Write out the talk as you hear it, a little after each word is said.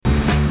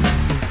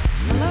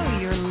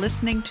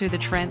listening to the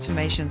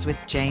Transformations with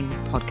Jane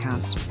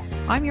podcast.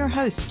 I'm your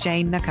host,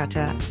 Jane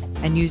Nakata,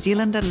 a New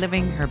Zealander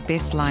living her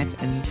best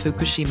life in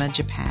Fukushima,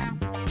 Japan.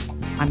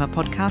 I'm a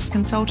podcast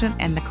consultant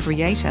and the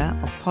creator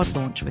of Pod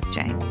Launch with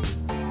Jane,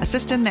 a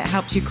system that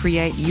helps you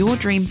create your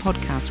dream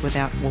podcast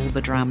without all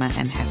the drama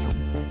and hassle,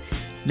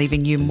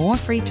 leaving you more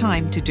free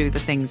time to do the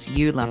things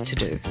you love to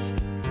do.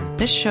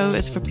 This show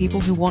is for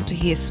people who want to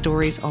hear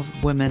stories of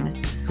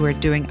women who are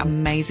doing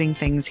amazing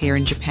things here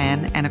in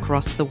Japan and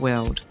across the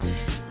world.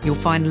 You'll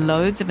find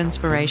loads of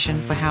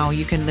inspiration for how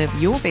you can live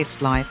your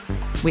best life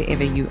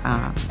wherever you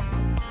are.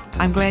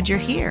 I'm glad you're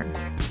here.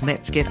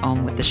 Let's get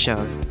on with the show.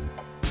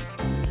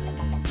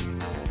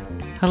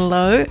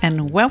 Hello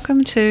and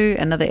welcome to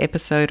another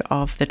episode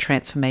of the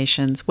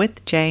Transformations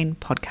with Jane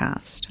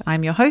podcast.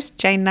 I'm your host,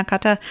 Jane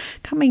Nakata,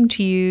 coming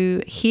to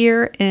you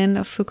here in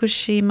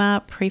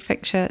Fukushima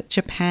Prefecture,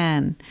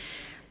 Japan.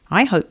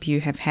 I hope you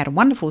have had a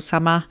wonderful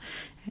summer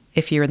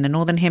if you're in the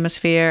Northern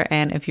Hemisphere,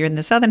 and if you're in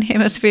the Southern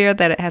Hemisphere,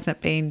 that it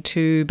hasn't been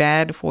too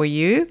bad for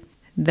you.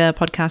 The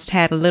podcast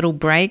had a little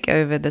break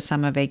over the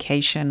summer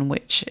vacation,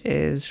 which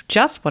is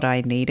just what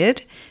I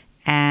needed.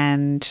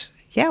 And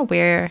yeah,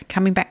 we're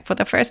coming back for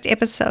the first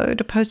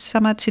episode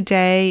post-summer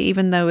today,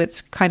 even though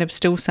it's kind of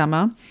still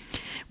summer.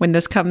 When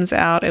this comes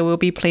out, it will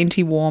be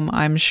plenty warm,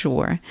 I'm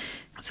sure.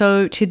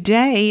 So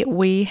today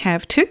we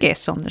have two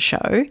guests on the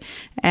show,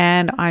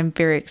 and I'm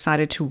very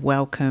excited to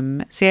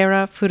welcome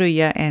Sarah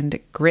Furuya and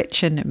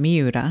Gretchen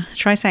Miura,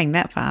 try saying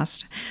that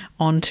fast,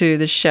 onto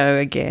the show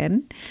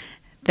again.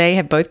 They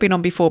have both been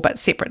on before, but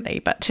separately.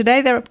 But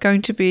today they're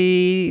going to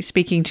be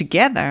speaking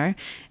together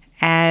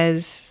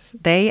as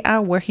they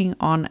are working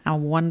on a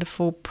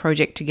wonderful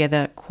project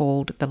together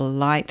called the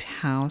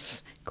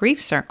Lighthouse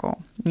Grief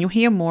Circle. You'll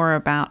hear more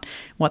about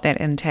what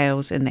that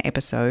entails in the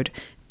episode,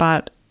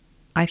 but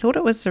I thought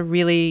it was a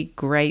really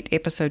great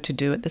episode to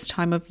do at this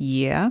time of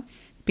year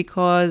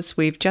because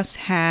we've just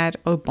had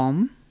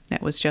Obon.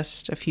 That was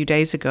just a few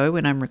days ago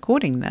when I'm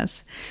recording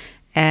this.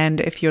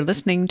 And if you're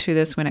listening to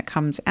this when it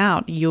comes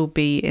out, you'll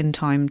be in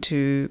time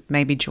to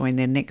maybe join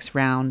their next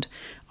round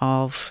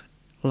of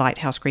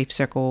Lighthouse Grief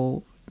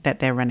Circle that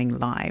they're running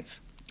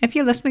live. If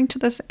you're listening to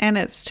this and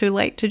it's too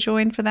late to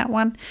join for that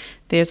one,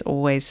 there's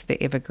always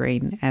the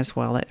Evergreen as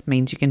well. It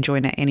means you can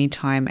join at any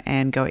time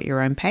and go at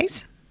your own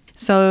pace.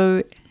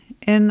 So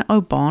in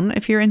Obon,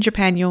 if you're in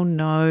Japan, you'll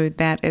know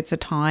that it's a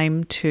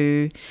time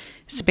to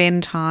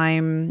spend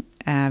time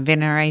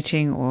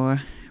venerating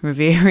or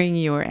revering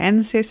your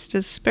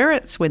ancestors'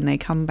 spirits when they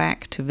come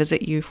back to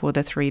visit you for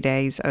the 3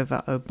 days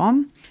over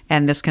Obon.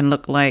 And this can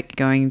look like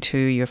going to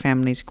your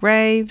family's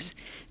graves,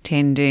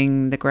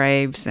 tending the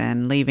graves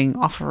and leaving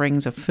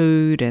offerings of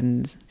food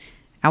and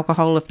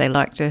alcohol if they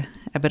like a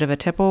bit of a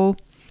tipple,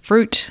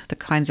 fruit, the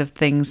kinds of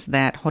things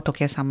that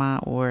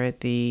Hotoke-sama or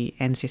the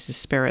ancestors'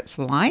 spirits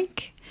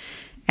like.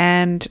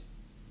 And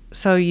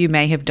so you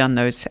may have done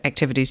those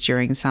activities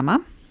during summer.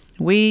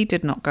 We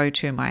did not go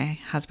to my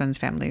husband's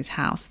family's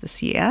house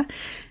this year,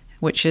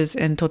 which is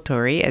in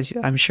Tottori, as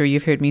I'm sure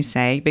you've heard me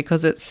say,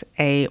 because it's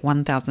a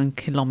 1,000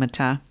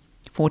 kilometer,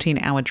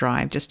 14-hour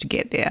drive just to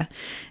get there.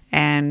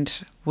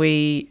 And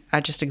we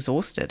are just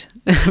exhausted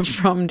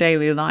from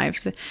daily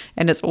life.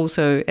 And it's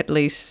also at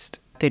least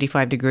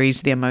 35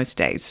 degrees there most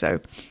days.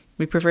 So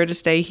we prefer to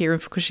stay here in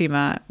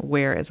Fukushima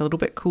where it's a little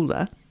bit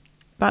cooler.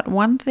 But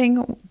one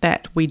thing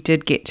that we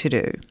did get to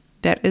do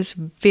that is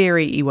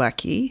very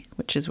Iwaki,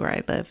 which is where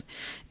I live,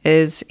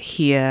 is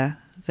hear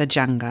the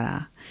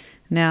Jangara.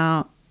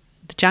 Now,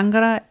 the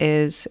Jangara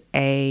is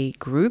a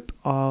group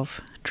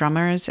of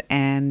drummers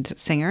and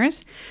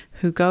singers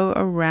who go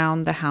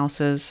around the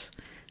houses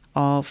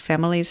of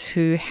families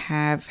who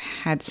have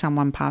had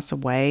someone pass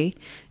away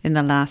in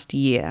the last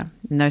year.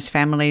 And those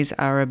families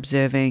are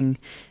observing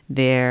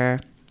their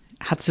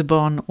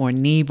Hatsubon or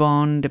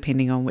Nibon,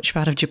 depending on which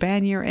part of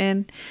Japan you're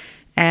in.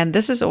 And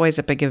this is always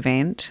a big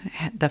event,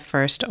 the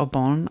first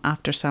Obon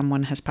after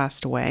someone has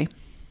passed away.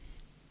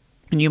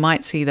 And you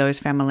might see those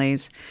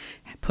families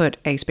put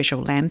a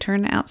special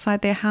lantern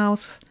outside their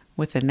house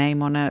with a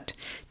name on it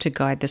to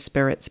guide the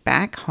spirits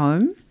back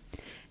home.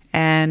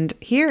 And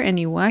here in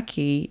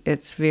Iwaki,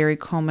 it's very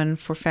common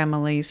for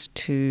families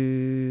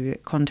to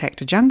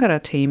contact a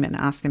Jangara team and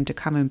ask them to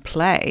come and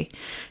play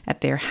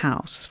at their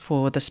house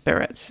for the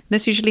spirits.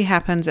 This usually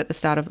happens at the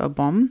start of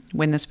Obon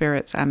when the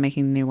spirits are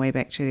making their way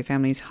back to their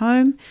family's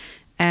home.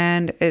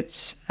 And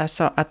it's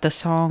the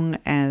song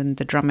and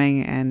the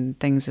drumming and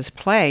things is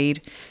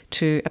played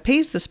to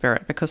appease the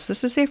spirit because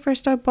this is their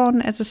first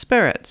Obon as a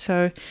spirit.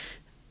 So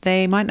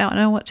they might not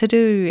know what to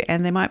do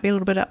and they might be a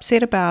little bit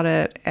upset about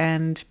it,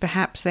 and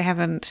perhaps they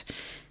haven't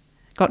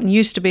gotten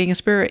used to being a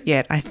spirit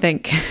yet, I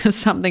think,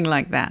 something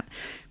like that.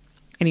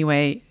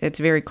 Anyway, it's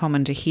very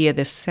common to hear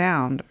this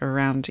sound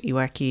around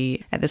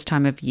Iwaki at this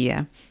time of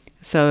year.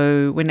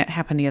 So when it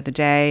happened the other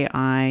day,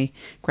 I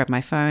grabbed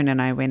my phone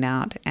and I went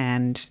out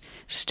and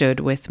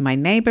stood with my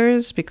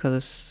neighbors,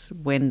 because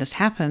when this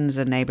happens,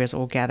 the neighbors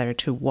all gather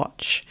to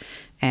watch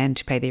and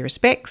to pay their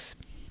respects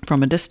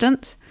from a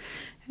distance.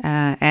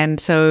 And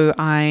so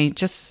I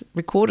just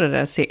recorded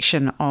a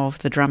section of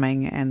the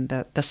drumming and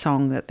the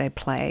song that they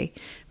play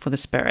for the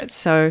spirits.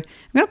 So I'm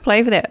going to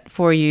play that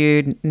for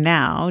you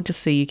now,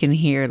 just so you can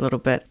hear a little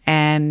bit.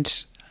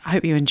 And I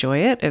hope you enjoy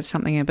it. It's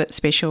something a bit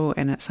special,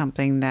 and it's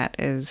something that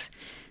is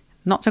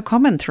not so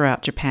common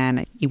throughout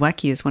Japan.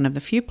 Iwaki is one of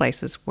the few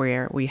places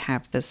where we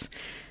have this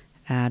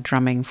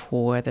drumming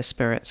for the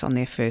spirits on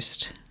their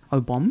first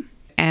obon.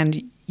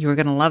 And you're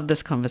going to love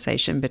this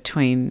conversation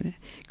between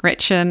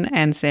Gretchen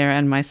and Sarah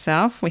and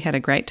myself. We had a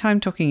great time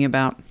talking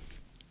about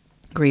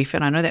grief,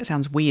 and I know that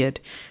sounds weird.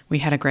 We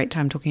had a great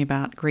time talking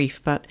about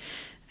grief, but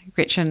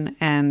Gretchen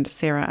and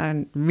Sarah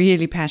are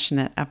really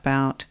passionate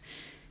about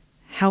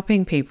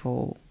helping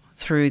people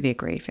through their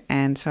grief,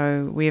 and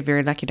so we are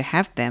very lucky to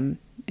have them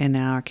in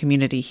our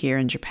community here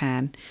in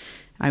Japan.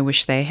 I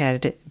wish they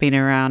had been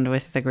around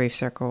with the Grief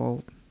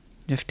Circle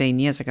 15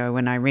 years ago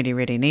when I really,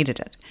 really needed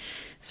it.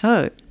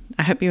 So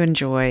I hope you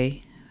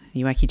enjoy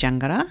Iwaki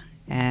Jangara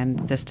and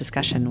this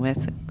discussion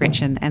with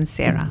Gretchen and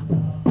Sarah.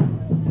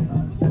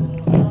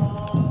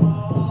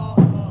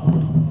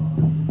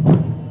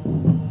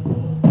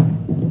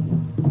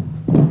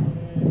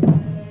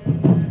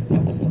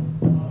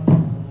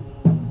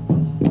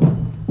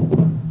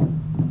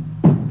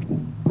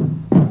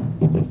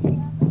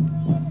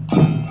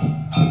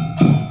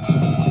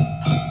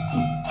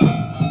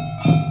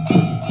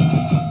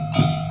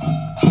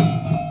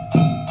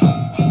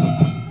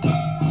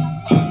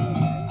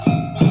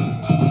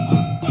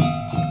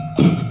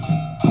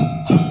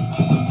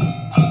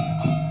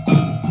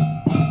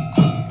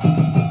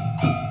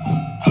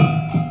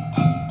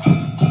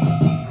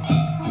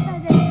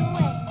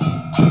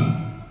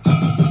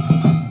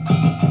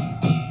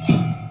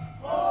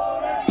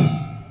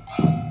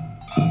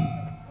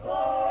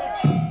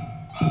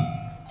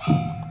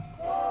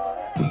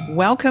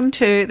 Welcome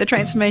to the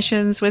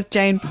Transformations with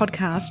Jane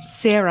podcast,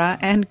 Sarah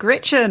and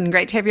Gretchen.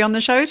 Great to have you on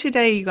the show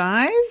today, you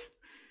guys.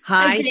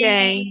 Hi,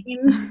 Jane.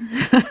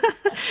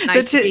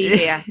 Nice to be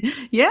here.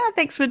 Yeah,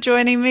 thanks for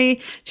joining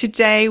me.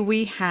 Today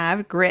we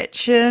have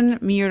Gretchen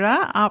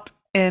Miura up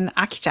in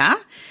Akita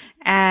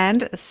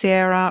and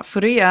Sarah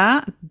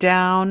Furuya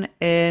down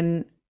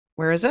in,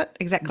 where is it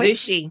exactly?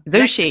 Zushi.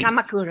 Next to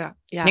Kamakura.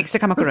 Yeah. Next to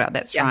Kamakura,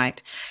 that's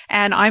right.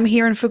 And I'm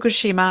here in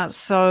Fukushima,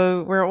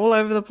 so we're all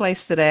over the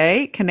place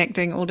today,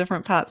 connecting all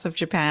different parts of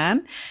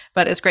Japan.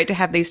 But it's great to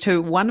have these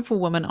two wonderful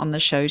women on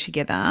the show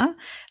together.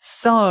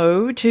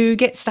 So to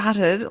get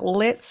started,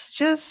 let's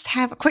just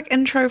have a quick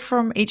intro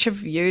from each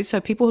of you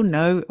so people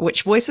know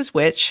which voice is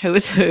which, who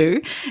is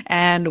who,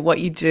 and what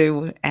you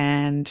do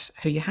and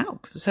who you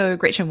help. So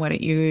Gretchen, why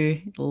don't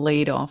you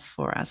lead off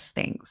for us?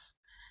 Thanks.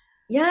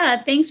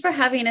 Yeah, thanks for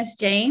having us,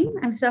 Jane.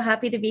 I'm so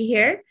happy to be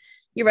here.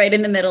 You're right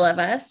in the middle of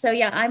us. So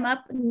yeah, I'm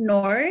up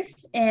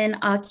north in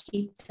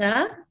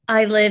Akita.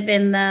 I live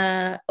in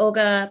the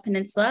Oga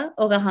Peninsula,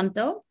 Oga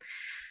Hanto.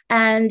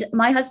 And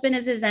my husband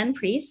is a Zen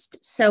priest.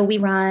 So we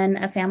run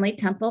a family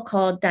temple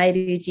called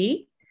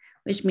Dairyuji,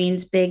 which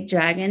means Big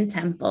Dragon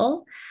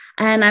Temple.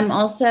 And I'm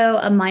also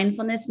a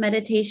mindfulness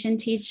meditation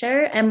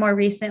teacher and more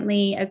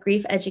recently a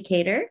grief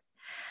educator.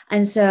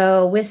 And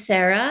so with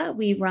Sarah,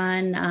 we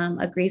run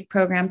a grief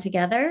program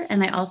together.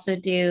 And I also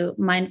do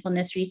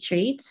mindfulness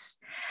retreats.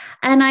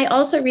 And I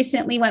also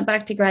recently went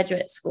back to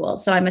graduate school.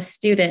 So I'm a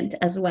student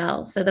as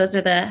well. So those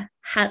are the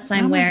hats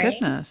I'm wearing. Oh my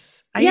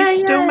goodness. Are you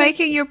still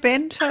making your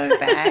bento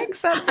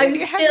bags? I'm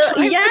you still, have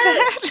time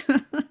for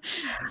that?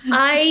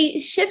 I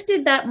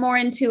shifted that more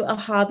into a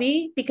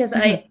hobby because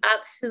I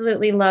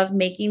absolutely love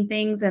making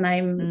things and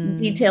I'm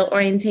detail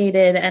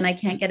orientated and I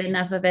can't get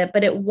enough of it.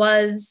 But it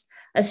was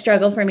a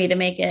struggle for me to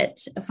make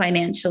it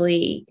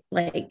financially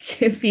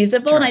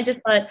feasible. Sure. And I just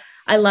thought,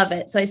 I love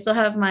it. So I still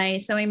have my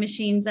sewing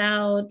machines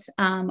out.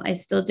 I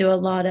still do a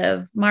lot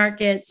of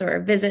markets or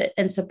visit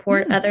and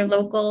support other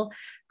local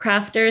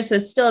crafters. So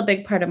it's still a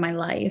big part of my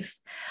life.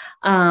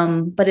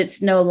 But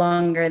it's no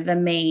longer the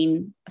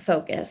main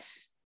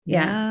focus.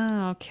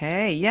 Yeah.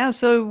 Okay. Yeah.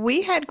 So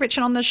we had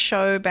Gretchen on the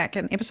show back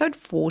in episode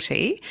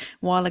 40, a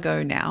while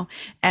ago now.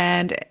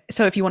 And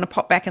so if you want to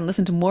pop back and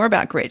listen to more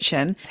about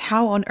Gretchen,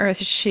 how on earth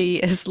she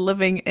is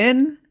living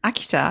in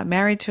Akita,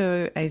 married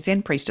to a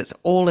Zen priest, it's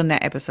all in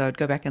that episode.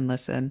 Go back and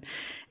listen.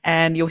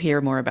 And you'll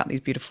hear more about these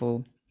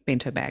beautiful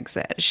bento bags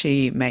that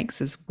she makes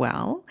as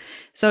well.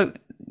 So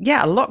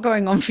yeah, a lot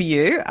going on for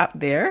you up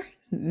there.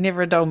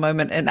 Never a dull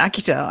moment in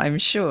Akita, I'm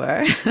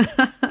sure.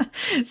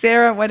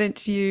 Sarah, why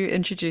don't you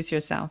introduce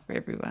yourself for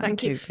everyone?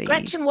 Thank you. Please.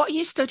 Gretchen, what are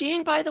you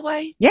studying, by the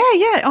way? Yeah.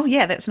 Oh,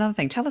 yeah, that's another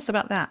thing. Tell us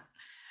about that.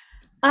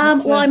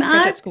 I'm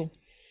at school.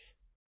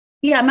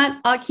 Yeah, I'm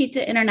at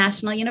Akita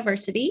International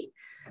University,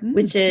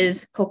 which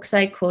is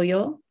Kokusai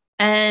Koyo.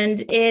 And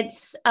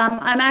it's,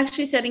 I'm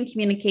actually studying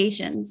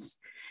communications.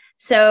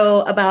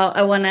 So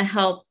I want to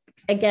help.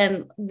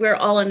 Again, we're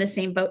all in the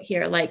same boat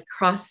here, like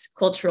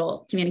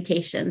cross-cultural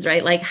communications,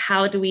 right? Like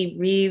how do we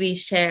really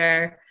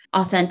share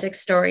authentic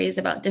stories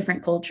about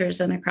different cultures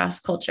and across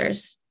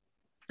cultures?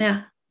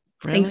 Yeah.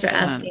 Brilliant. Thanks for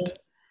asking.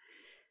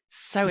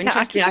 So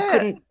interesting. I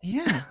couldn't.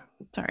 Yeah.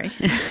 sorry.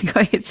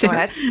 Go ahead,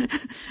 Sarah. Go ahead.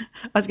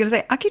 I was going to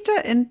say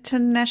Akita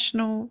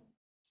International,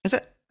 is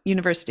it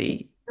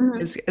university?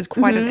 Mm-hmm. Is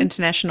quite an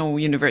international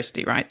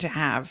university, right, to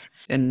have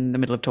in the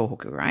middle of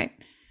Tohoku, right?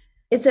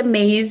 It's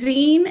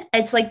amazing.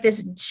 It's like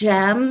this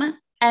gem,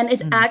 and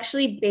it's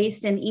actually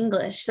based in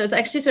English. So it's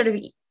actually sort of,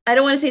 I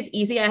don't want to say it's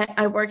easy.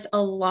 I worked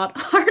a lot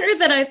harder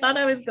than I thought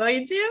I was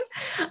going to.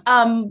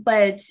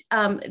 But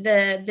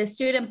the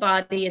student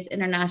body is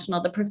international.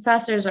 The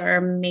professors are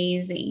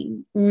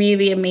amazing,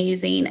 really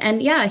amazing.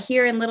 And yeah,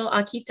 here in Little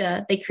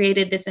Akita, they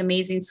created this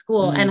amazing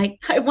school. And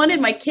I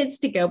wanted my kids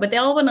to go, but they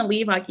all want to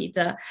leave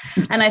Akita.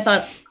 And I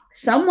thought,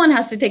 someone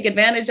has to take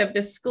advantage of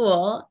this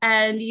school.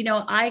 And, you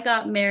know, I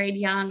got married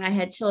young, I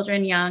had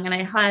children young, and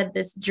I had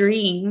this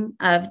dream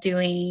of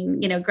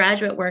doing, you know,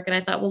 graduate work. And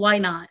I thought, well, why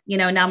not? You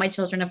know, now my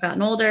children have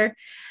gotten older.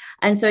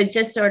 And so it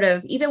just sort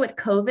of, even with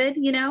COVID,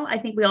 you know, I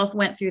think we all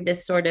went through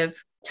this sort of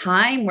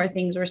time where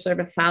things were sort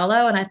of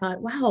fallow. And I thought,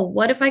 wow,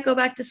 what if I go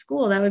back to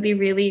school? That would be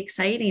really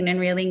exciting and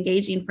really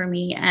engaging for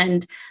me.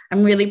 And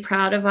I'm really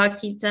proud of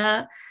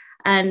Akita.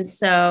 And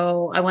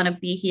so I want to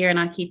be here in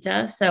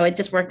Akita. So it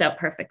just worked out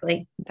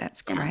perfectly.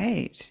 That's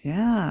great.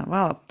 Yeah.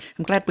 Well,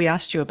 I'm glad we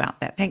asked you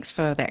about that. Thanks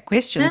for that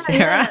question,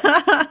 Sarah.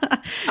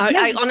 Yeah.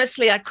 I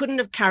honestly, I couldn't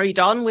have carried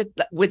on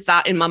with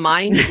that in my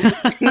mind.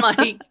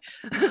 Like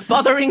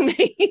bothering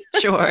me.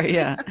 Sure.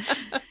 Yeah.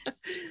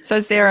 So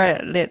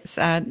Sarah, let's,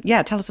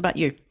 tell us about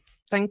you.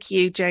 Thank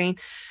you, Jane.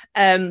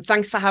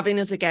 Thanks for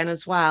having us again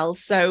as well.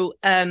 So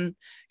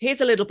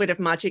here's a little bit of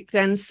magic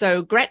then.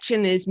 So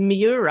Gretchen is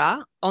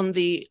Miura on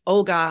the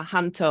Oga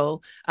Hanto,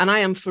 and I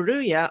am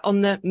Furuya on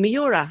the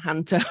Miura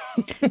Hanto.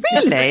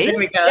 Really? There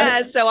we go.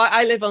 Yeah, so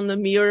I live on the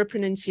Miura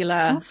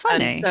Peninsula. Oh,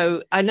 funny. And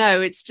so I know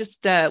it's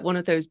just one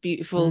of those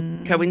beautiful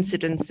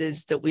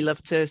coincidences that we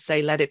love to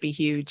say, let it be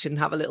huge and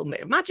have a little bit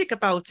of magic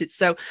about it.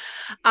 So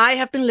I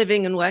have been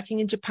living and working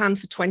in Japan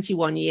for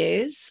 21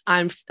 years.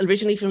 I'm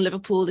originally from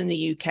Liverpool in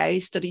the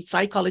UK, studied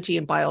psychology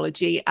and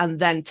biology. And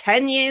then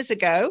 10 years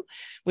ago,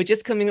 we're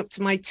just coming up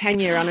to my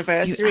 10-year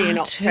anniversary in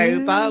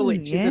October,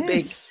 which is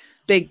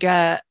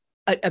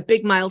a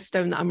big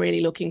milestone that I'm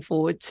really looking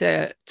forward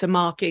to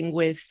marking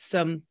with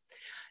some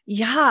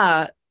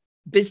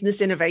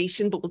business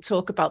innovation, but we'll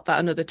talk about that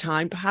another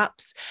time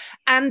perhaps.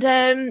 And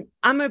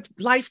I'm a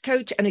life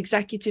coach, an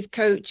executive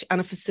coach,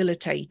 and a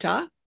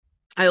facilitator.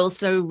 I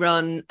also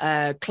run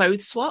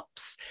clothes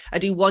swaps. I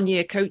do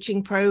 1-year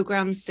coaching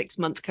programs,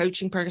 6-month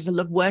coaching programs. I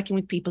love working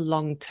with people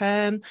long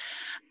term.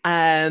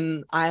 I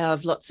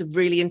have lots of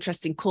really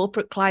interesting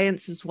corporate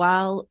clients as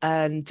well.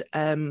 And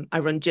I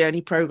run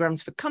journey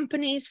programs for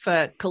companies,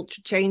 for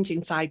culture change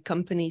inside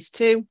companies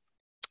too.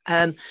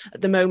 At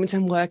the moment,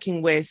 I'm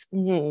working with,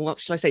 what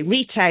shall I say,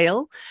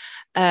 retail,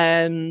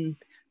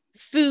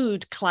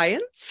 food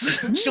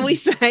clients, shall we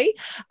say,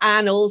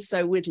 and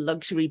also with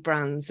luxury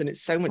brands. And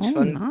it's so much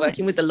fun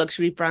working with the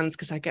luxury brands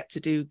because I get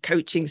to do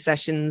coaching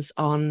sessions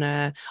on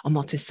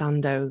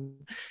Omotesando,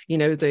 you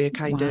know, the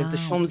kind of the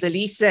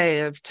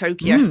Champs-Élysées of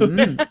Tokyo,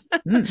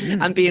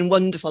 and be in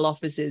wonderful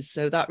offices.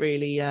 So that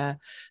really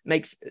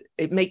makes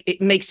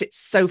it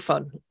so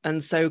fun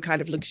and so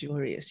kind of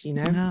luxurious, you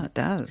know. Oh, it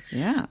does,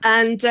 yeah.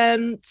 And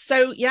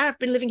so I've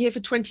been living here for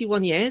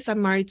 21 years.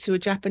 I'm married to a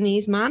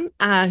Japanese man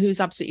who's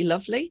absolutely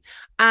lovely.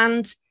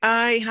 And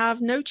I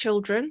have no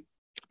children,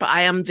 but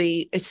I am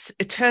the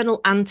eternal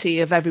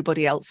auntie of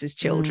everybody else's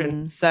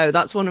children. So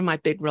that's one of my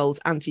big roles,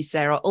 Auntie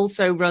Sarah.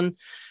 Also run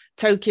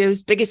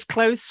Tokyo's biggest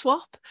clothes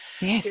swap.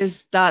 Yes.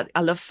 Because that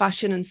I love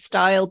fashion and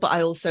style, but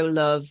I also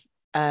love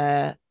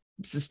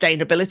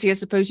sustainability, I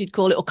suppose you'd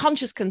call it, or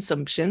conscious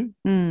consumption.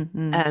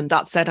 And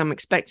that said, I'm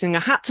expecting a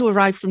hat to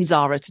arrive from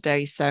Zara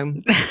today. So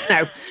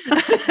no.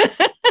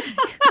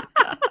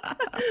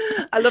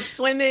 I love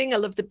swimming. I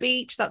love the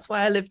beach. That's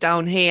why I live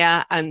down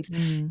here. And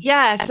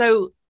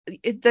so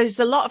there's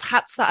a lot of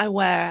hats that I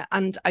wear.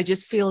 And I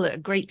just feel a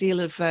great deal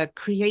of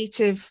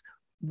creative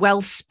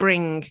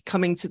wellspring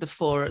coming to the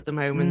fore at the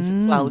moment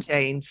as well,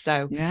 Jane.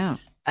 So,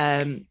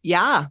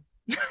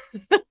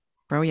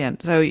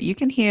 Brilliant. So you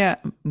can hear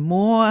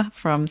more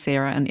from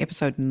Sarah in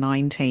episode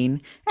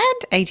 19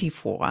 and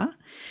 84.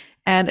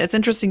 And it's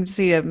interesting to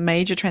see a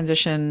major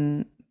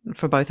transition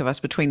for both of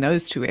us between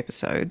those two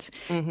episodes.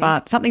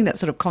 But something that's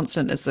sort of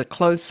constant is the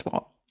clothes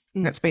swap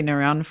that's been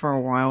around for a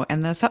while.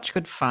 And they're such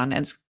good fun.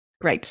 And it's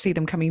great to see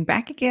them coming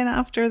back again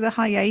after the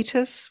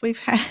hiatus we've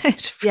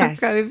had from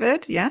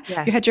COVID. Yeah.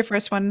 Yes. You had your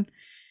first one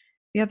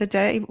the other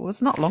day. It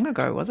was not long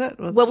ago, was it?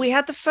 Well, we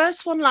had the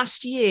first one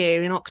last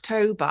year in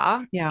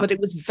October, but it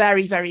was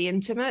very, very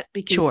intimate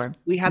because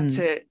we had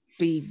to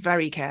be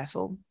very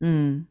careful.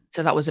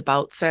 So that was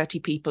about 30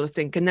 people, I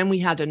think. And then we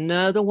had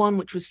another one,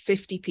 which was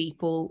 50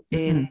 people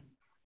in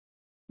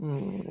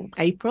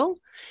April.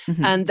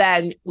 And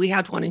then we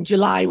had one in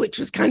July, which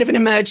was kind of an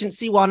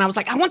emergency one. I was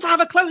like, I want to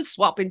have a clothes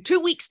swap in 2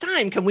 weeks'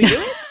 time. Can we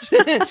do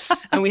it?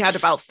 And we had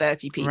about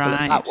 30 people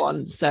at that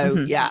one.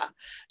 So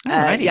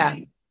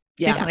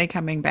definitely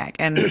coming back.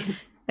 And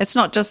it's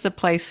not just a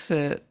place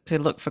to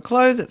to look for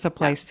clothes. It's a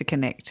place to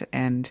connect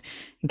and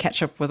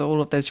catch up with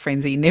all of those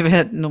friends that you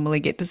never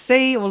normally get to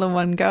see all in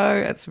one go.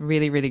 It's a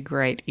really, really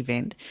great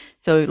event.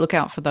 So look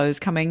out for those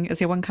coming. Is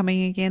there one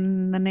coming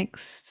again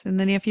in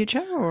the near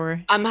future,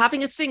 or? I'm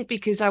having a think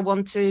because I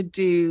want to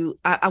do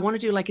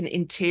like an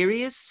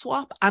interiors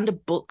swap and a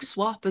book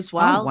swap as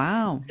well. Oh,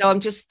 wow. So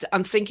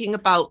I'm thinking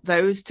about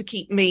those to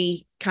keep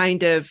me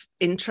kind of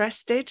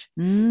interested.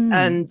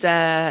 And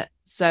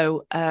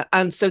so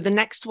the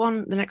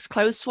next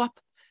clothes swap,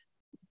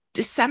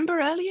 December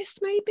earliest,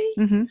 maybe.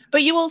 Mm-hmm.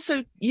 But you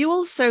also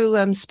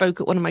spoke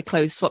at one of my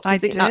clothes swaps. I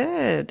think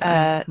did.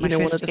 that's my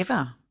first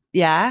ever.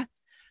 Yeah.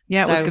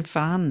 Yeah, So, it was good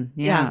fun.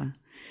 Yeah.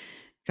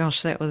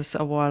 Gosh, that was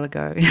a while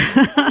ago.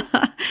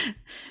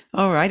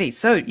 Alrighty.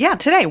 So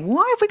today,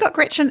 why have we got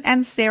Gretchen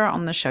and Sarah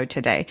on the show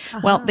today?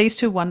 Well, these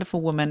two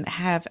wonderful women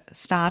have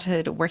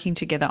started working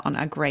together on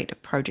a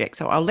great project.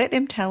 So I'll let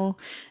them tell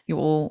you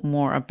all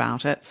more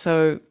about it.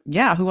 So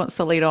who wants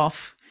to lead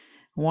off?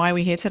 Why are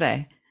we here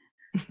today?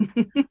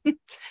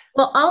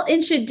 Well, I'll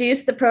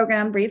introduce the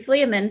program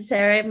briefly, and then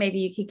Sarah, maybe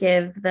you could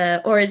give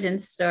the origin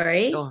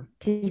story,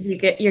 because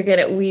you're good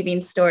at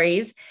weaving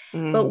stories.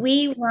 But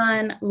we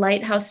run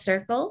Lighthouse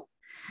Circle,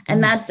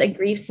 and that's a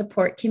grief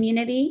support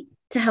community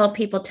to help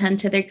people tend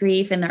to their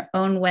grief in their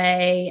own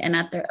way and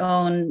at their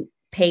own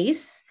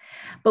pace.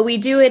 But we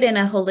do it in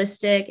a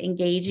holistic,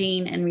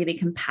 engaging, and really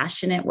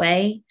compassionate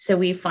way. So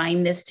we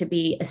find this to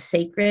be a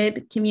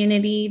sacred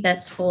community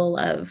that's full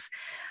of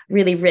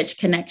really rich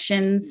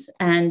connections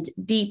and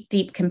deep,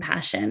 deep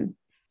compassion.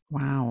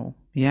 Wow.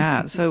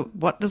 Yeah. So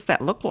what does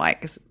that look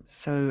like?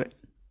 So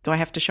do I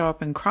have to show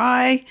up and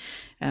cry?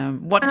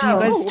 What do you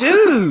guys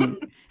do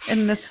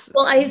in this?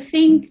 Well, I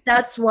think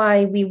that's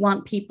why we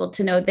want people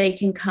to know they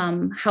can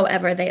come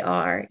however they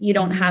are. You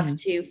don't have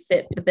to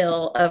fit the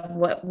bill of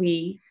what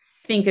we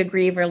think a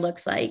griever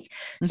looks like.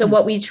 So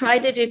what we try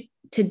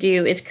to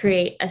do is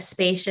create a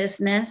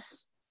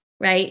spaciousness,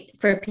 right,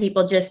 for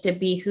people just to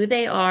be who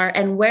they are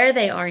and where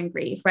they are in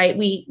grief, right?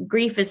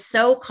 Grief is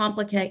so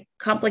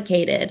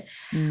complicated.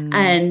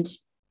 And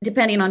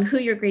depending on who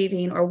you're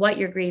grieving or what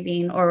you're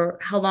grieving or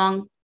how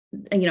long,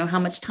 how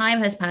much time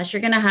has passed,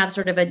 you're going to have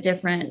sort of a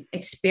different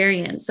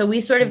experience. So we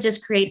sort of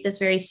just create this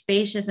very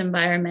spacious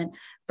environment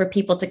for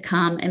people to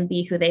come and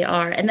be who they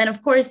are. And then,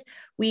 of course,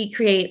 we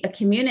create a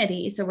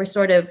community. So we're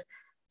sort of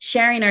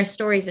sharing our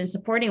stories and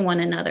supporting one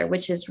another,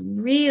 which is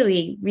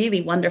really, really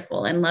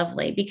wonderful and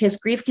lovely, because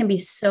grief can be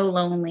so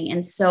lonely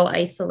and so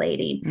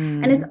isolating.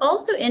 And it's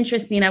also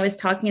interesting. I was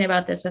talking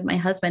about this with my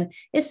husband.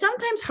 It's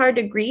sometimes hard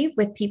to grieve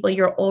with people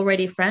you're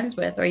already friends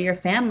with or your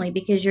family,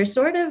 because you're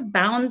sort of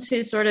bound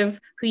to sort of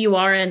who you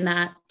are in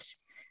that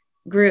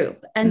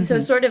group. And so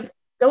sort of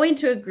going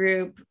to a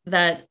group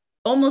that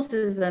almost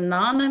is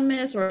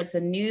anonymous or it's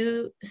a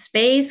new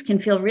space can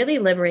feel really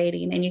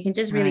liberating, and you can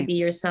just really be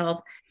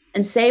yourself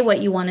and say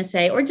what you want to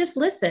say, or just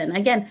listen.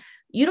 Again,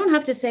 you don't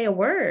have to say a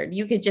word.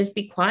 You could just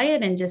be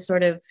quiet and just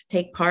sort of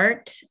take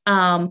part.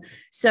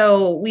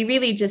 So we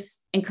really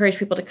just encourage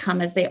people to come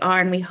as they are.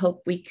 And we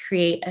hope we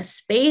create a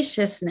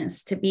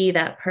spaciousness to be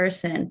that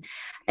person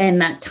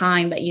and that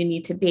time that you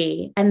need to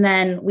be. And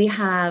then we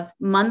have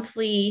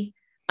monthly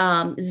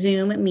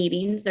Zoom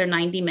meetings. They're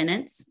 90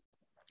 minutes.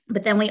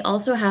 But then we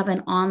also have an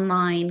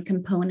online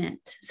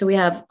component. So we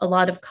have a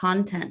lot of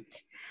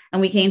content. And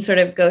we can sort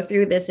of go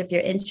through this if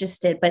you're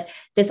interested, but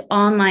this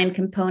online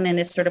component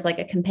is sort of like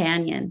a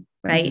companion,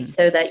 right?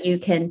 So that you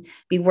can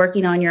be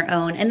working on your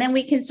own. And then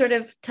we can sort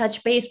of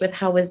touch base with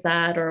how was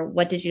that, or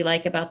what did you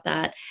like about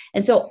that?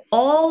 And so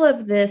all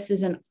of this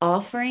is an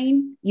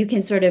offering. You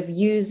can sort of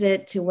use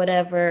it to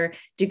whatever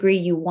degree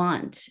you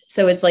want.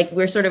 So it's like,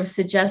 we're sort of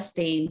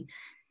suggesting,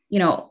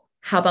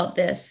 how about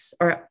this?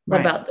 Or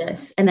what about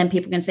this? And then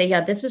people can say,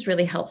 yeah, this was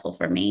really helpful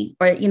for me.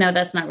 Or,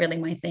 that's not really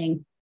my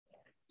thing.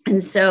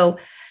 And so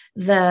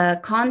the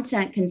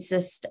content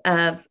consists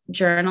of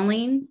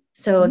journaling.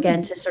 So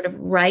again, to sort of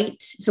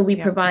write. So we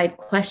provide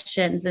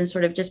questions and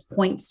sort of just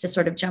points to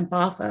sort of jump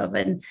off of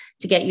and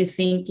to get you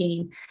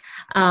thinking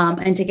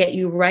and to get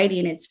you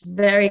writing. It's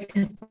very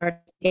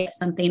cathartic to get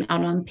something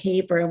out on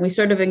paper. And we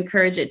sort of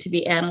encourage it to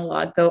be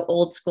analog, go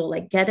old school,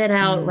 like get it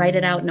out, write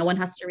it out. No one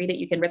has to read it.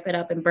 You can rip it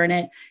up and burn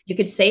it. You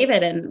could save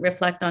it and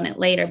reflect on it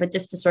later, but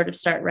just to sort of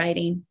start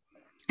writing.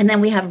 And then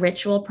we have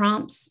ritual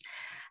prompts.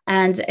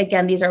 And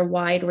again, these are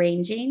wide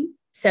ranging.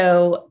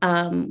 So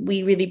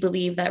we really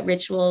believe that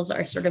rituals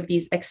are sort of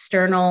these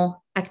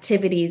external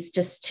activities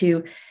just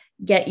to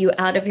get you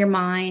out of your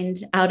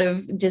mind, out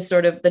of just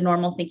sort of the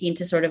normal thinking,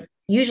 to sort of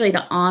usually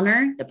to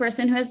honor the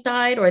person who has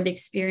died or the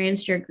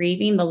experience you're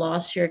grieving, the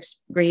loss you're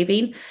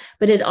grieving.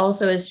 But it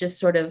also is just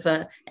sort of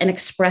an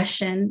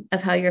expression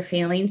of how you're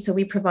feeling. So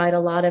we provide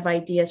a lot of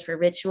ideas for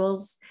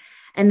rituals.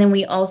 And then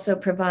we also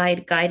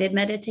provide guided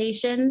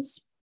meditations.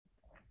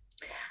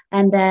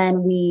 And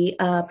then we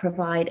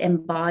provide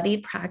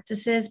embodied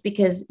practices,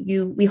 because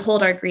we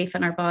hold our grief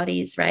in our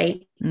bodies,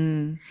 right?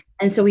 And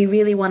so we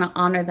really want to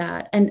honor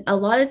that. And a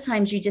lot of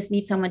times you just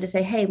need someone to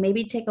say, hey,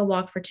 maybe take a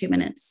walk for 2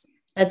 minutes.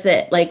 That's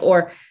it. Like,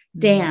 or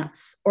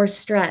dance or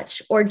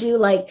stretch or do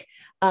like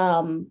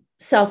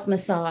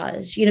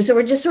self-massage, so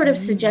we're just sort of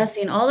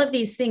suggesting all of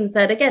these things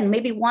that, again,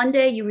 maybe one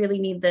day you really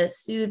need the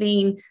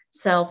soothing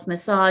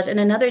self-massage,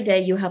 and another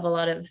day you have a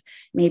lot of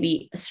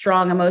maybe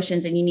strong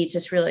emotions and you need to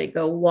just really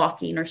go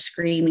walking or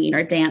screaming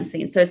or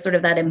dancing. So it's sort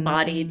of that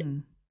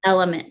embodied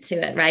element to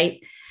it,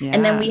 right? Yeah.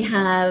 And then we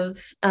have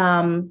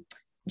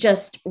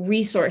just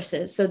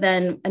resources. So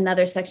then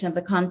another section of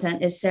the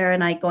content is Sarah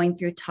and I going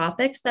through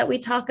topics that we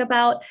talk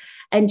about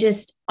and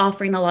just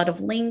offering a lot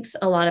of links,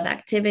 a lot of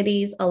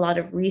activities, a lot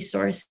of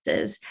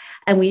resources.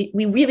 And we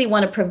really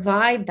want to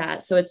provide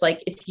that. So it's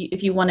like,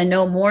 if you want to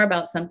know more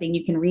about something,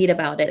 you can read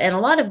about it. And a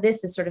lot of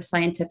this is sort of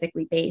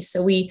scientifically based.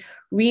 So we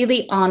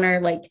really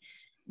honor like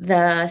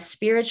the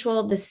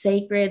spiritual, the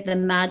sacred, the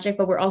magic,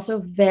 but we're also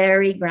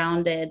very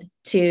grounded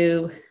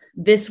to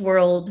this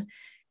world,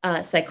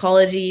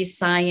 psychology,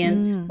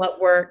 science, what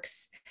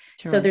works.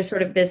 Sure. So there's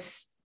sort of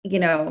this,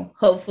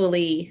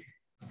 hopefully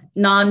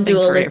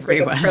non-dualistic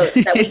approach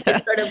that we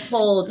can sort of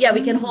hold. Yeah,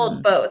 we can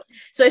hold both.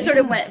 So I sort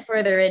of went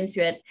further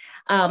into it.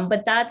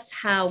 But that's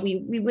how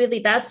we really,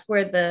 that's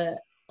where the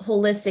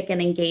holistic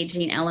and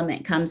engaging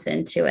element comes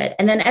into it.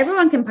 And then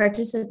everyone can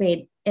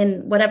participate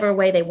in whatever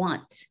way they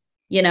want.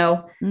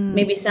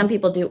 Maybe some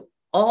people do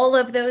all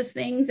of those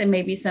things, and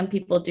maybe some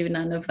people do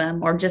none of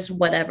them, or just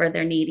whatever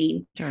they're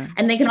needing. Sure.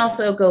 And they can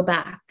also go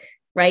back,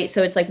 right?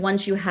 So it's like,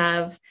 once you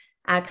have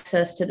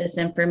access to this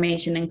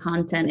information and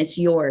content, it's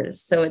yours.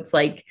 So it's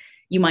like,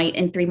 you might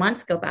in 3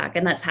 months go back,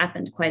 and that's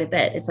happened quite a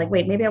bit. It's like,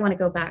 wait, maybe I want to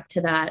go back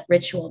to that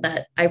ritual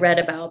that I read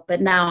about,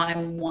 but now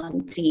I'm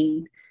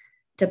wanting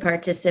to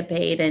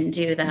participate and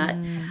do that.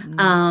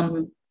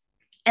 And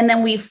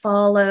then we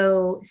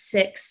follow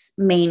 6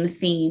 main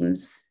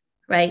themes.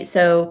 Right.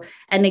 So,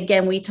 and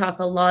again, we talk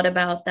a lot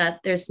about that.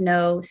 There's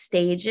no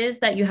stages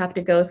that you have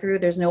to go through.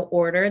 There's no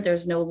order.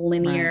 There's no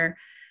linear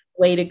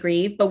way to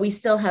grieve, but we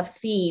still have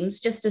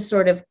themes just to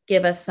sort of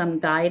give us some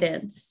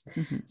guidance.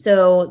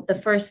 So the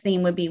first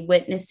theme would be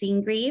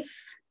witnessing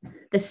grief.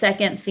 The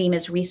second theme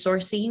is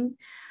resourcing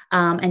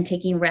and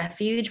taking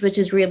refuge, which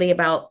is really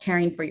about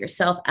caring for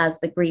yourself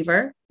as the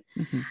griever.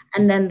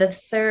 And then the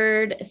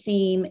third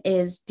theme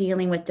is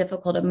dealing with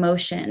difficult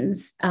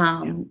emotions,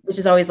 which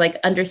is always like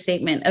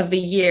understatement of the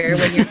year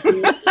when you're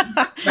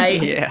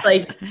right. Yeah.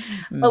 Like,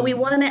 but we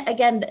want to,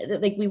 again,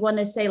 like we want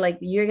to say like,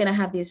 you're going to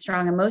have these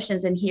strong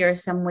emotions, and here are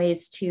some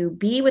ways to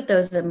be with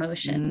those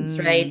emotions,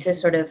 right? To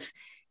sort of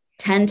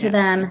tend to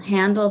them,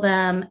 handle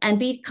them, and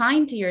be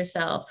kind to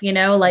yourself,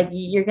 like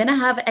you're going to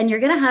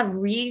have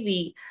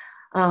really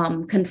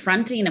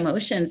confronting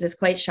emotions. Is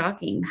quite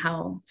shocking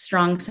how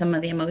strong some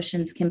of the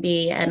emotions can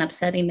be and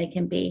upsetting they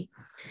can be.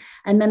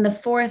 And then the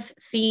fourth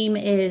theme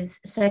is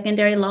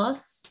secondary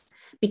loss,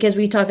 because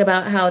we talk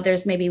about how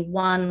there's maybe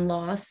one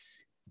loss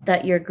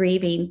that you're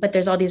grieving, but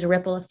there's all these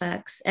ripple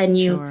effects, and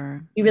you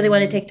really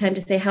want to take time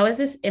to say, how is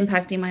this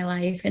impacting my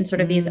life in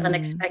sort of these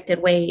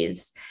unexpected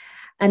ways?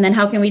 And then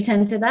how can we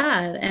tend to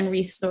that and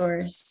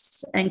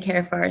resource and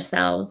care for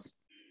ourselves?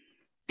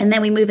 And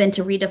then we move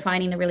into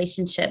redefining the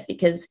relationship,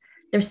 because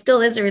there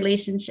still is a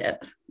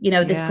relationship.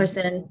 This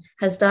person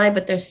has died,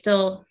 but they're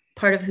still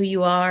part of who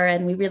you are.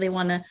 And we really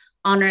want to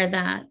honor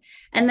that.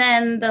 And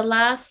then the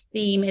last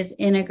theme is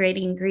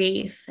integrating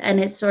grief. And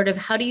it's sort of,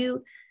 how do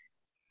you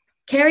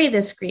carry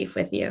this grief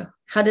with you?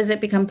 How does it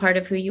become part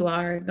of who you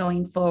are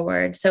going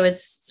forward? So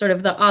it's sort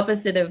of the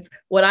opposite of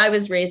what I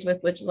was raised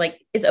with, which is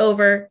like, it's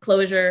over,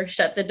 closure,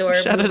 shut the door.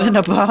 Shut it in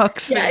a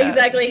box. Yeah,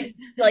 exactly.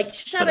 Like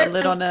shut Put it a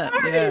lid on it.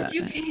 as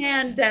you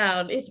can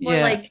down. It's more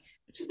like,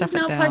 this is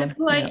now part of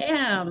who I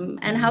am.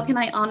 And how can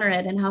I honor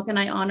it? And how can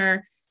I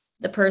honor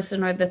the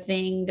person or the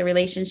thing, the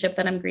relationship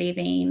that I'm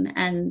grieving,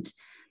 and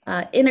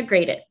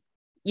integrate it,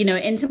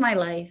 into my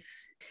life.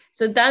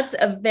 So that's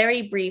a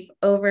very brief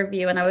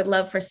overview. And I would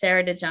love for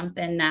Sarah to jump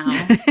in now.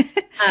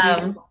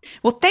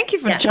 Well, thank you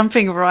for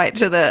jumping right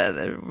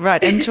to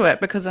right into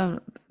it, because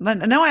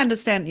now I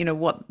understand,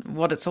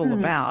 what it's all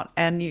about,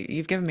 and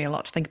you've given me a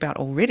lot to think about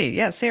already.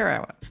 Yeah,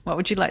 Sarah, what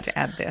would you like to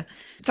add there?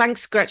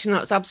 Thanks, Gretchen.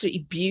 That was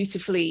absolutely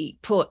beautifully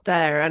put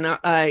there. And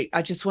I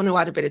just want to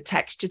add a bit of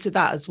texture to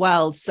that as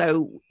well.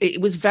 So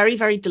it was very,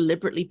 very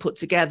deliberately put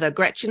together.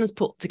 Gretchen has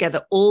put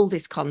together all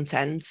this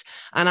content,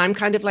 and I'm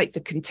kind of like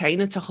the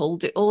container to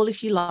hold it all,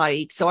 if you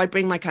like. So I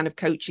bring my kind of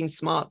coaching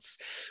smarts.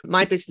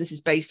 My business is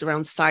based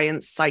around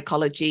science,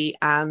 psychology,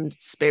 and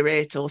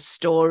spirit, or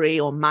story,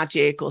 or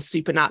magic, or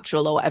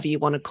supernatural, or whatever you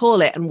want to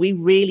call it. And we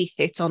really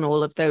hit on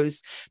all of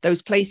those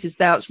places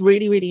there. It's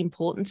really, really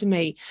important to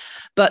me.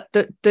 But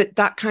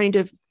that kind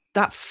of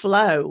that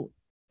flow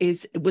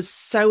was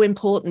so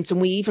important.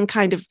 And we even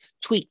kind of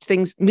tweaked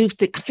things,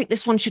 moved it. I think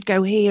this one should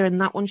go here and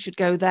that one should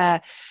go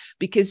there,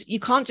 because you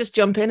can't just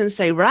jump in and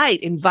say, right,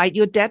 invite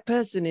your dead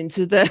person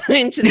into the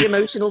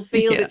emotional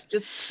field. It's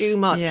just too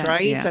much,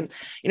 right? And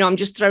I'm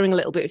just throwing a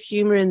little bit of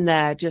humor in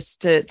there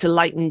just to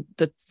lighten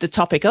the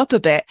topic up a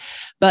bit.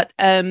 But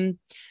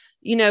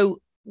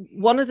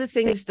one of the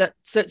things that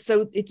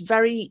so it's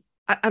very,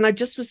 and I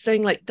just was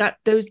saying like that,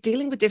 those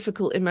dealing with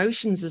difficult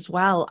emotions as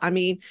well. I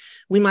mean,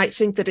 we might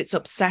think that it's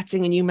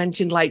upsetting, and you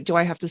mentioned like, do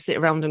I have to sit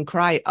around and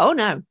cry? Oh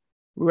no,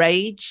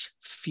 rage,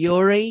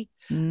 fury,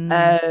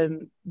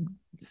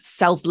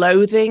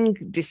 self-loathing,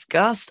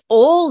 disgust.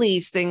 All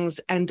these things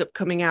end up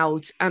coming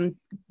out. And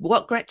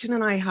what Gretchen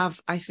and I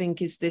have, I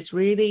think, is this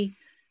really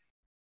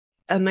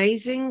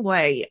amazing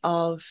way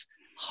of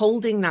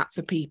holding that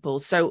for people.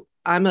 So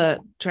I'm a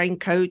trained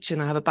coach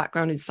and I have a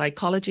background in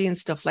psychology and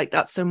stuff like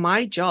that. So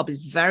my job is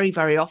very,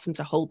 very often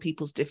to hold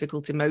people's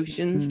difficult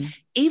emotions,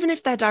 even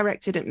if they're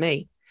directed at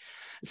me.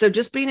 So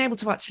just being able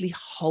to actually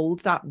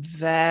hold that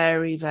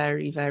very,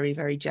 very, very,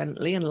 very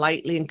gently and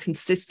lightly and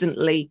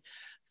consistently,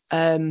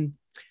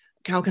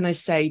 how can I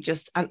say,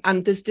 just,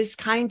 and there's this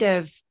kind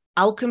of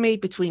alchemy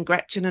between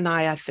Gretchen and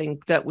I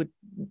think that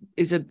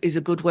is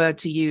a good word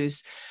to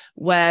use,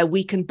 where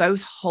we can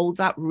both hold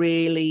that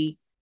really,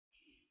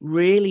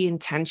 really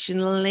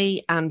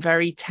intentionally and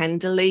very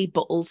tenderly,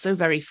 but also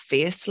very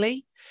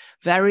fiercely,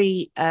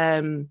 very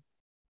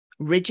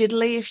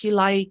rigidly, if you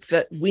like,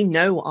 that we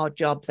know our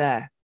job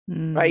there.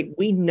 Right,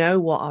 we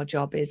know what our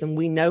job is, and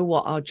we know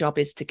what our job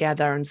is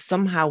together, and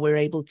somehow we're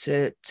able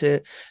to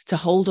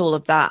hold all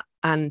of that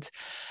and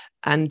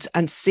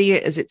see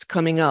it as it's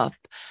coming up.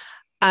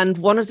 And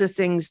one of the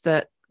things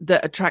that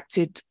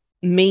attracted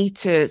me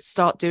to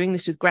start doing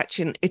this with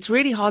Gretchen, it's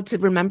really hard to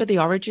remember the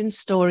origin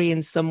story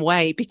in some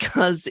way,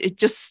 because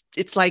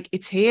it's like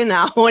it's here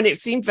now, and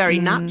it seemed very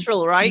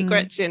natural, right,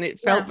 Gretchen? It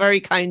felt very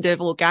kind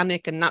of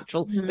organic and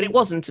natural, but it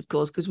wasn't, of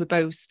course, because we're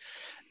both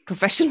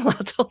professional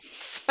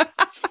adults.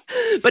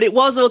 But it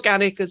was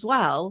organic as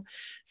well.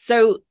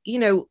 So,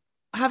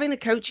 having a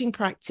coaching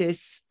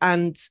practice,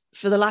 and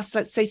for the last,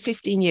 let's say,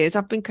 15 years,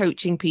 I've been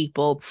coaching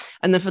people.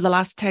 And then for the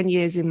last 10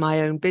 years in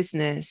my own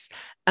business.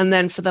 And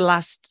then for the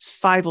last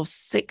 5 or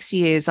 6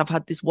 years, I've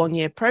had this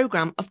 1-year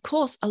program. Of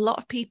course, a lot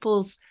of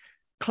people's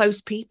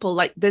close people,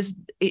 like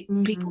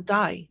people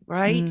die,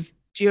 right?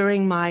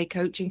 During my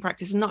coaching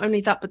practice. And not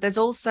only that, but there's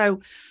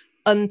also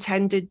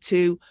untended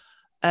to,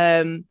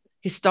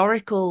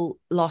 historical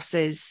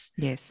losses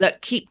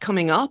that keep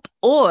coming up,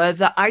 or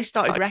that I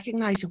started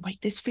recognizing,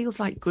 wait, this feels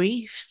like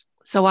grief.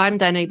 So I'm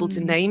then able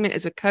to name it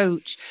as a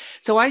coach.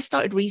 So I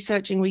started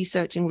researching,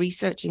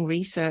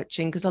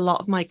 because a lot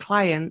of my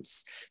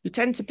clients, who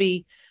tend to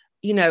be,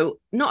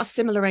 not a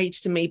similar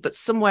age to me, but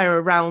somewhere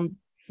around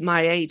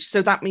my age.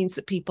 So that means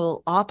that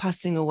people are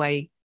passing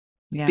away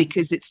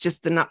because it's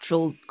just the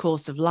natural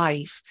course of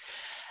life.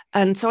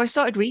 And so I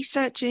started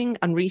researching,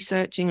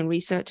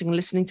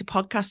 listening to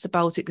podcasts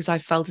about it, because I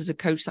felt as a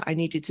coach that I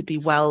needed to be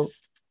well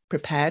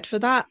prepared for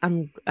that,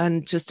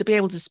 and just to be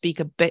able to speak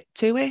a bit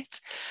to it.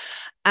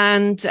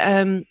 And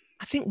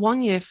I think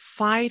 1 year,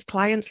 5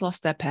 clients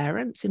lost their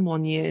parents in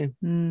 1 year.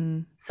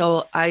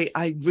 So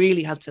I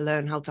really had to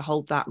learn how to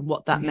hold that and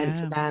what that meant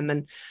to them.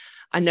 And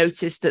I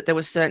noticed that there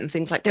were certain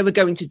things, like they were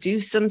going to do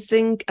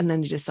something and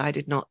then they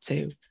decided not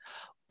to,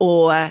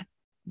 or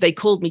they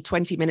called me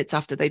 20 minutes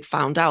after they'd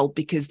found out,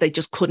 because they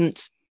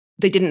didn't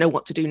know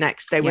what to do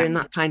next. They were in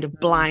that kind of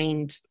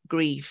blind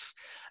grief.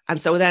 And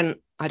so then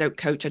I don't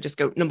coach. I just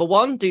go, number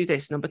 1, do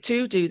this. Number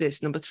 2, do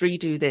this. Number 3,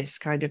 do this,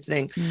 kind of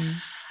thing.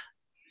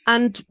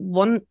 And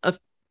one of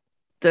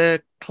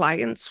the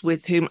clients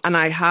with whom, and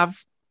I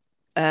have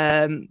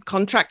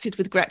contracted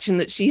with Gretchen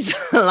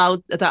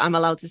that I'm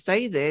allowed to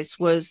say this,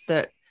 was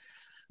that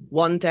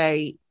one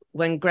day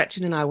when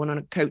Gretchen and I went on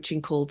a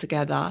coaching call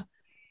together,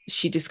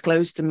 she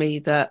disclosed to me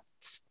that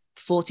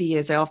 40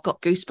 years ago, I've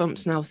got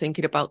goosebumps now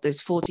thinking about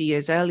this, 40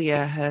 years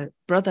earlier, her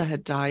brother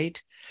had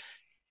died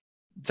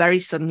very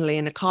suddenly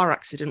in a car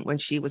accident when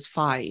she was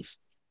 5.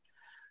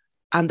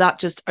 And that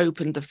just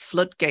opened the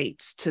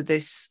floodgates to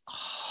this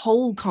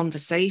whole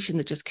conversation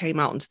that just came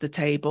out onto the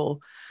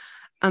table.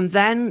 And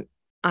then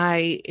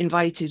I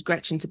invited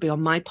Gretchen to be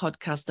on my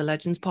podcast, the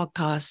Legends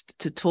Podcast,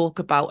 to talk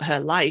about her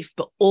life,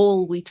 but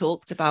all we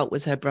talked about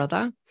was her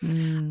brother.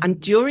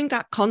 And during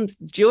that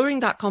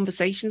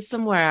conversation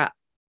somewhere,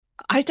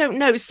 I don't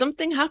know,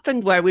 something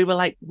happened where we were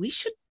like, we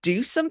should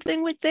do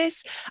something with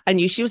this. I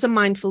knew she was a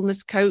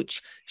mindfulness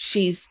coach.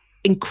 She's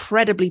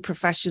incredibly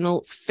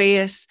professional,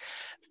 fierce,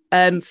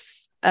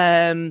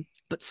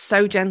 but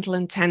so gentle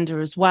and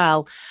tender as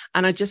well.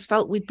 And I just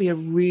felt we'd be a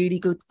really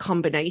good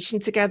combination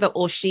together,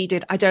 or she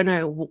did. I don't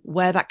know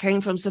where that came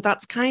from. So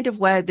that's kind of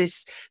where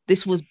this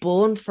was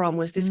born from,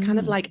 was this kind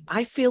of like,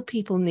 I feel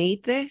people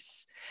need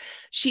this.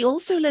 She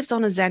also lives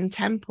on a Zen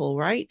temple,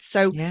 right?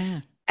 So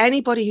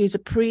anybody who's a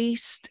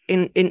priest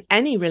in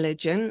any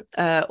religion,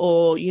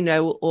 or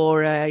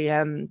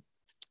a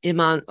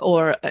imam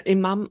or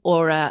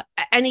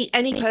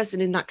any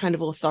person in that kind of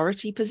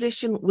authority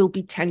position will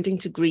be tending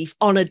to grief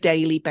on a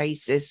daily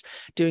basis,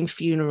 doing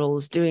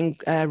funerals, doing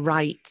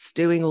rites,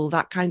 doing all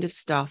that kind of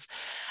stuff.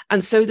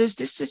 And so there's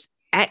this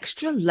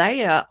extra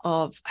layer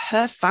of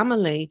her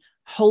family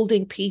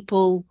holding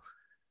people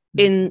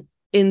in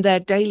their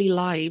daily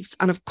lives,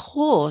 and of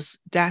course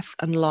death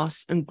and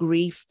loss and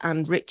grief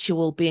and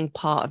ritual being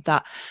part of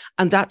that.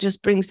 And that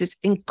just brings this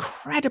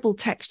incredible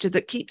texture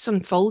that keeps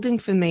unfolding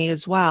for me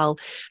as well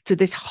to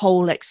this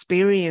whole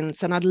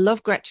experience. And I'd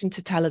love Gretchen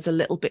to tell us a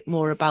little bit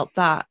more about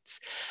that.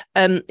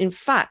 In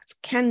fact,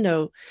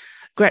 Kendo,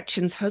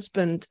 Gretchen's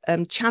husband,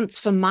 chants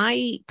for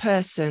my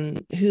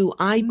person who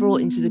I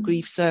brought into the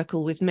grief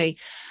circle with me.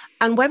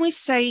 And when we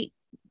say,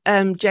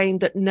 Jane,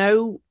 that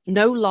no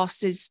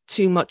loss is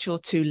too much or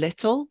too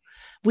little,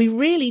 we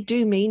really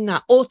do mean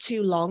that, or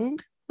too long.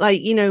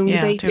 Like, you know, you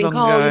may think,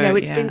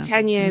 it's been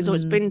 10 years or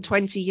it's been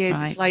 20 years.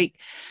 Right. It's like,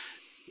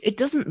 it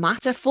doesn't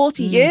matter.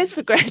 40 years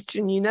for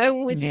Gretchen, you know,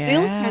 we're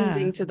still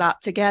tending to that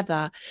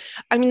together.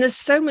 I mean, there's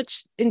so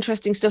much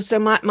interesting stuff. So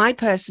my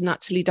person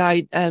actually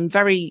died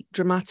very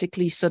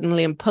dramatically,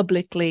 suddenly and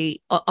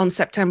publicly on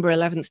September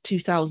 11th,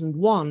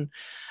 2001.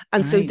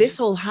 And so this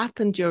all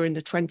happened during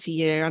the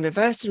 20-year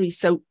anniversary.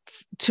 So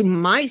to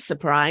my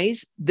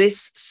surprise,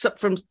 this,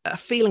 from a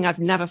feeling I've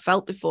never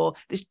felt before,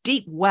 this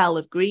deep well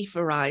of grief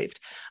arrived.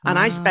 And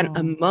I spent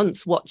a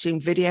month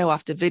watching video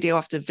after video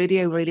after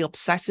video, really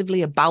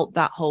obsessively about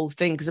that whole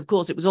thing. Because of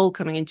course it was all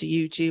coming into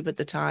YouTube at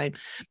the time.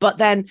 But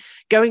then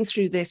going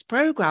through this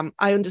program,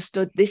 I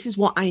understood this is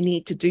what I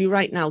need to do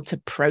right now to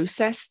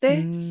process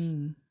this.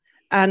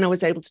 And I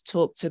was able to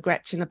talk to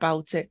Gretchen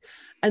about it.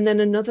 And then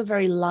another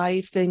very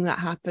live thing that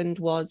happened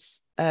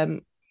was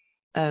that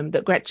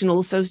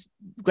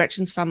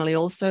Gretchen's family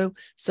also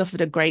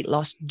suffered a great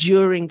loss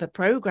during the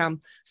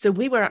program. So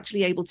we were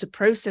actually able to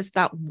process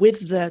that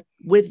with the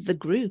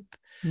group.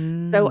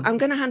 So I'm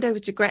going to hand over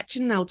to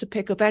Gretchen now to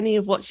pick up any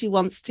of what she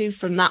wants to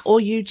from that,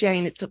 or you,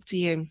 Jane, it's up to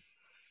you.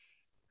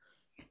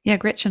 Yeah,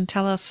 Gretchen,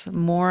 tell us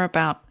more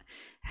about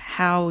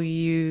how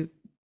you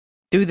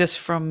do this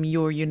from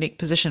your unique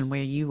position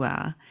where you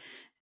are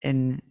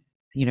in,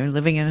 you know,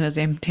 living in a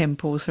Zen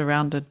temple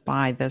surrounded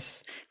by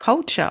this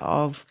culture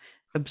of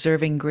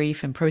observing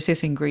grief and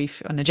processing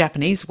grief in a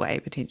Japanese way,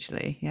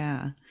 potentially.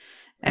 Yeah.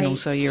 And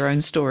also your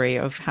own story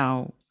of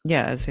how,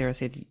 as Sarah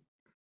said,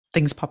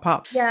 things pop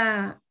up.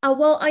 Yeah.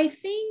 Well, I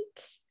think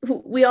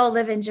we all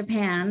live in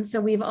Japan, so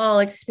we've all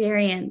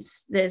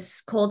experienced this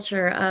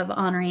culture of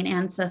honoring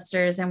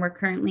ancestors, and we're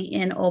currently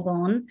in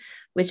Obon,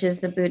 which is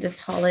the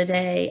Buddhist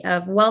holiday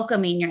of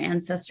welcoming your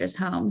ancestors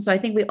home. So I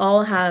think we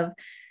all have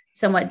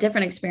somewhat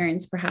different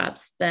experience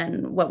perhaps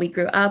than what we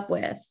grew up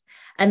with.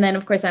 And then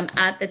of course I'm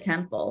at the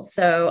temple,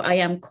 so I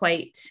am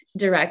quite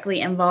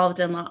directly involved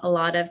in a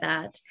lot of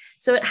that.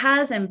 So it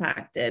has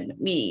impacted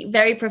me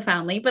very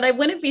profoundly, but I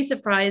wouldn't be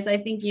surprised. I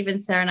think even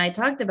Sarah and I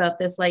talked about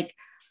this, like,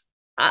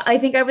 I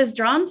think I was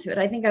drawn to it.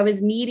 I think I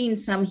was needing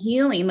some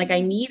healing. Like I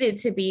needed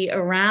to be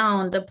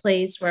around a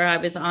place where I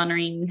was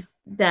honoring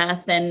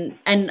death and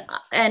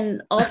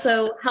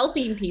also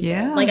helping people.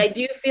 Yeah. Like I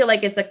do feel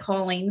like it's a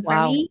calling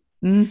for me.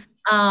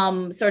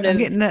 Sort of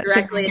getting that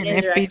directly and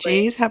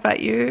indirectly. FBGs. How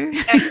about you?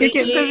 FBGs.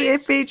 Get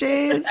some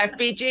FBGs.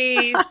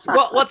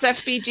 FBGs. What's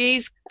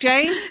FBGs,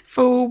 Jane?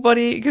 Full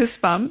body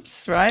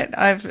goosebumps, right?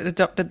 I've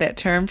adopted that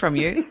term from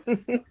you.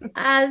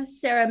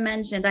 As Sarah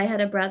mentioned, I had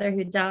a brother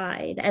who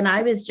died, and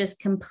I was just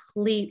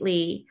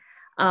completely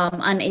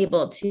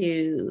unable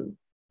to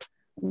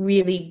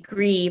really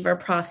grieve or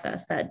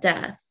process that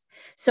death.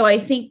 So I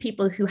think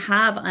people who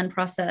have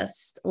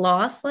unprocessed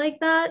loss like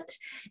that,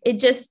 it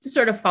just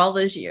sort of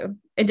follows you.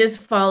 It just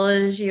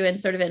follows you and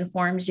sort of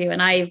informs you.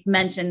 And I've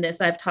mentioned this,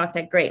 I've talked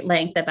at great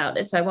length about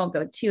it, so I won't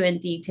go too in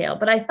detail,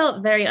 but I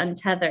felt very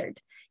untethered,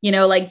 you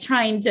know, like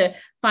trying to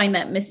find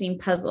that missing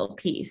puzzle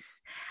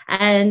piece.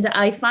 And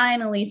I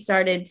finally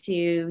started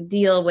to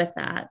deal with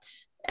that.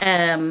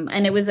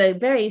 And it was a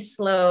very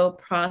slow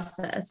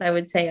process, I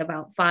would say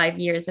about 5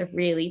 years of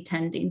really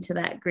tending to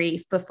that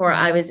grief before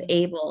I was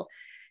able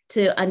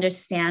to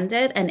understand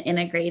it and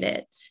integrate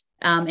it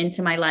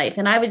into my life.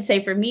 And I would say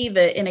for me,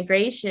 the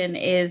integration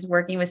is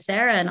working with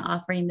Sarah and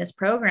offering this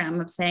program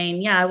of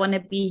saying, I want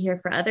to be here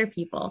for other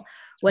people,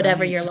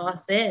 whatever your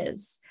loss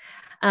is.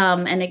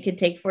 And it could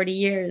take 40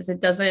 years. It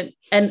doesn't.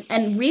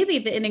 And really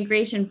the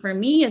integration for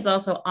me is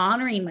also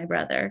honoring my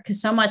brother,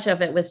 because so much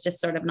of it was just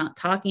sort of not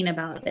talking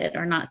about it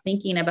or not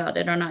thinking about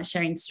it or not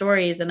sharing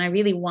stories. And I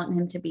really want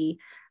him to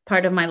be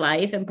part of my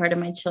life and part of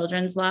my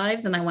children's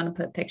lives. And I want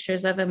to put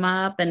pictures of him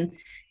up. And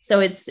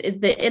so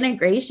the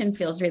integration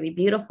feels really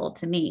beautiful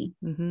to me.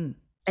 Mm-hmm.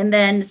 And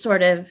then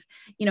sort of,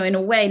 you know, in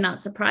a way,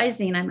 not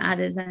surprising, I'm at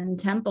a Zen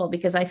temple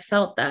because I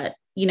felt that,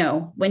 you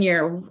know, when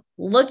you're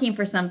looking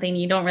for something,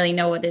 you don't really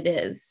know what it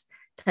is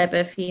type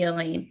of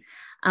feeling.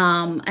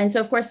 And so,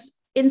 of course,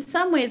 in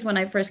some ways, when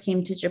I first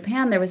came to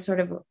Japan, there was sort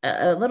of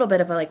a little bit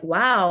of a like,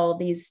 wow,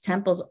 these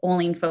temples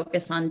only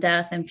focus on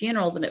death and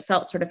funerals. And it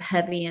felt sort of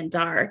heavy and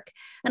dark.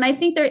 And I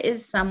think there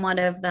is somewhat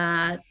of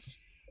that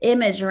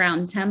image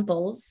around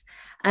temples.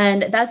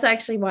 And that's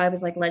actually why I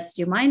was like, let's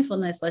do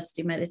mindfulness, let's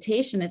do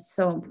meditation. It's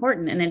so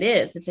important. And it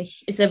is.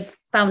 It's a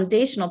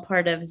foundational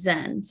part of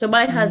Zen. So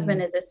my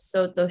husband is a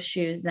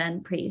Sotoshu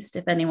Zen priest.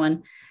 If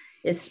anyone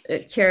is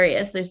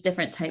curious, there's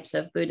different types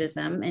of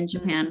Buddhism in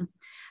Japan.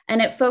 And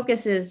it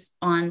focuses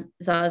on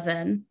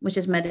Zazen, which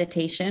is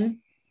meditation,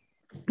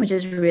 which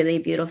is really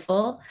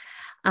beautiful.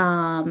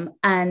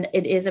 And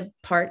it is a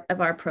part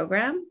of our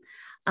program.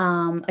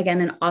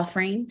 Again, an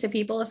offering to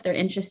people if they're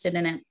interested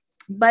in it.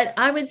 But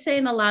I would say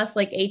in the last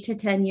like 8 to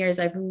 10 years,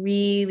 I've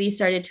really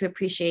started to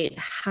appreciate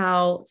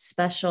how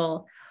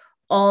special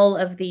all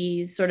of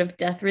these sort of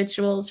death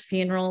rituals,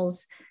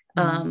 funerals,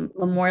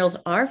 memorials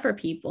are for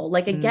people.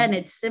 Like, again,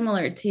 it's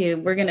similar to,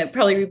 we're going to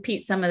probably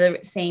repeat some of the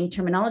same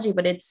terminology,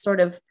 but it's sort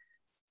of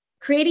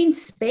creating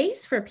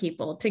space for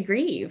people to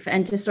grieve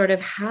and to sort of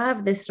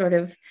have this sort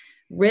of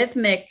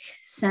rhythmic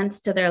sense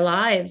to their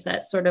lives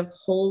that sort of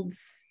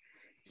holds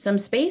some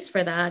space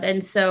for that.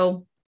 And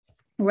so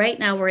right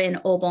now we're in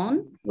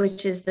Obon,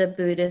 which is the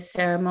Buddhist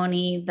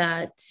ceremony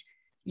that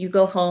you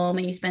go home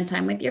and you spend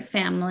time with your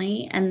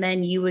family, and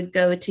then you would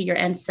go to your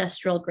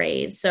ancestral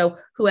graves. So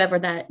whoever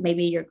that,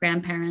 maybe your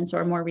grandparents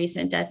or more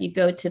recent death, you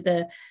go to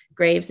the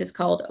graves. It's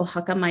called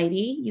Ohaka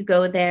Mairi. You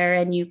go there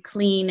and you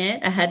clean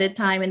it ahead of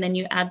time, and then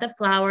you add the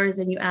flowers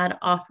and you add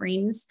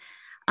offerings.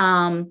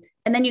 And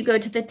then you go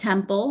to the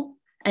temple.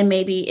 And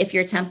maybe if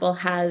your temple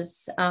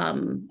has,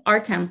 our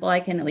temple, I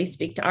can at least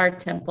speak to our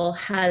temple,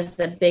 has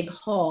the big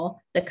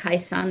hall, the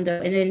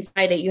Kaisando, and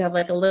inside it you have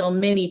like a little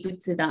mini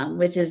Butsudan,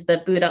 which is the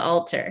Buddha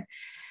altar.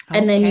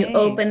 And then you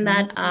open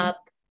that up.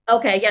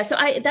 Okay, yeah. So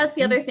that's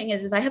the other thing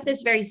is I have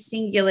this very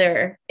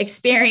singular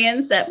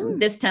experience at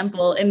this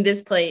temple in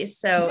this place.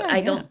 So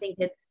I don't think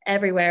it's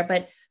everywhere,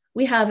 but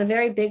we have a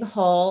very big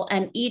hall,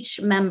 and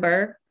each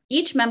member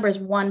is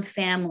one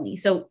family.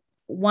 So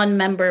one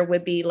member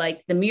would be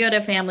like the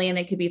Miura family, and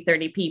it could be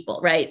 30 people,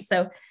 right?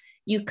 So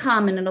you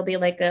come and it'll be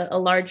like a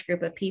large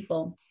group of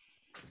people.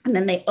 And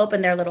then they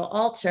open their little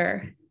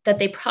altar that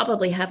they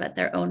probably have at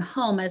their own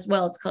home as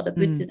well. It's called a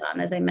Butsudan,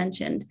 as I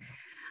mentioned.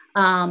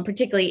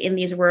 Particularly in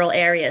these rural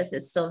areas,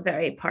 it's still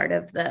very part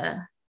of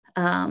the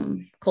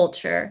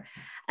culture.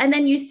 And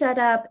then you set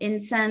up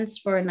incense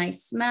for a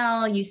nice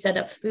smell. You set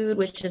up food,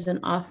 which is an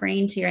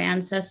offering to your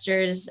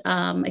ancestors.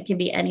 It can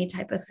be any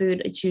type of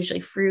food. It's usually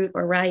fruit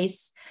or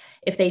rice.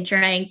 If they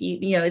drank,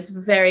 you know, it's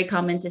very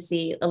common to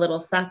see a little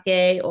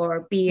sake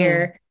or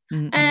beer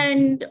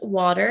and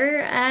water,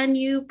 and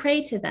you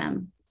pray to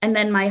them. And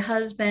then my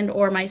husband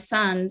or my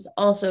sons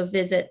also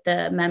visit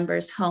the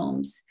members'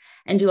 homes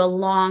and do a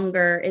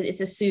longer, it's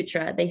a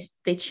sutra.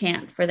 They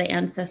chant for the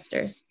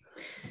ancestors.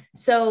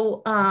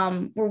 So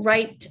we're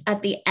right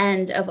at the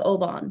end of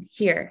Obon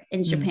here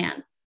in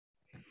Japan.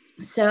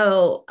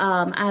 So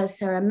as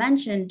Sarah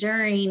mentioned,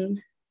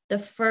 during the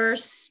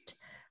first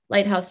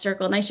Lighthouse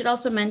Circle, and I should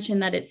also mention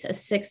that it's a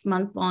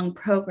 6-month-long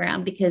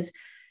program, because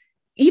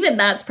even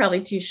that's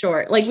probably too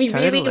short. Like we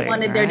really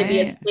wanted there to be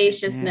a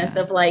spaciousness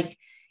of like,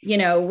 you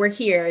know, we're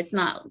here. It's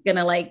not going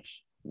to like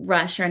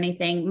rush or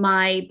anything.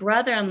 My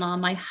brother-in-law,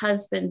 my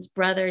husband's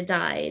brother,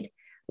 died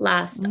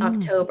last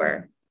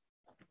October.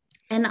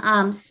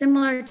 And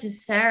similar to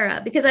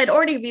Sarah, because I'd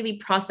already really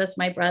processed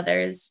my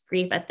brother's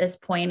grief at this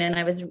point, and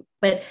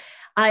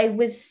I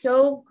was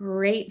so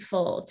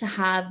grateful to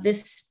have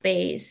this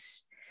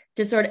space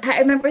to sort of, I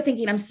remember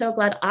thinking, I'm so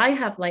glad I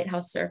have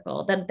Lighthouse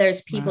Circle, that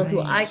there's people who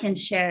I can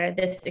share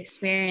this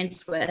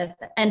experience with.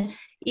 And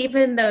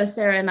even though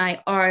Sarah and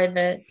I are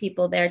the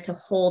people there to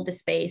hold the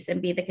space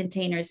and be the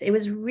containers, it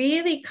was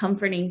really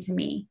comforting to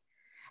me.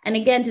 And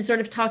again, to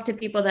sort of talk to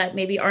people that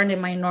maybe aren't in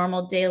my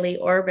normal daily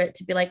orbit,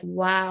 to be like,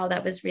 wow,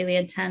 that was really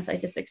intense. I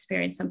just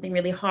experienced something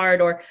really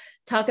hard, or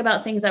talk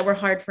about things that were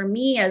hard for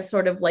me as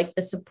sort of like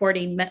the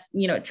supporting,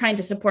 you know, trying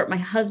to support my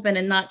husband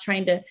and not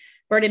trying to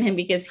burden him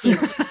because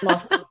he's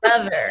lost his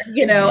brother,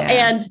 you know,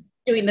 and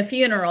doing the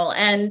funeral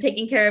and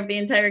taking care of the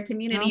entire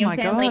community and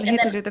family. God, he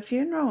had to do the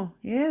funeral.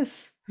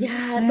 Yes.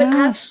 Yeah. But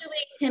actually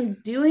him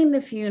doing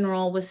the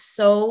funeral was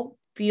so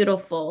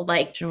beautiful.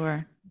 Like,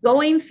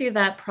 going through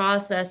that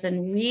process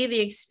and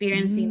really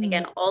experiencing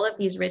again all of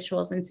these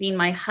rituals and seeing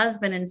my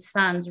husband and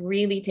sons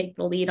really take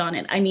the lead on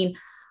it. I mean,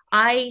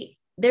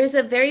 there's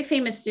a very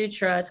famous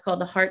sutra. It's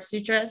called the Heart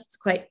Sutra. It's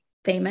quite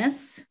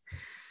famous.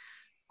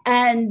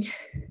 And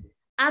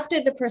after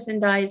the person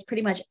dies,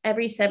 pretty much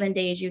every 7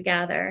 days you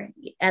gather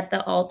at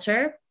the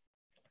altar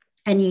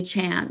and you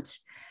chant.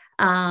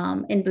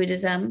 In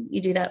Buddhism, you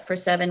do that for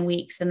 7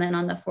 weeks. And then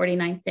on the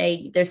 49th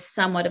day, there's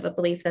somewhat of a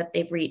belief that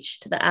they've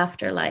reached the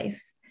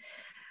afterlife.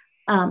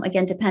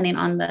 Again, depending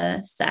on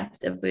the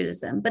sect of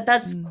Buddhism, but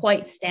that's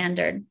quite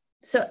standard.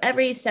 So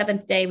every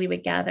 7th day we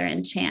would gather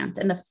and chant.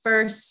 And the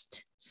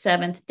first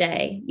 7th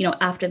day, you know,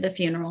 after the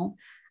funeral,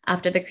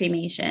 after the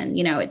cremation,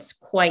 you know, it's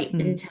quite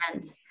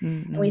intense.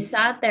 And we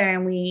sat there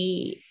and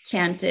we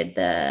chanted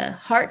the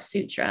Heart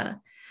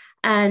Sutra.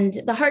 And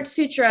the Heart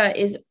Sutra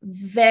is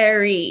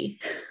very,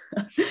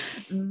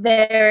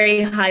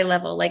 very high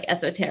level, like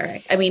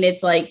esoteric. I mean,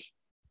 it's like,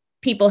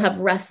 people have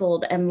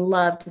wrestled and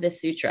loved the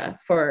sutra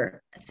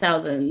for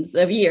thousands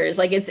of years.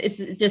 Like it's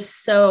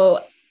just so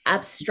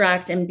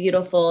abstract and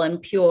beautiful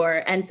and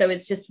pure. And so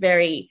it's just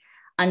very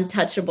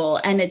untouchable.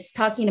 And it's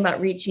talking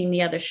about reaching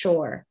the other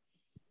shore.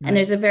 And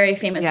there's a very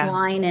famous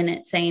line in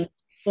it saying,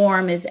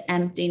 form is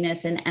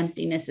emptiness and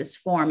emptiness is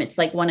form. It's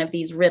like one of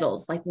these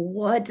riddles. Like,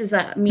 what does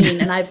that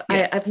mean? And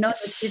I've known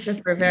the sutra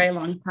for a very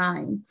long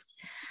time.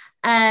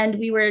 And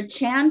we were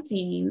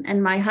chanting,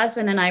 and my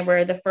husband and I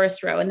were the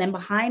first row, and then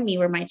behind me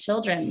were my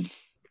children.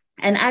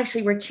 And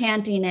actually we're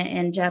chanting it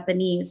in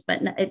Japanese, but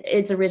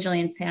it's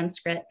originally in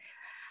Sanskrit.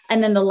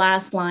 And then the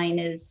last line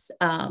is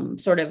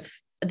sort of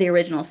the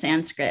original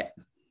Sanskrit.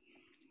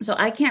 So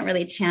I can't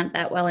really chant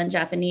that well in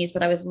Japanese,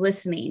 but I was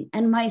listening,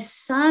 and my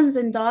sons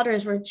and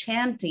daughters were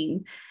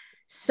chanting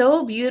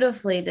so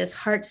beautifully this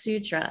Heart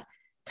Sutra,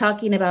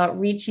 talking about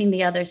reaching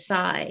the other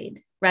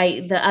side,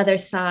 right? The other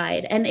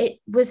side. And it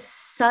was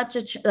such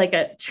a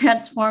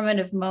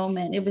transformative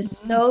moment. It was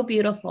so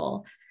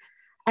beautiful.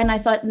 And I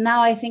thought,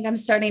 now I think I'm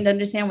starting to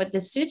understand what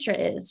this sutra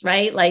is,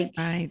 right? Like,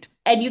 right.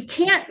 And you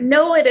can't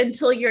know it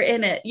until you're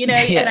in it, you know,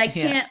 and I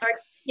can't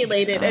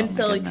articulate it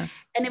until,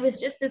 and it was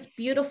just this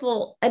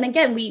beautiful. And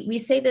again, we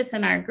say this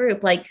in our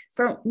group, like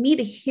for me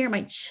to hear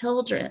my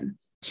children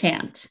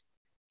chant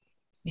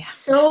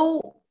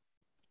so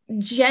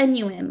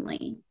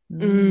genuinely,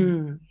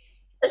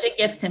 such a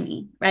gift to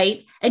me,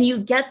 right? And you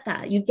get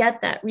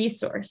that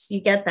resource, you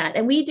get that.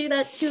 And we do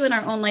that too in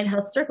our own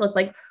Lighthouse Circle. It's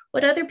like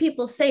what other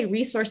people say,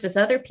 resources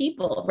other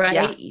people,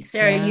 right? Yeah.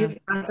 Sarah, you've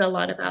talked a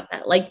lot about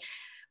that. Like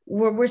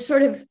we're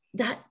sort of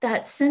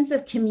that sense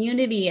of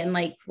community, and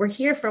like we're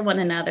here for one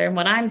another, and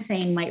what I'm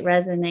saying might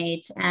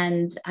resonate,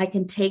 and I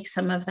can take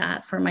some of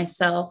that for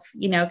myself,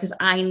 you know, because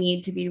I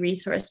need to be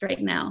resourced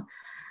right now.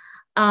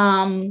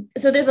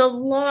 So there's a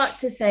lot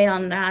to say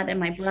on that, and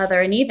my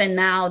brother, and even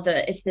now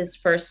it's his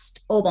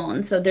first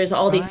Obon. So there's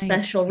all these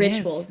special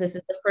rituals. This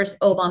is the first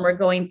Obon we're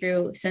going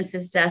through since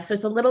his death. So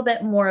it's a little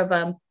bit more of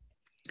a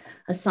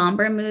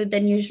somber mood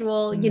than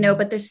usual, you know,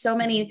 but there's so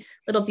many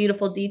little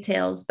beautiful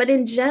details. But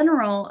in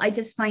general, I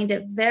just find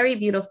it very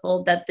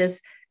beautiful that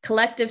this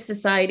collective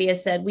society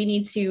has said we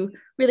need to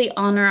really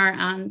honor our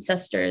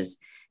ancestors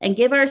and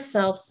give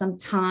ourselves some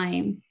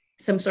time,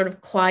 some sort of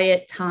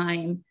quiet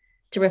time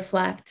to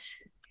reflect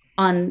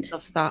on.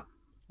 Love that.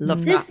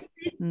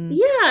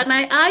 Yeah. And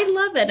I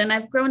love it. And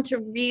I've grown to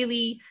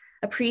really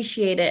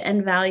appreciate it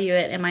and value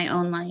it in my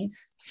own life.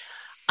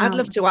 I'd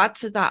love to add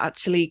to that,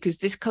 actually, because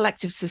this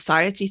collective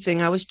society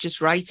thing, I was just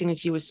writing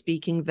as you were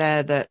speaking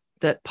there,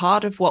 that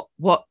part of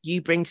what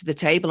you bring to the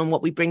table and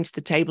what we bring to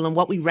the table and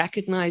what we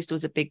recognized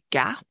was a big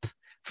gap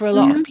for a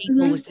lot of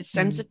people was this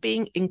sense of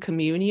being in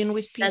communion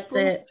with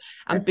people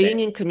and being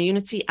in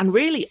community and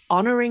really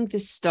honoring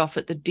this stuff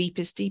at the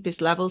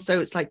deepest level. So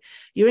it's like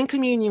you're in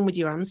communion with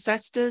your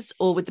ancestors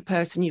or with the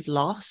person you've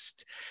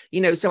lost,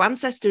 you know. So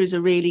ancestor is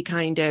a really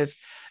kind of,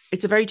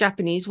 it's a very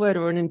Japanese word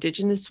or an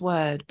indigenous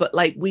word, but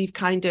like we've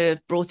kind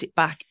of brought it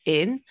back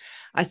in.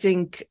 I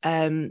think,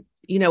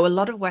 you know, a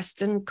lot of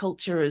Western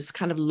culture has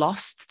kind of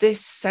lost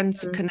this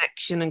sense of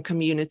connection and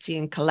community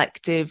and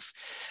collective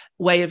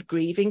way of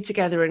grieving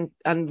together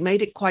and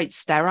made it quite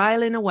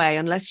sterile in a way,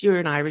 unless you're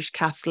an Irish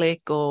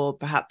Catholic or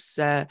perhaps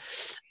a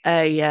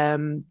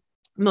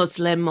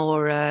Muslim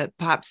or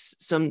perhaps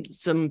some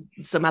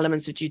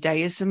elements of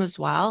Judaism as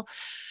well.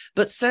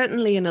 But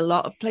certainly in a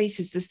lot of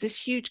places, there's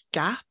this huge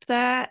gap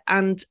there.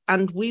 And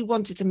we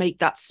wanted to make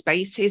that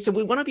space here. So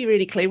we want to be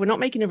really clear. We're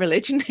not making a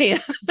religion here.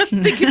 I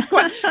think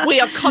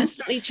we are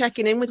constantly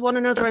checking in with one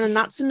another. And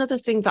that's another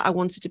thing that I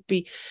wanted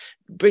to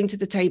bring to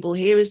the table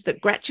here is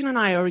that Gretchen and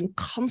I are in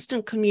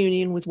constant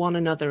communion with one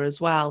another as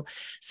well.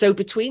 So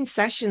between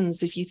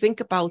sessions, if you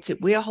think about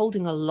it, we are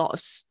holding a lot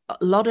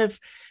of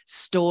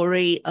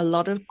story, a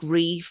lot of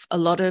grief, a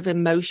lot of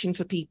emotion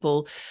for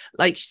people.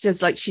 Like she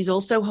says, like she's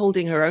also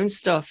holding her own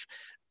stuff.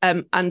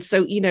 And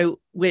so, you know,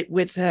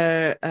 with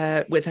her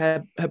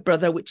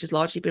brother, which has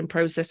largely been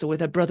processed, or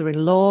with her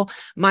brother-in-law,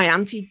 my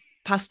auntie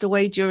passed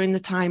away during the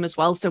time as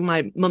well. So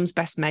my mum's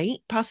best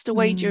mate passed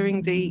away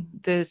during the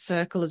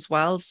circle as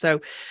well.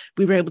 So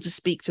we were able to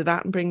speak to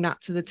that and bring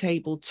that to the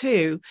table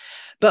too.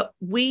 But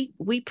we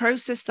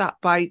process that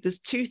by, there's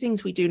two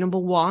things we do. Number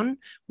one,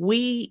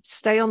 we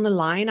stay on the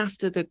line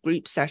after the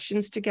group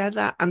sessions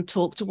together and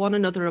talk to one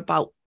another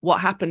about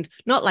what happened.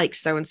 Not like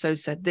so-and-so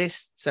said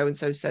this,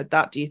 so-and-so said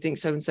that. Do you think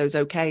so-and-so's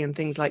okay? And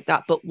things like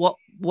that. But what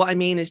I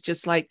mean is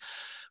just like,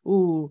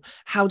 ooh,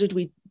 how did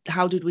we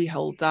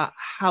hold that?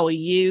 How are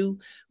you?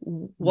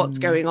 What's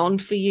going on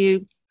for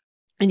you?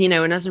 And, you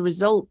know, and as a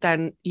result,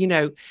 then, you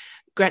know,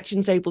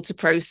 Gretchen's able to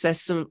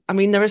process some, I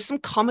mean, there are some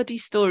comedy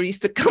stories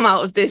that come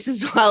out of this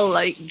as well.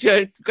 Like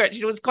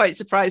Gretchen was quite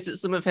surprised at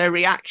some of her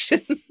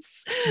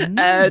reactions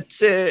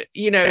to,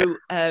 you know,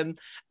 and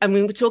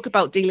when we talk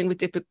about dealing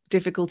with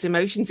difficult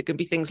emotions, it can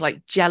be things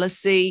like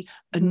jealousy,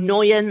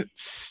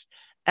 annoyance,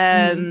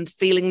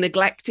 feeling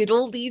neglected,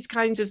 all these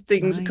kinds of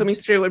things are coming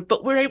through.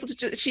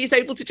 But she's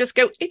able to just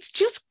go, it's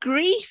just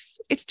grief.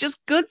 It's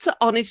just good to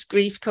honest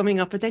grief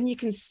coming up, and then you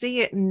can see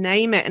it and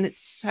name it, and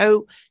it's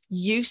so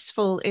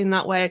useful in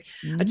that way.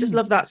 I just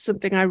love that's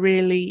something I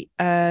really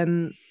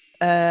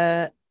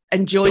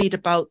enjoyed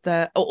about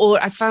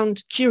or I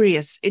found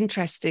curious,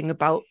 interesting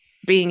about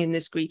being in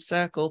this grief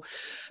circle.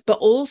 But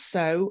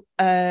also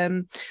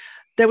there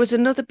was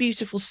another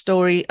beautiful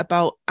story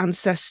about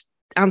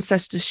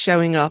ancestors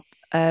showing up,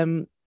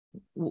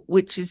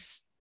 which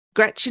is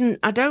Gretchen,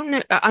 I don't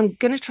know, I'm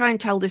going to try and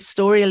tell this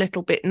story a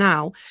little bit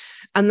now.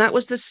 And that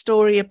was the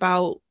story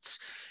about,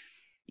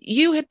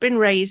 you had been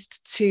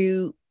raised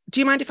to, do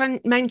you mind if I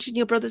mention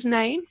your brother's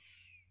name?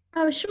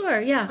 Oh, sure.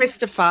 Yeah.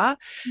 Christopher.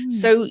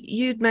 So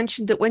you'd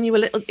mentioned that when you were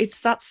little, it's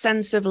that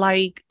sense of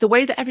like the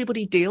way that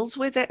everybody deals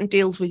with it and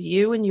deals with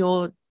you and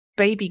your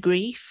baby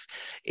grief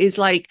is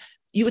like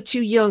you were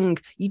too young.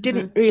 You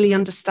didn't really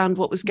understand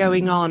what was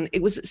going on.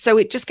 It was so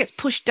it just gets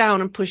pushed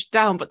down.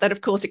 But then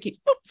of course it keeps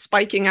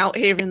spiking out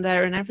here and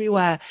there and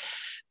everywhere.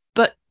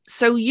 But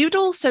so you'd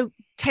also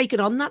taken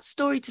on that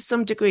story to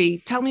some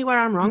degree. Tell me where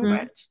I'm wrong,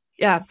 Rich.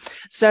 Yeah.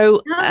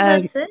 So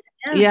that's it.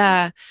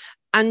 Yeah.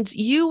 And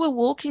you were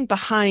walking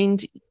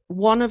behind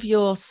one of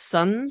your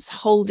sons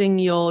holding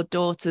your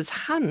daughter's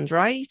hand,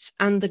 right?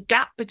 And the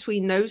gap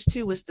between those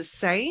two was the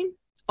same.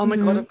 Oh my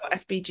God, I've got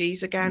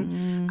FBGs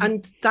again.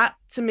 And that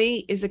to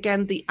me is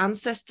again the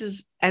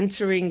ancestors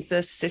entering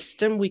the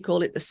system. We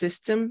call it the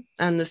system,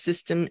 and the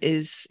system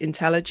is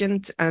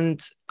intelligent and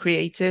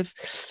creative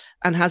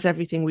and has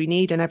everything we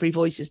need. And every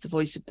voice is the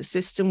voice of the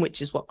system,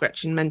 which is what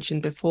Gretchen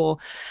mentioned before.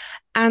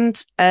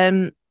 And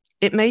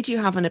it made you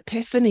have an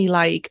epiphany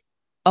like,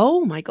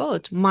 oh my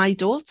God, my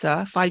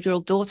daughter,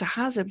 5-year-old daughter,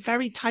 has a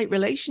very tight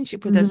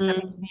relationship with her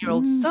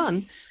 17-year-old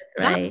son.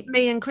 Right. That's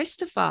me and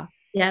Christopher.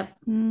 Yep.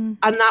 And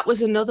that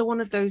was another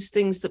one of those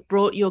things that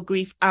brought your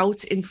grief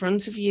out in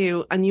front of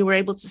you and you were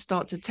able to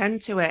start to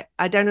tend to it.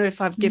 I don't know if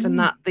I've given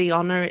that the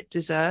honor it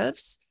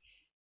deserves.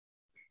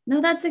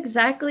 No, that's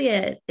exactly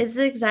it. It's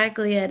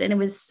exactly it. And it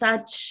was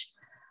such,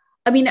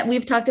 I mean,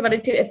 we've talked about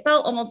it too. It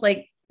felt almost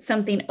like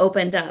something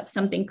opened up,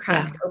 something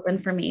cracked open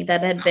for me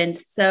that had been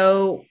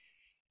so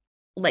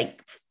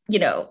like, you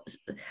know,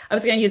 I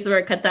was going to use the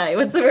word katai.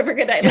 What's the word for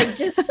katai? Like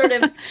just sort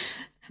of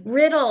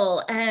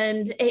brittle.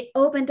 And it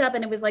opened up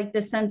and it was like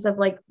this sense of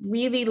like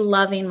really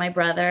loving my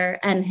brother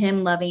and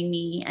him loving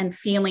me and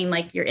feeling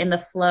like you're in the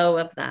flow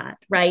of that.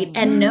 Right.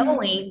 And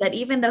knowing that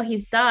even though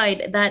he's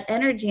died, that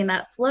energy and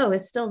that flow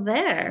is still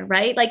there.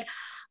 Right. Like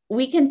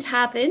we can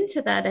tap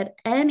into that at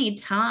any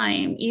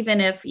time, even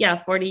if,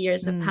 40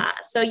 years have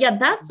passed. So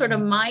that's sort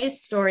of my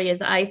story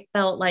is I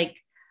felt like,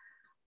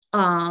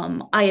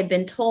 I had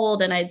been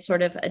told and I'd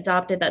sort of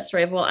adopted that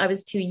story of, well, I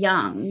was too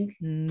young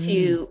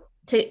to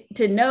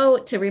know,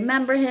 to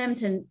remember him,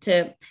 to,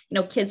 you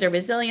know, kids are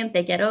resilient,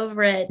 they get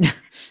over it.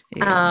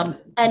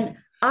 And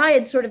I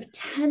had sort of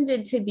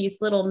tended to these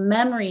little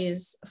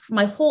memories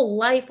my whole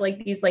life,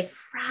 like these like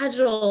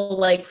fragile,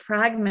 like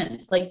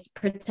fragments, like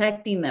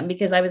protecting them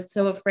because I was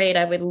so afraid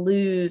I would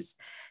lose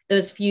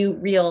those few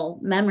real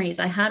memories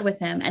I had with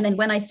him. And then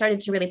when I started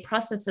to really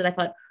process it, I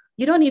thought,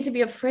 you don't need to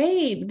be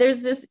afraid.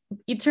 There's this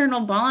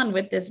eternal bond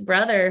with this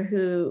brother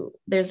who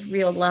there's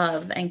real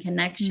love and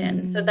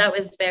connection. So that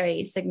was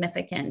very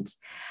significant.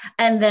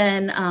 And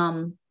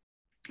then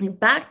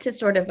back to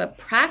sort of a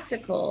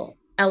practical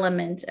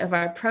element of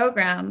our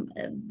program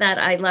that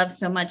I love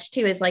so much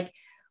too, is like,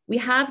 we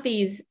have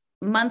these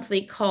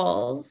monthly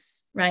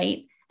calls,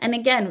 right? And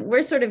again,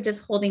 we're sort of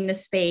just holding the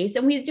space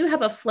and we do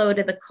have a flow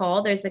to the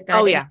call. There's a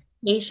guided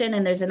meditation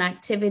and there's an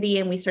activity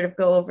and we sort of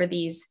go over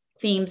these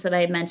themes that I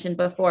had mentioned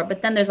before,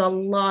 but then there's a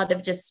lot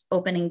of just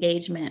open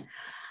engagement.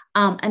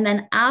 And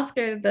then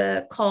after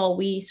the call,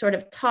 we sort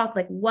of talk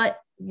like what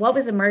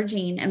was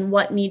emerging and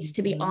what needs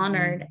to be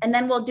honored. And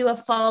then we'll do a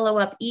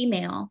follow-up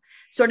email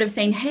sort of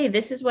saying, hey,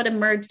 this is what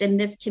emerged in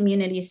this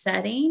community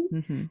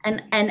setting.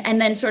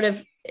 And then sort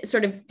of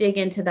dig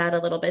into that a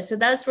little bit. So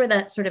that's where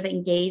that sort of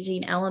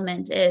engaging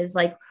element is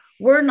like,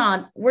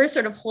 we're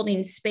sort of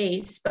holding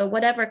space, but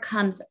whatever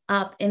comes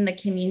up in the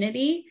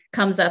community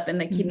comes up in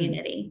the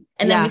community.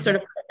 And then we sort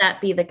of let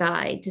that be the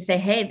guide to say,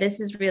 hey, this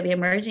is really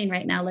emerging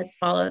right now. Let's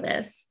follow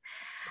this.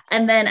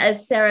 And then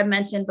as Sarah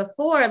mentioned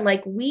before,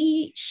 like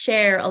we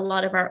share a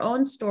lot of our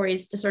own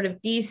stories to sort of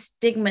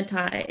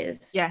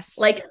destigmatize. Yes.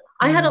 Like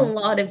I had a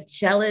lot of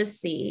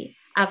jealousy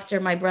after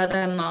my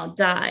brother-in-law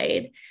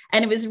died.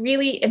 And it was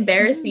really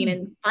embarrassing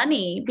and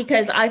funny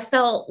because I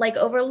felt like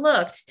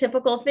overlooked,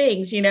 typical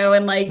things, you know,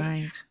 and like,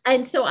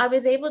 and so I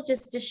was able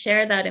just to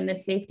share that in the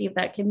safety of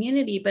that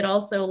community, but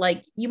also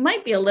like, you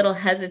might be a little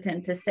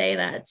hesitant to say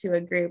that to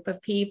a group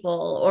of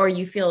people, or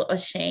you feel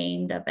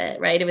ashamed of it,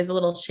 right? It was a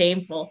little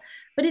shameful,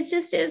 but it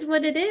just is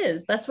what it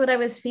is. That's what I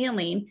was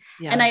feeling.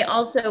 And I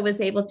also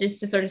was able just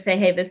to sort of say,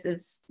 hey,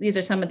 these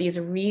are some of these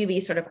really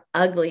sort of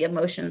ugly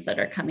emotions that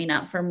are coming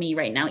up for me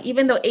right now,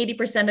 even though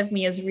 80% of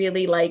me is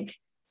really like,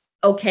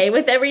 okay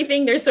with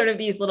everything. There's sort of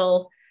these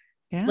little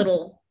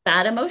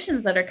bad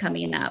emotions that are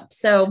coming up.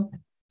 So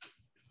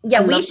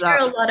we share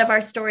a lot of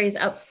our stories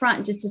up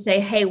front just to say,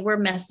 hey, we're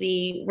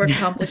messy, we're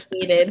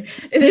complicated.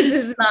 This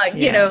is not,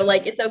 you know,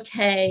 like it's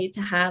okay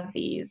to have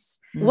these.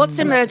 What's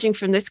emerging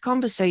from this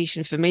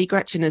conversation for me,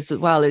 Gretchen, as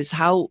well, is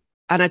how,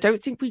 and I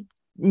don't think we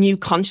knew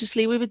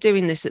consciously we were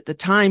doing this at the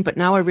time, but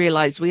now I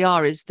realize we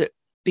are, is that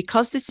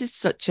because this is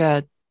such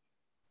a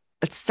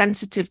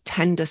sensitive,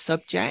 tender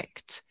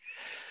subject,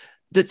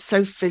 that's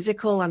so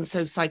physical and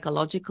so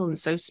psychological and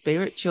so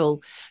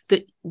spiritual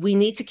that we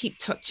need to keep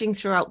touching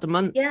throughout the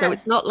month. So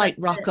it's not like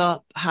rock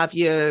up, have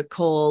your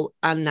call,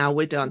 and now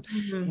we're done.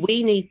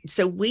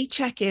 We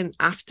check in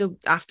after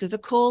the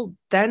call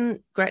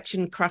then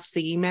Gretchen crafts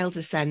the email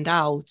to send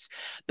out,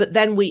 but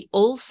then we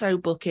also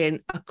book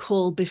in a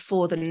call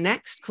before the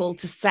next call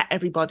to set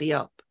everybody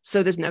up.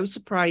 So there's no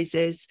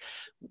surprises,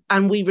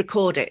 and we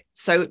record it.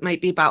 So it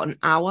might be about an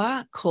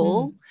hour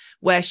call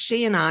where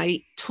she and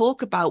I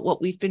talk about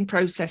what we've been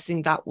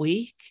processing that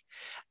week.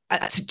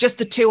 To just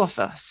the two of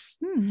us.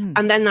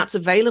 And then that's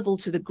available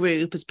to the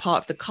group as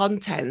part of the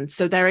content.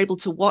 So they're able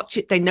to watch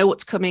it. They know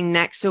what's coming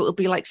next. So it'll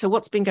be like, so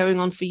what's been going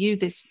on for you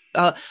this?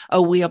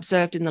 We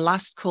observed in the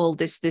last call,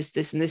 this,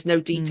 and there's no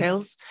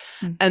details.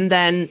 And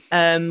then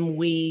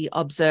we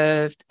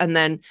observed, and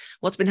then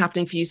what's been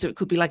happening for you. So it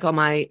could be like, oh,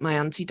 my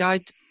auntie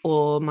died,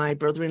 or my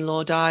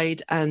brother-in-law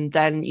died. And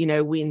then, you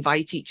know, we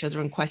invite each other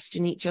and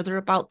question each other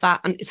about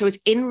that. And so it's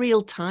in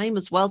real time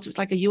as well. So it's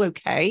like, are you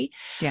okay?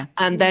 Yeah.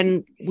 And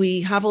then we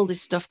have all this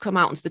stuff come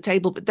out onto the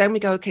table, but then we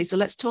go, okay, so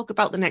let's talk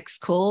about the next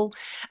call.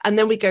 And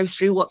then we go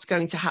through what's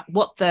going to happen,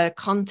 what the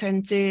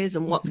content is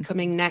and what's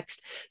coming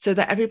next, so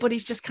that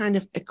everybody's just kind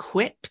of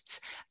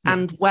equipped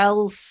and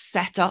well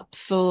set up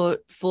for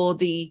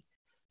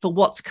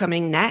what's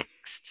coming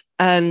next.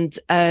 And,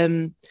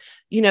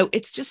 you know,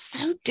 it's just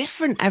so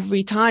different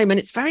every time. And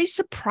it's very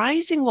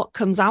surprising what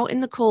comes out in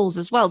the calls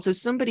as well. So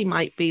somebody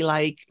might be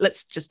like,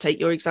 let's just take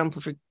your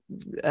example for,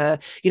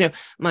 you know,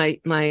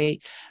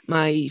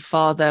 my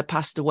father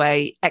passed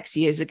away X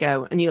years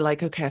ago. And you're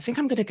like, okay, I think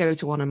I'm going to go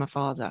to honor my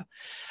father.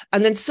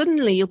 And then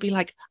suddenly you'll be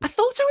like, I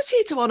thought I was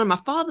here to honor my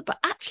father, but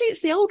actually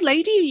it's the old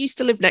lady who used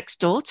to live next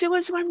door to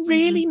us who I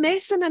really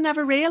miss and I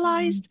never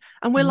realized.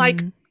 And we're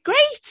like,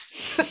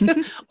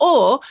 great.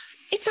 Or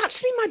it's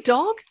actually my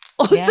dog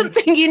or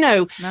something, you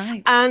know.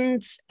 Right.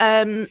 And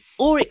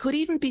or it could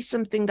even be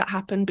something that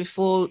happened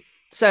before.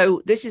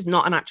 So this is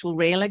not an actual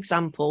real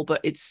example,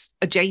 but it's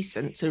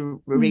adjacent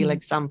to a real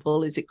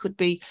example. Is it could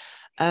be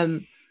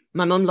my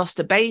mum lost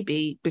a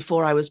baby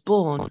before I was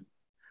born,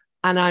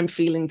 and I'm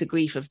feeling the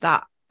grief of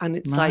that. And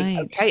it's like,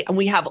 okay, and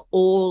we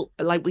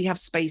have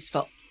space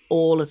for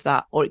all of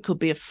that. Or it could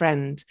be a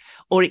friend,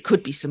 or it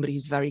could be somebody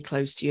who's very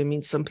close to you. I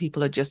mean, some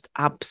people are just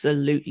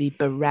absolutely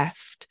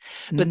bereft,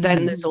 but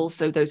then there's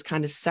also those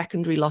kind of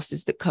secondary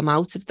losses that come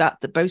out of that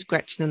both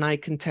Gretchen and I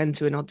can tend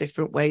to in our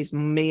different ways.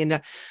 Me in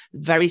a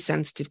very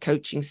sensitive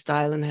coaching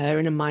style, and her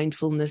in a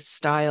mindfulness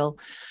style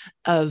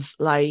of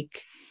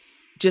like,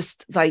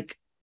 just like,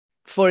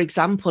 for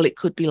example, it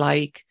could be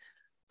like,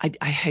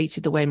 I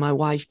hated the way my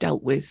wife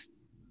dealt with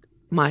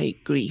my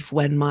grief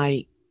when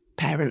my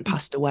parent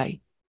passed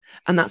away.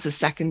 And that's a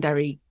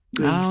secondary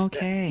grief. Oh,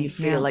 okay. You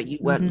feel like you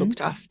weren't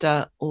looked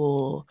after,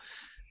 or,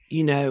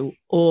 you know,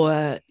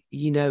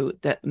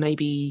 that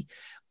maybe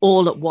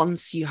all at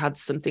once you had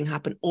something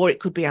happen, or it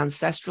could be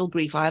ancestral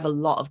grief. I have a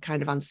lot of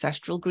kind of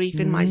ancestral grief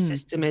in my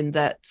system, in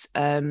that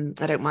I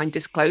don't mind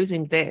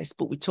disclosing this,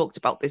 but we talked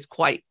about this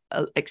quite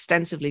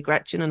extensively,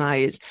 Gretchen and I,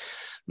 is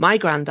my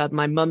granddad,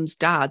 my mum's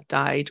dad,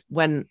 died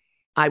when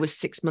I was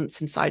 6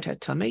 months inside her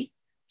tummy.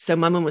 So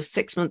my mum was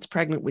 6 months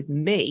pregnant with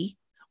me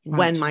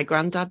when my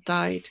granddad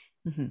died.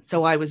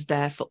 So I was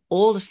there for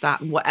all of that,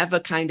 and whatever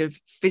kind of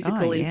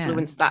physical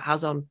influence that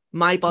has on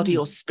my body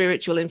or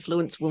spiritual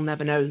influence, we'll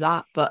never know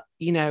that, but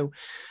you know,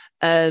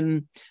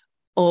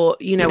 or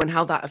you know, and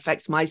how that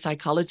affects my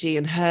psychology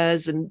and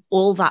hers and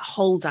all that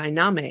whole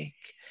dynamic.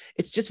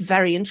 It's just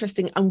very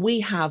interesting. And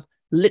we have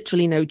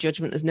literally no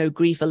judgment. There's no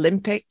grief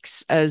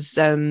Olympics, as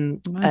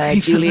Julius.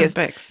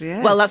 Olympics,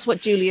 yes. Well, that's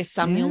what Julius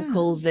Samuel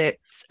calls it,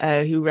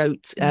 who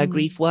wrote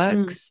Grief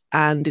Works,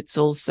 and it's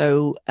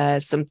also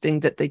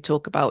something that they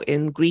talk about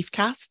in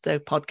Griefcast, the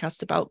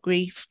podcast about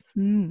grief.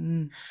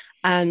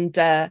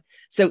 And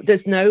so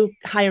there's no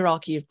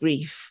hierarchy of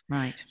grief.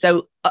 Right.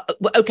 So,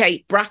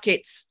 okay,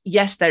 brackets,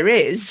 yes, there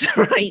is,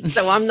 right?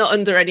 So I'm not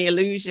under any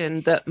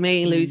illusion that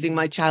me losing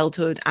my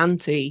childhood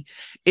auntie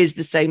is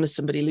the same as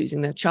somebody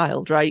losing their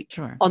child, right?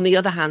 Sure. On the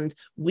other hand,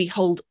 we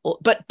hold,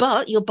 but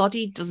your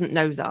body doesn't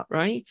know that,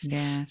 right?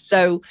 Yeah.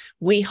 So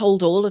we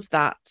hold all of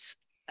that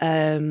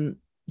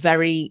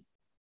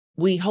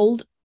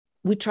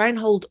we try and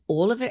hold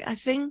all of it, I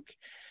think.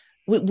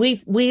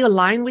 We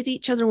align with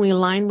each other, and we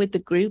align with the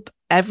group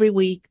every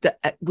week,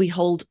 that we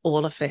hold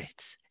all of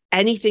it.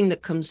 Anything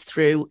that comes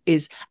through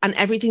and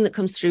everything that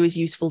comes through is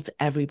useful to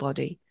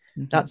everybody.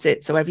 That's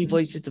it. So every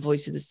voice is the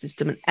voice of the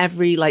system, and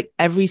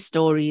every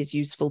story is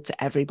useful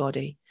to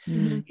everybody.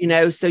 You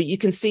know, so you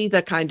can see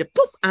the kind of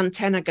boop,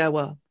 antenna go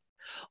up,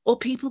 or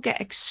people get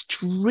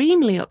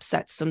extremely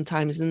upset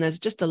sometimes, and there's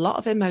just a lot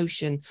of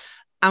emotion,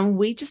 and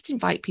we just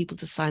invite people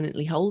to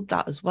silently hold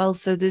that as well.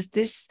 So there's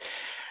this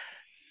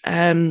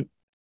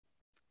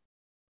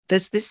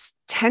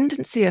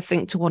tendency, I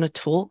think, to want to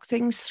talk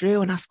things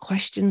through and ask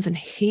questions and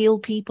heal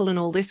people and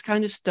all this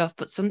kind of stuff.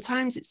 But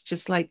sometimes it's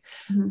just like,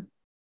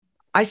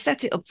 I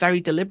set it up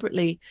very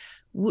deliberately.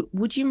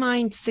 Would you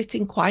mind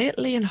sitting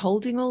quietly and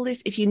holding all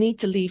this? If you need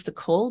to leave the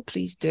call,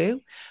 please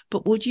do.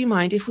 But would you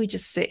mind if we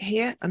just sit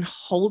here and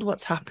hold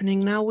what's happening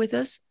now with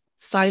us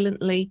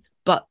silently,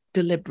 but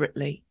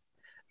deliberately,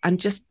 and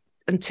just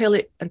until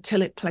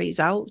it plays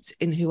out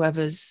in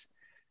whoever's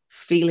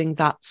feeling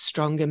that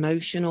strong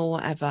emotion or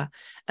whatever.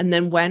 And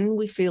then when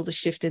we feel the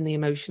shift in the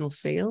emotional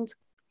field,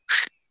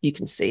 you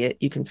can see it,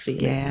 you can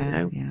feel it, you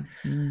know. Yeah.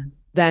 Mm.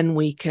 Then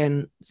we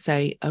can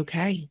say,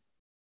 okay,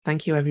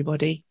 thank you,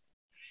 everybody.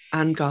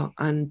 And go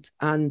and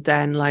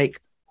then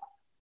like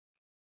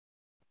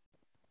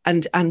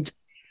and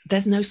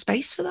there's no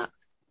space for that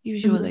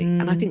usually.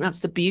 And I think that's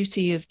the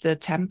beauty of the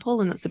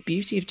temple, and that's the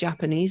beauty of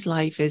Japanese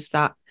life, is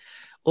that,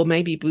 or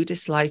maybe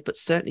Buddhist life, but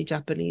certainly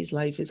Japanese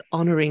life, is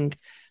honoring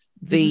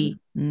the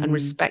and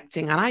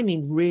respecting, and I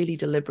mean really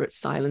deliberate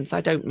silence.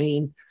 I don't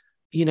mean,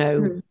 you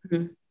know,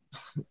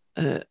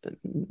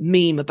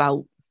 meme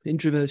about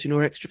introversion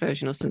or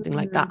extroversion or something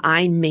like that.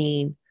 I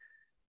mean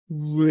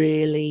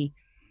really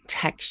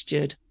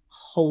textured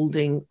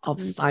holding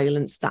of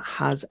silence that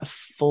has a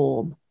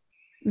form.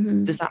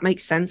 Does that make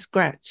sense,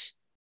 Gretch?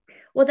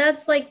 Well,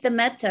 that's like the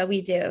metta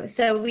we do.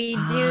 So we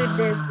do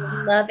this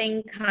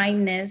loving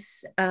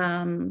kindness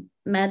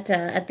metta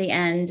at the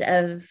end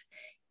of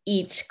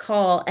each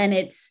call, and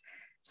it's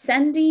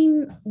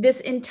sending this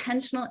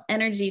intentional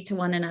energy to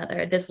one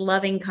another, this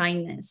loving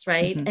kindness,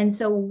 right? And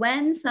so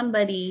when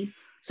somebody,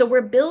 so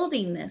we're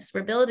building this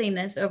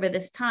over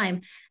this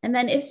time. And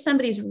then if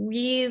somebody's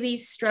really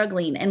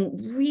struggling and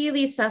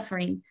really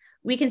suffering,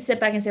 we can sit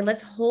back and say,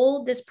 let's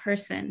hold this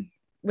person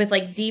with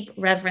like deep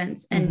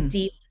reverence and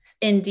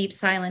deep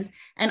silence.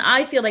 And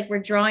I feel like we're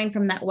drawing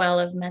from that well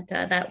of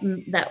metta,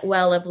 that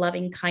well of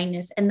loving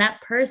kindness. And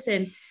that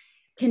person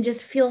can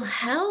just feel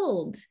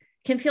held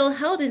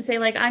and say,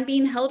 like, I'm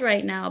being held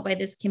right now by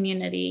this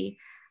community.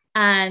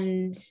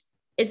 And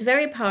it's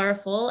very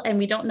powerful. And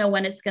we don't know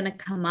when it's going to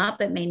come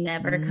up. It may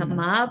never come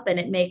up, and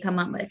it may come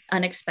up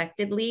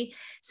unexpectedly.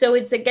 So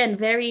it's, again,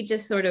 very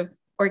just sort of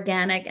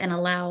organic and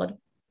allowed.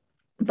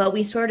 But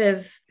we sort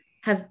of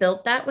have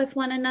built that with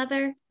one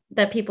another,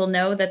 that people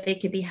know that they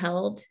could be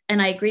held.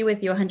 And I agree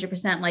with you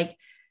 100%. Like,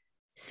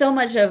 so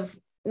much of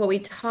what we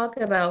talk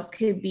about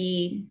could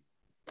be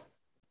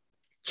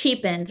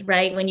cheapened,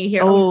 right? When you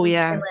hear, or,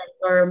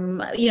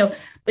 you know,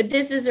 but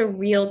this is a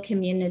real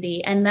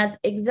community. And that's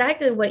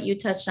exactly what you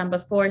touched on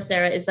before,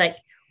 Sarah, is like,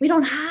 we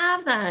don't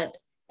have that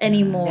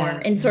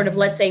anymore in sort of,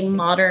 let's say,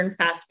 modern,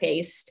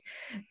 fast-paced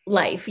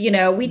life. You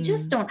know, we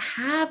just don't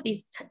have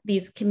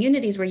these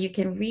communities where you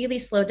can really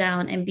slow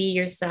down and be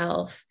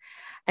yourself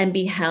and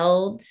be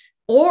held,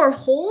 or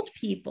hold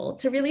people.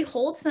 To really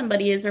hold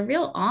somebody is a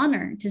real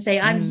honor, to say,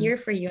 I'm here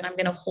for you, and I'm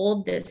going to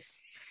hold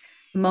this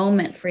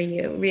moment for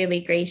you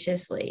really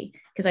graciously,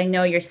 because I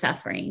know you're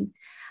suffering.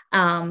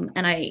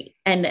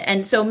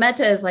 And so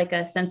metta is like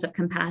a sense of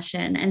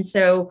compassion. And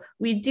so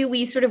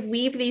we sort of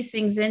weave these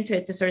things into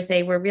it to sort of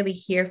say, we're really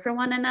here for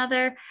one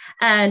another.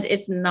 And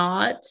it's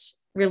not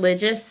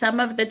religious. Some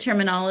of the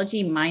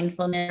terminology,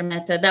 mindfulness,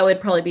 metta, that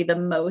would probably be the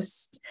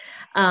most,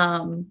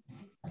 you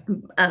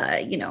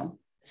know,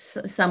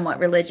 somewhat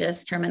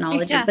religious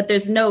terminology, but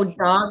there's no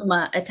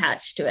dogma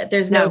attached to it.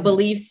 There's no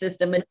belief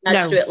system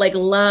attached to it. Like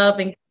love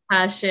and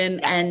compassion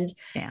and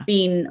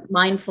being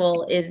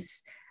mindful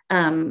is,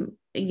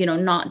 you know,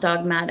 not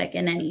dogmatic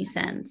in any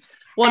sense.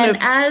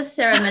 As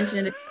Sarah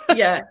mentioned,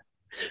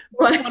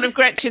 one of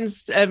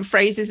Gretchen's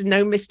phrases,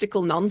 no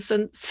mystical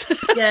nonsense.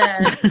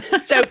 Yeah.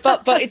 So,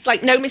 but it's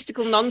like no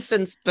mystical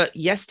nonsense, but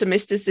yes to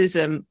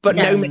mysticism, but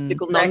no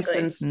mystical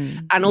nonsense.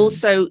 And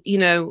also, you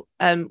know,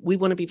 we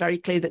want to be very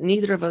clear that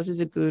neither of us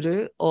is a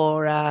guru,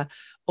 or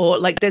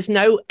like there's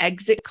no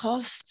exit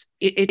cost.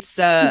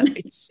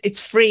 It's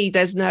free.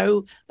 There's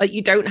no, like,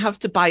 you don't have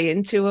to buy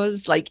into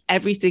us. Like,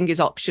 everything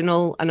is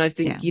optional. And I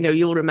think, you know,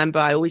 you'll remember,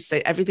 I always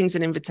say everything's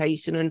an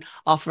invitation, an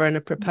offer, and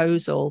a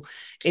proposal.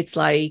 It's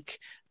like,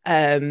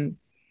 you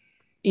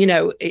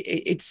know,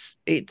 it's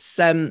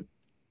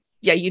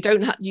you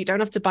don't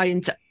have to buy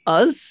into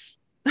us.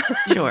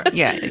 Sure.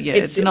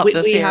 It's not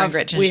the Sarah and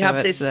Gretchen show. We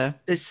have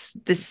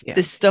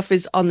this stuff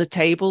is on the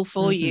table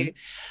for you.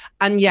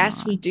 And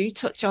yes, we do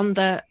touch on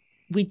that,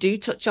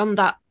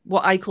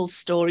 what I call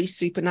story,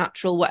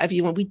 supernatural, whatever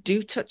you want. We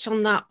do touch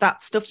on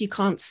that stuff you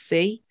can't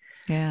see.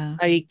 Yeah.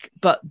 Like,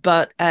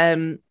 but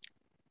and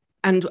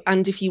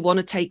if you want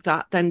to take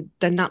that, then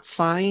that's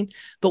fine.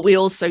 But we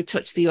also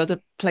touch the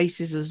other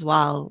places as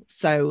well.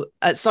 So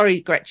sorry,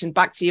 Gretchen,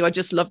 back to you. I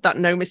just love that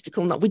no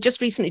mystical. We just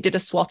recently did a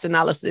SWOT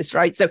analysis,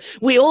 right? So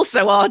we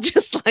also are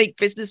just like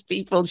business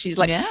people. She's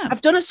like,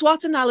 I've done a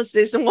SWOT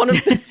analysis, and one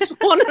of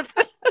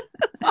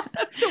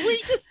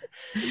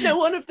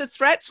the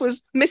threats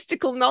was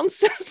mystical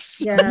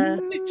nonsense. Yeah.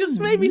 It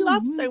just made me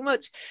laugh so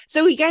much.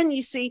 So again,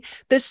 you see,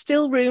 there's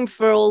still room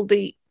for all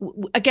the,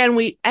 again,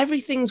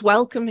 everything's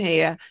welcome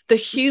here. The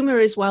humor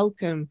is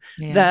welcome.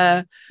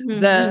 The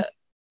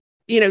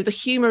you know, the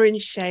humor in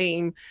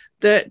shame,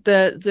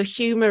 the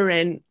humor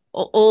in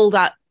all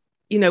that,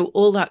 you know,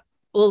 all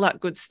that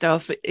good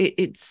stuff.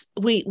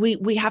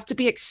 We have to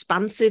be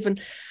expansive.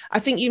 And I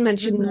think you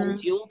mentioned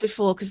non-dual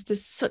before, because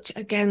there's such,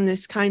 again,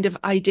 this kind of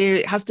idea,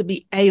 it has to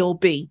be A or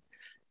B,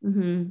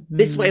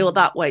 this way or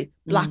that way,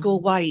 black or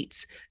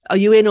white. Are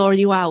you in or are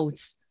you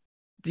out?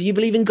 Do you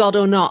believe in God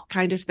or not?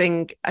 Kind of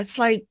thing. It's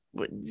like,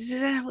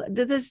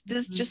 there's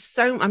just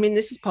so, I mean,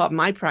 this is part of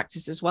my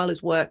practice as well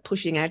as work,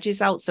 pushing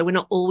edges out. So we're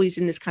not always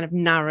in this kind of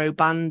narrow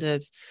band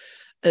of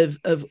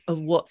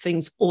what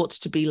things ought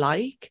to be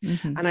like.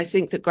 Mm-hmm. And I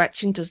think that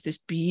Gretchen does this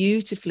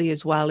beautifully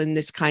as well in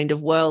this kind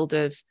of world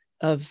of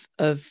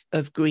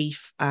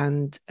grief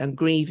and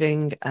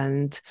grieving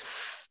and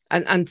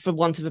for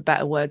want of a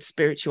better word,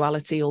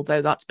 spirituality,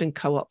 although that's been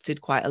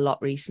co-opted quite a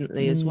lot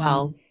recently as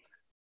well.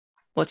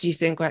 What do you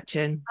think,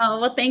 Gretchen? Oh,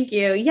 well, thank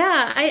you.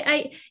 Yeah,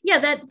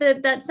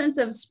 that sense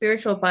of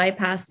spiritual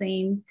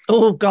bypassing.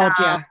 Oh God,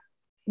 yeah.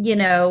 You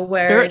know,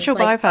 where spiritual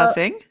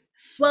bypassing.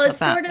 Well, it's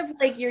sort of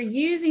like you're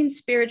using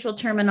spiritual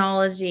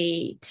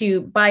terminology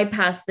to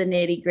bypass the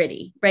nitty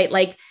gritty, right?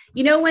 Like,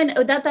 you know, when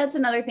that's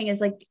another thing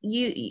is like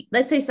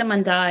let's say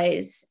someone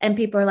dies and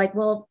people are like,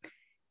 well,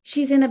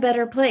 she's in a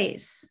better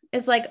place.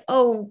 It's like,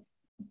 oh,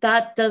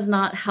 that does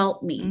not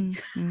help me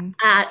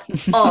at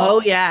all.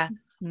 Oh yeah.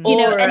 You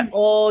know,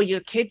 or your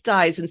kid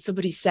dies and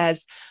somebody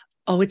says,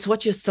 oh, it's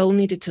what your soul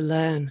needed to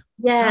learn.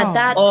 Yeah,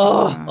 that's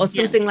or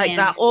something like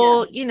that.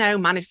 Or, you know,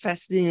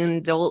 manifesting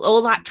and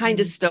all that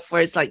kind of stuff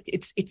where it's like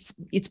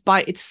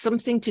it's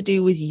something to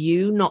do with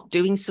you not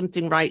doing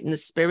something right in the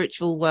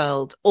spiritual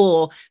world,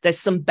 or there's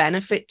some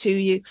benefit to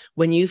you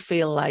when you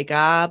feel like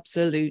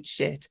absolute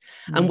shit.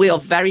 And we are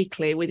very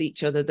clear with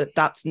each other that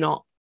that's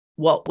not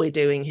what we're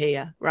doing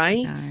here,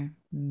 right?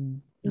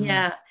 No.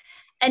 Yeah.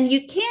 And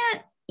you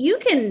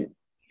can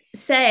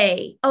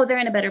say, oh, they're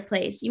in a better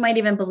place. You might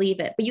even believe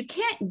it, but you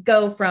can't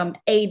go from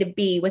A to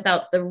B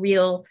without the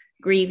real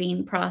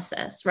grieving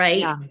process, right?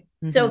 Yeah.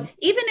 So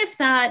even if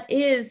that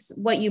is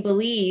what you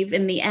believe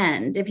in the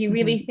end, if you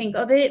really think,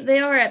 oh, they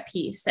are at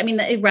peace. I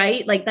mean,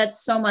 right? Like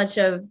that's so much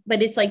of,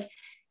 but it's like,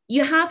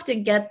 you have to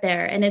get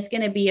there and it's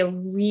going to be a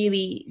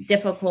really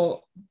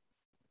difficult,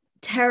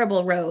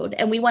 terrible road.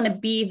 And we want to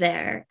be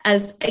there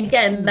as,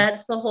 again,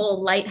 that's the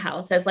whole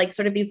lighthouse, as like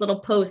sort of these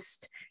little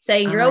posts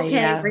saying, you're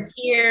okay, we're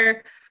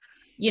here.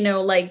 You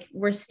know, like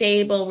we're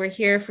stable, we're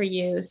here for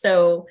you.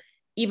 So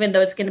even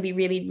though it's going to be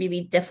really,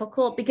 really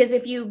difficult, because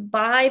if you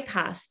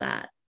bypass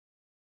that,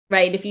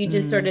 right, if you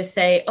just sort of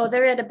say, oh,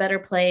 they're at a better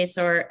place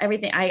or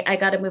everything, I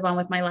got to move on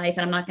with my life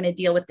and I'm not going to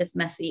deal with this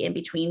messy in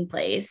between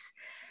place,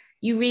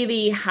 you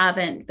really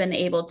haven't been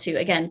able to,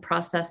 again,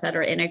 process that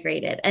or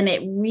integrate it. And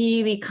it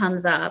really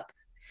comes up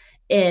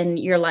in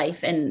your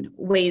life in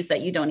ways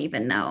that you don't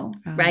even know,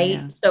 right?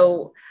 Yeah.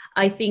 So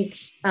I think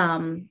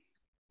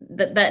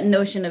that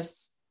notion of,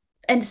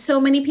 and so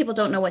many people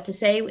don't know what to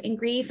say in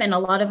grief. And a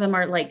lot of them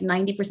are like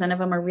 90% of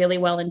them are really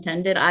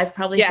well-intended. I've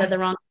probably said the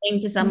wrong thing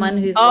to someone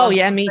who's. Oh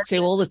yeah. Me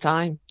too. All the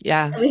time.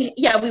 Yeah.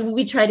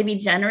 We try to be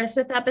generous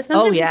with that, but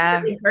sometimes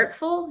it's really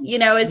hurtful. You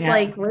know, it's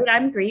like, wait,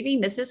 I'm grieving.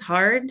 This is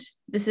hard.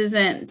 This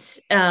isn't,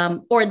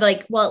 or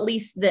like, well, at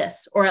least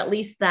this, or at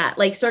least that,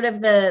 like sort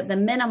of the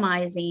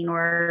minimizing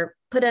or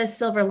put a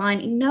silver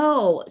lining.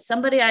 No,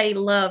 somebody I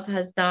love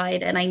has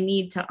died and I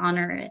need to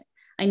honor it.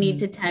 I need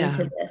to tend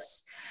to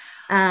this.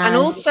 And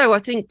also I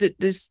think that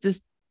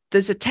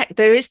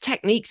there is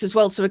techniques as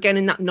well. So again,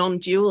 in that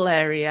non-dual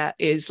area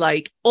is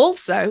like,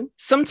 also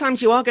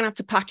sometimes you are going to have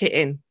to pack it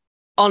in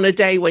on a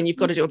day when you've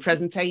got to do a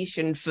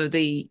presentation for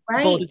the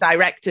board of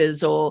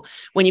directors, or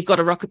when you've got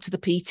to rock up to the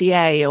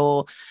PTA,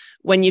 or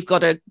when you've got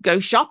to go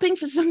shopping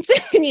for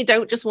something and you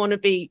don't just want to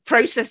be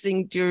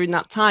processing during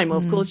that time. Well,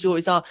 of course you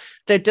always are.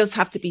 There does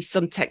have to be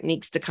some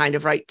techniques to kind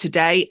of, right,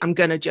 today I'm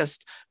going to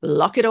just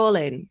lock it all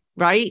in.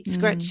 Right,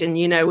 Gretchen,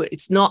 you know,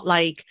 it's not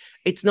like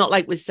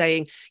we're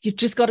saying you've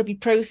just got to be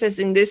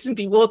processing this and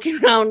be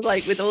walking around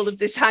like with all of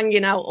this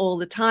hanging out all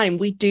the time.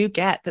 We do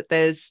get that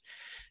there's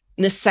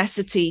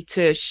necessity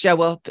to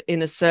show up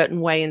in a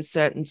certain way in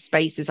certain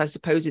spaces. I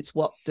suppose it's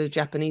what the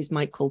Japanese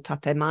might call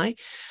tatemai,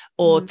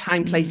 or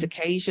time, place,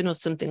 occasion, or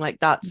something like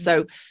that.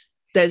 So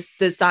there's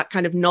that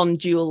kind of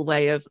non-dual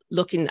way of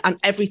looking at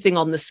everything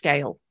on the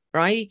scale,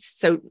 right?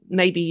 So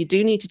maybe you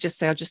do need to just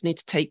say, I just need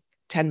to take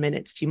 10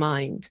 minutes, do you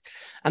mind?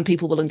 And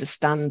people will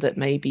understand that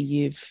maybe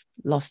you've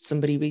lost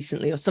somebody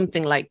recently or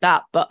something like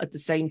that. But at the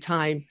same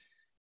time,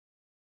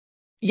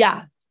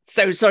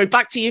 so sorry,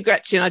 back to you,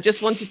 Gretchen. I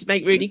just wanted to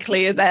make really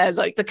clear there,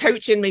 like the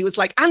coach in me was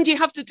like, and you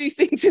have to do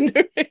things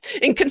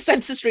in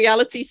consensus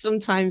reality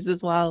sometimes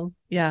as well.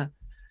 Yeah.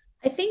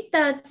 I think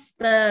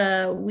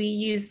we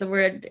use the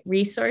word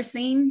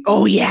resourcing.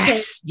 Oh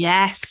yes.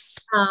 Yes.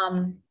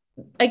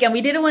 Again,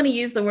 we didn't want to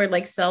use the word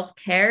like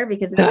self-care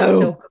because it's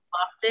so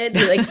co-opted.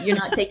 Like you're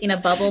not taking a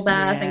bubble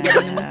bath and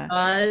getting a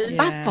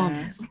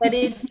massage. But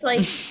it's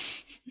like,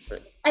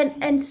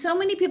 and so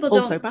many people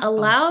don't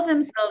allow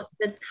themselves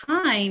the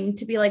time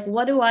to be like,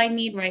 what do I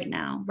need right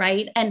now?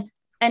 Right.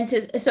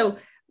 So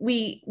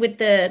we, with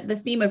the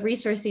theme of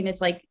resourcing,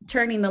 it's like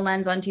turning the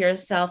lens onto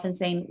yourself and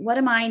saying, what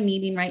am I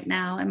needing right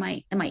now? Am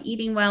I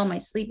eating well? Am I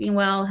sleeping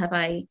well? Have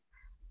I,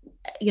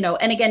 you know,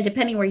 and again,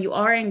 depending where you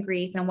are in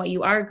grief and what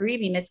you are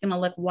grieving, it's going to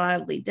look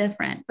wildly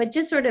different, but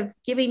just sort of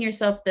giving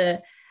yourself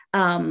the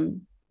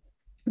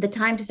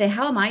time to say,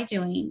 how am I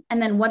doing?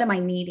 And then what am I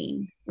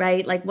needing?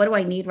 Right? Like, what do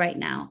I need right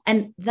now?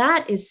 And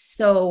that is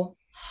so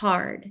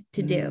hard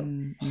to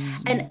do.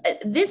 Mm-hmm. And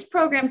this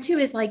program too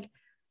is like,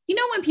 you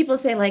know, when people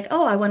say like,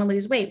 oh, I want to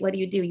lose weight, what do?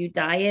 You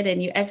diet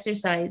and you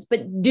exercise,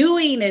 but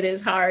doing it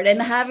is hard,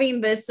 and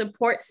having this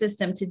support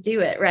system to do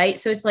it. Right.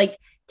 So it's like,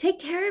 take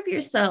care of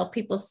yourself,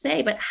 people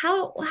say, but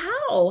how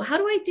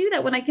do I do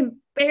that when I can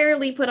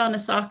barely put on a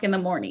sock in the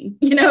morning,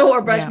 you know,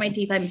 or brush my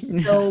teeth? I'm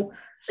so,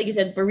 like you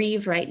said,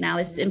 bereaved right now.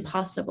 It's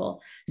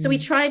impossible. So we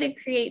try to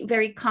create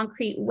very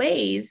concrete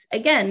ways,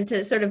 again,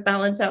 to sort of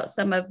balance out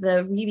some of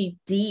the really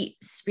deep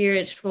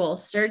spiritual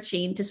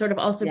searching, to sort of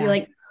also be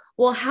like,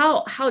 well,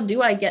 how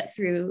do I get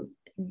through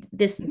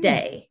this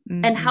day?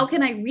 And how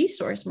can I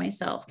resource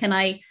myself? Can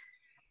I,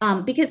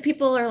 because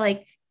people are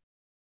like,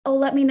 oh,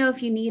 let me know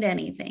if you need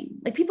anything.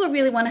 Like, people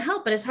really want to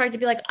help, but it's hard to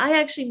be like, I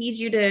actually need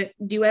you to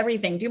do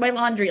everything, do my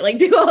laundry, like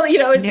do all, you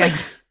know, it's like,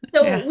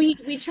 so we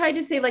try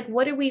to say like,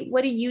 what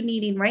are you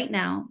needing right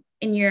now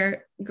in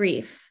your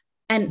grief?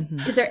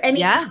 And is there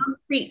any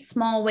concrete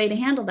small way to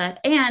handle that?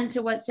 And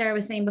to what Sarah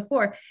was saying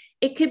before,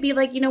 it could be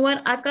like, you know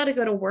what, I've got to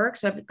go to work,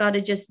 so I've got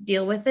to just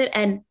deal with it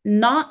and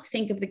not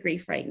think of the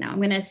grief right now. I'm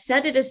going to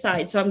set it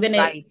aside. So I'm going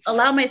to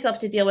allow myself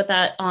to deal with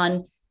that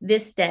on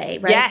this day.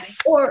 Right. Yes.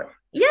 Or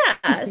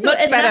so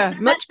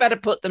much better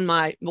put than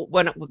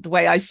the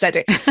way I said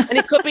it. And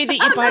it could be that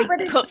you buy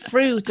cut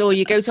fruit, or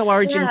you go to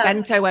Origin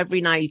Bento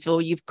every night,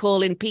 or you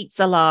call in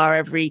Pizza La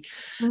every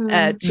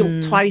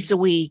twice a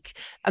week.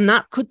 And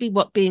that could be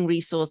what being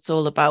resourced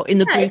all about in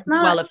the group.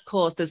 Well, of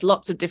course, there's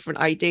lots of different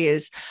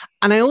ideas.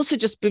 And I also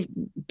just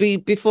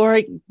before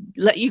I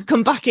let you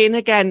come back in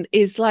again,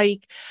 is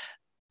like,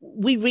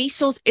 we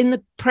resource in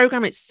the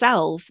program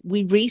itself,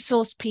 we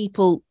resource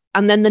people,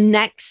 and then the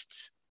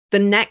next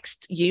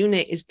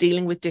unit is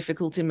dealing with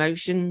difficult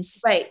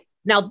emotions. Right.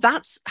 Now,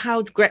 that's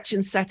how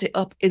Gretchen set it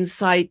up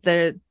inside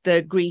the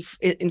grief,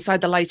 inside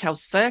the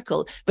Lighthouse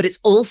Circle, but it's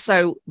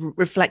also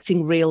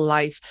reflecting real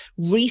life.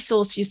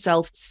 Resource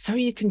yourself so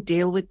you can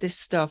deal with this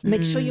stuff.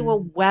 Make sure you are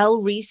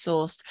well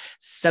resourced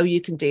so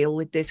you can deal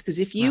with this. Because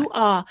if you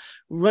are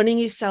running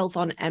yourself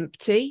on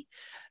empty,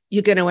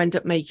 you're going to end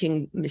up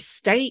making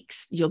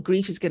mistakes. Your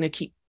grief is going to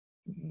keep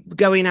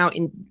going out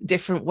in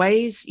different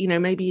ways. You know,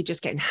 maybe you're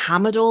just getting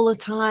hammered all the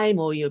time,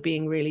 or you're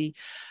being really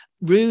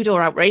rude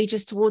or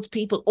outrageous towards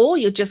people, or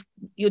you're just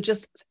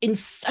in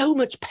so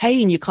much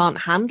pain you can't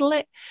handle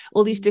it.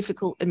 All these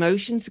difficult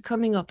emotions are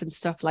coming up and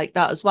stuff like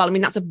that as well. I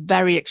mean, that's a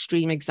very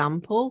extreme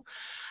example.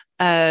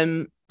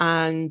 So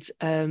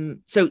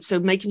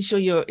making sure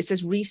it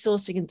says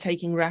resourcing and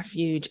taking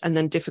refuge, and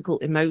then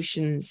difficult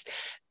emotions.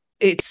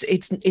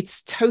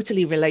 It's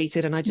totally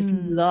related. And I just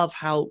love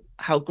how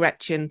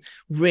Gretchen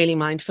really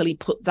mindfully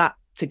put that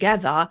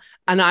together,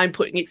 and I'm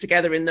putting it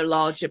together in the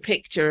larger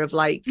picture of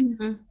like,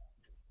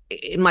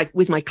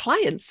 with my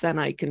clients, then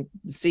I can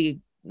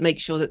make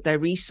sure that they're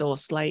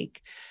resourced.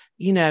 Like,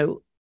 you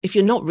know, if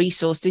you're not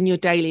resourced in your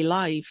daily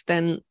life,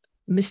 then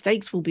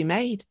mistakes will be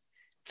made,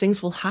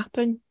 things will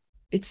happen.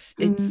 It's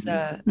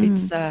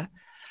a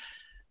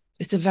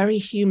very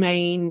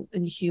humane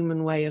and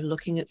human way of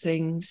looking at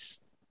things.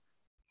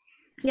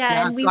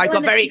 Yeah, and I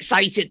got very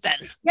excited then.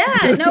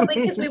 Yeah, no,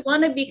 because we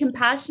want to be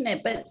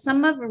compassionate, but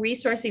some of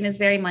resourcing is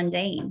very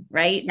mundane,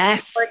 right?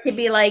 Yes. Or it could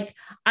be like,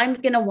 I'm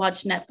going to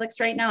watch Netflix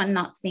right now and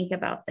not think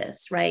about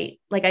this, right?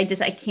 Like, I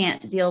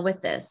can't deal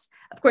with this.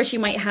 Of course, you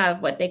might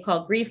have what they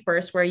call grief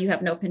bursts, where you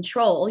have no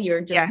control. You're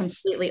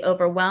just completely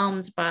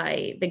overwhelmed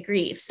by the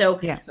grief.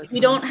 So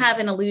you don't have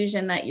an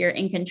illusion that you're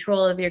in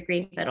control of your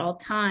grief at all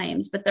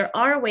times, but there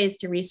are ways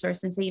to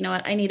resource and say, you know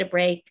what, I need a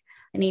break.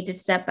 I need to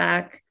step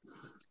back.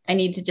 I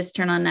need to just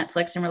turn on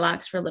Netflix and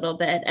relax for a little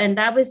bit. And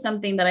that was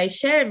something that I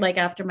shared, like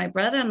after my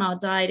brother-in-law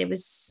died. It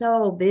was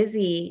so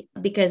busy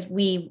because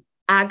we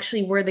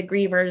actually were the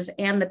grievers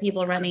and the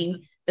people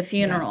running the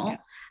funeral.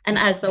 And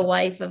as the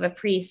wife of a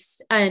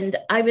priest, and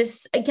I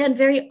was, again,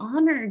 very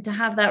honored to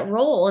have that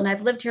role. And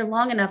I've lived here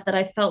long enough that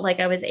I felt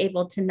like I was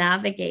able to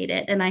navigate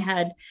it. And I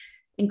had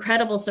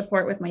incredible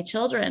support with my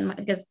children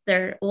because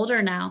they're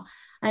older now.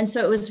 And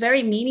so it was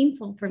very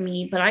meaningful for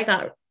me, but I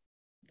got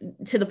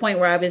to the point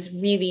where I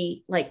was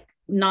really like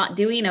not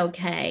doing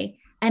okay.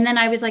 And then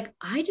I was like,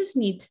 I just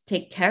need to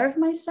take care of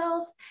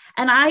myself.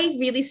 And I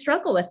really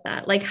struggle with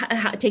that, like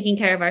taking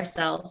care of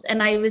ourselves.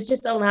 And I was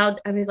just allowed,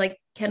 I was like,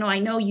 Keno, I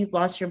know you've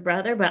lost your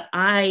brother, but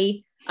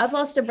I've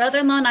lost a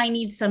brother-in-law and I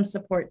need some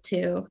support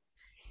too,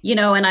 you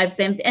know, and I've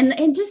been,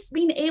 and just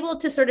being able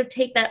to sort of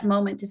take that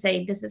moment to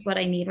say, this is what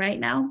I need right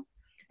now.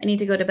 I need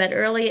to go to bed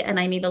early, and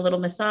I need a little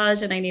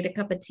massage, and I need a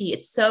cup of tea.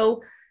 It's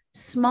so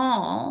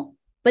small,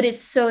 but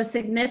it's so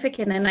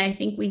significant. And I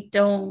think we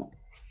don't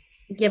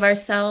give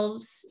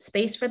ourselves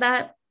space for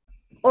that,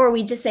 or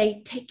we just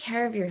say, take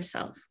care of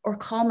yourself, or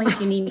call me if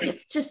you need me.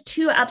 It's just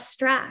too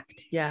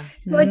abstract. Yeah.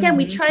 So again,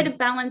 we try to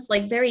balance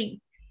like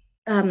very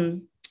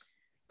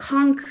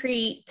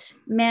concrete,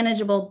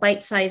 manageable,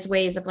 bite-sized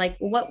ways of like,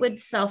 what would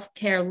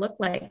self-care look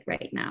like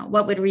right now?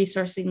 What would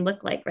resourcing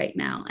look like right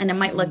now? And it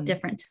might look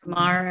different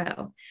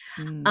tomorrow.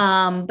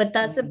 But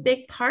that's a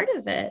big part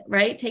of it,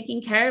 right?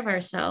 Taking care of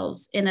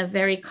ourselves in a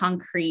very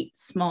concrete,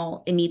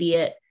 small,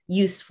 immediate,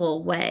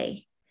 useful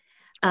way.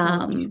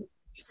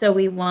 So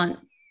we want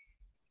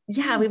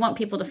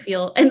people to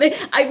feel, and then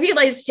I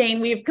realized, Jane,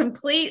 we've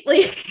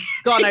completely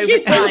gone over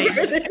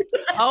time.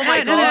 Oh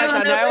my No, God,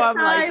 I time. know.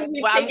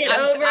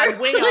 I'm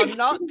we are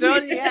not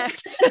done yet.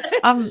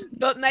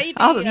 But maybe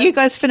you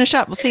guys finish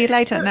up. We'll see you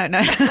later. No.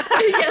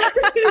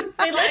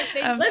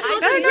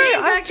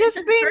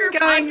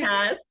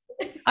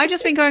 I've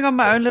just been going on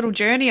my own little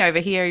journey over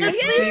here. You've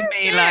seen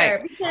me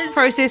like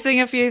processing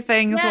a few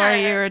things while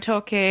you were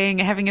talking,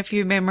 having a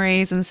few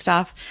memories and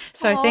stuff.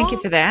 So thank you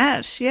for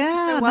that.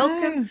 Yeah. So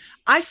welcome.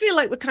 I feel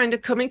like we're kind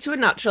of coming to a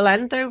natural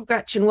end though,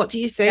 Gretchen. What do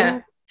you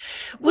think?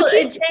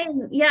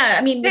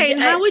 Yeah. Jane,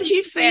 how would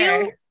you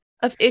feel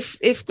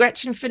if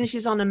Gretchen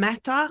finishes on a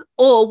metta?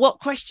 Or what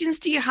questions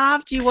do you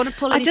have? Do you want to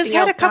pull anything I just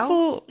had a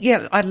couple. out?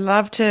 Yeah, I'd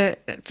love to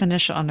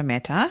finish on a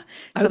metta.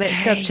 So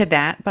let's go to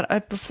that.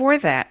 But before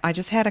that, I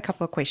just had a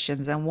couple of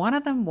questions. And one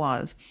of them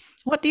was,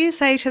 what do you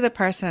say to the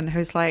person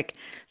who's like,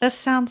 this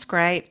sounds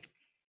great,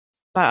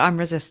 but I'm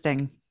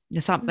resisting.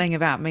 There's something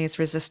about me is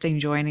resisting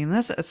joining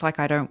this. It's like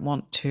I don't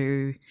want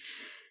to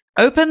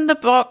open the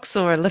box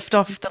or lift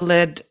off the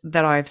lid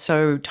that I've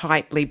so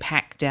tightly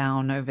packed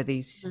down over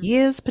these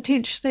years,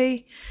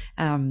 potentially.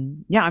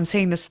 I'm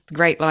seeing this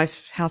Great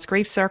Lifehouse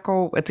Grief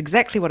Circle. It's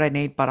exactly what I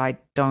need, but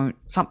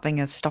something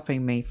is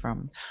stopping me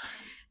from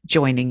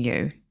joining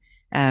you.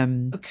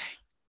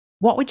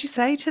 What would you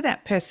say to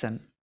that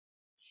person?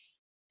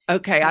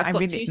 Okay, I've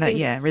got two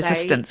things to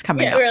resistance say.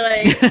 coming up.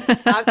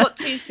 I've got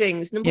two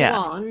things. Number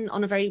one,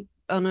 on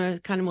a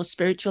kind of more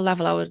spiritual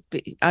level,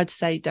 I'd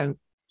say don't.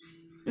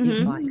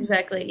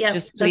 Exactly. Yeah.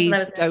 Just please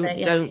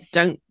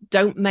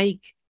don't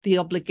make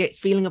the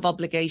feeling of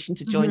obligation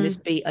to join this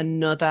be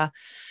another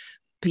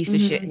piece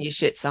of shit in your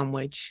shit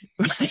sandwich,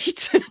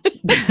 right?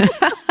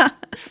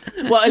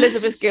 What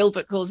Elizabeth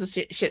Gilbert calls a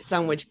shit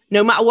sandwich.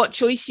 No matter what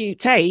choice you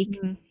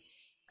take,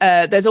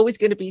 there's always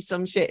going to be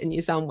some shit in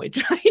your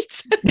sandwich,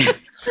 right?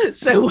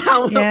 So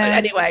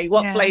anyway,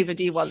 what flavor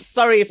do you want?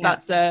 Sorry if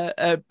that's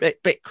a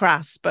bit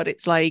crass, but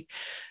it's like,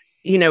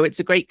 it's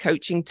a great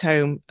coaching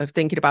tone of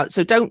thinking about it.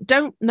 So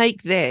don't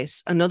make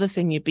this another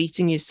thing you're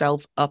beating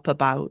yourself up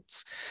about.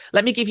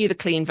 Let me give you the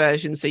clean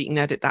version so you can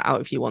edit that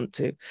out if you want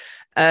to.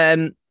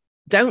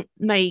 Don't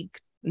make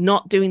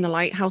not doing the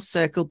Lighthouse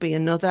Circle be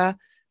another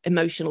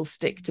emotional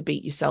stick to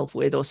beat yourself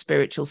with or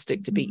spiritual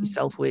stick to beat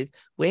yourself with.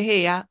 We're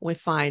here, we're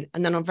fine.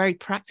 And then on a very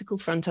practical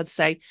front, I'd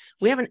say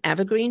we have an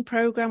evergreen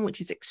program,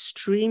 which is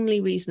extremely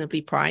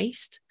reasonably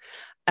priced.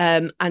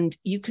 And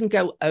you can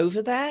go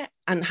over there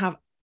and have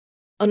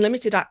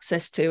unlimited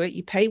access to it.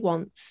 You pay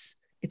once,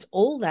 it's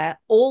all there.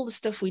 All the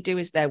stuff we do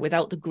is there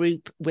without the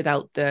group,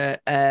 without the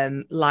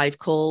live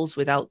calls,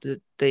 without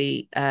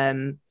the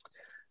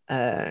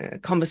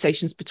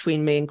conversations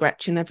between me and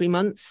Gretchen every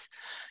month.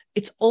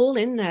 It's all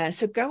in there.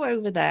 So go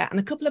over there. And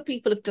a couple of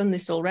people have done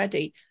this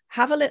already.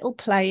 Have a little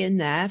play in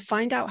there,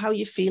 find out how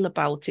you feel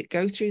about it,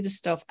 go through the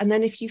stuff. And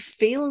then if you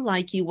feel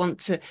like you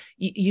want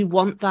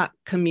that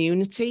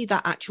community,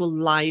 that actual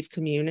live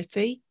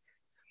community,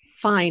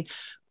 fine.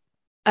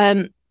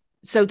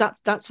 So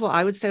that's what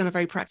I would say on a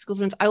very practical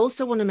front. I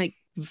also want to make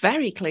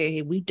very clear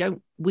here,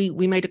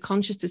 we made a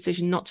conscious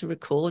decision not to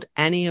record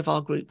any of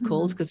our group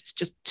calls because it's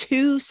just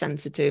too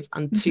sensitive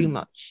and too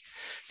much.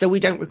 So we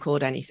don't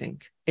record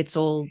anything. It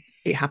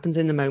happens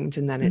in the moment,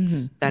 and then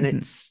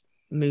it's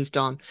moved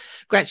on.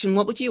 Gretchen,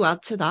 what would you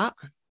add to that?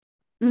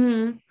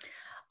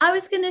 I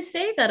was going to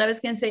say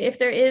if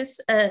there is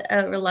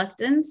a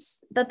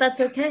reluctance, that's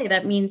okay.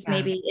 That means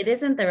maybe it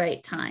isn't the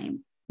right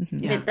time.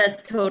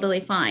 That's totally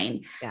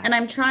fine. And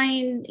I'm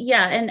trying,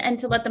 and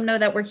to let them know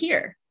that we're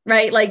here,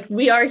 right? Like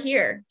we are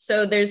here.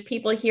 So there's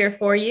people here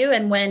for you.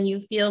 And when you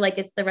feel like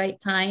it's the right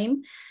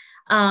time,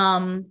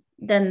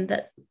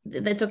 then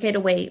that's okay to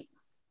wait.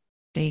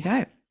 There you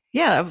go.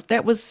 Yeah,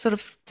 that was sort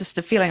of just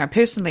a feeling I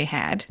personally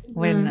had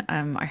when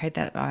I heard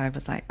that. I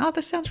was like, oh,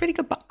 this sounds really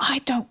good, but I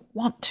don't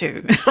want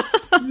to.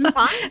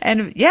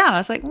 And I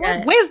was like,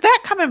 where's that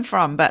coming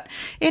from? But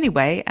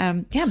anyway,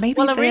 maybe.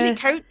 Well,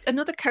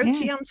 another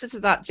coachy answer to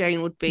that,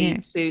 Jane, would be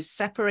to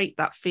separate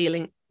that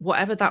feeling,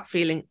 whatever that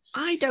feeling,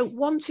 I don't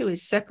want to,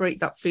 is separate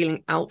that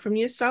feeling out from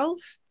yourself,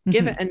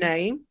 give it a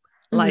name,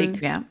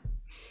 like,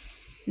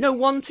 no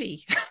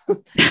wanty,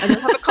 and then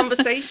have a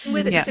conversation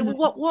with it and say,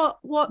 well,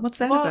 what's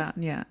that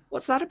about?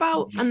 What's that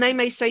about? And they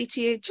may say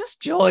to you,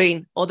 just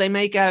join, or they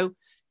may go,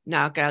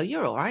 nah, girl,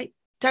 you're all right.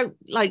 Don't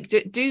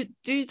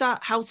do that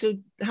how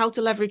to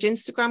leverage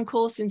Instagram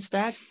course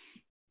instead.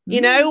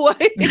 Because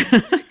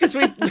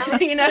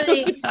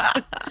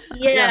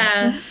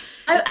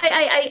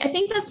I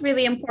think that's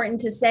really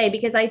important to say,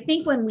 because I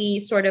think when we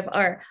sort of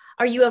are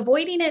you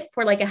avoiding it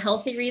for like a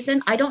healthy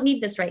reason? I don't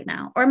need this right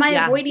now. Or am I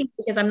avoiding it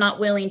because I'm not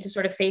willing to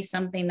sort of face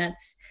something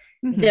that's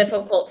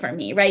difficult for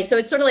me, right? So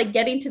it's sort of like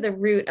getting to the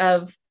root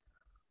of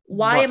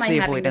why am I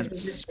having this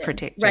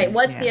resistance? Right.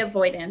 What's the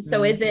avoidance?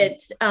 So is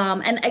it,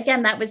 and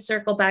again, that would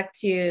circle back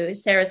to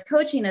Sarah's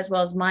coaching as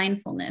well as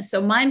mindfulness.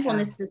 So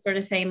mindfulness is sort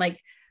of saying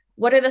like,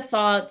 what are the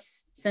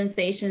thoughts,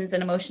 sensations,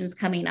 and emotions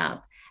coming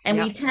up? And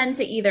we tend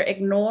to either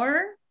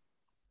ignore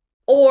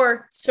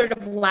or sort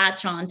of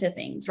latch on to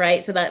things,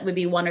 right? So that would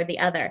be one or the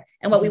other.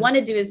 And what we want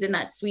to do is in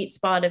that sweet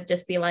spot of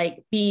just be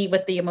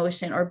with the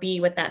emotion or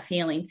be with that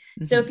feeling.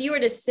 So if you were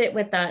to sit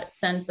with that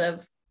sense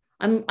of,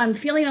 I'm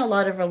feeling a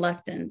lot of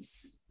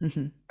reluctance,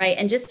 right?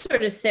 And just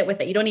sort of sit with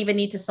it. You don't even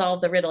need to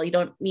solve the riddle. You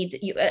don't need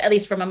to, at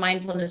least from a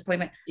mindfulness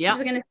point, I'm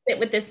just going to sit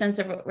with this sense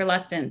of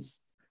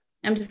reluctance.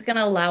 I'm just going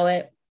to allow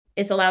it.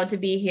 It's allowed to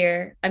be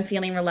here. I'm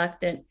feeling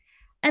reluctant.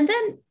 And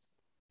then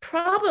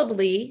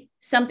probably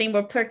something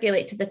will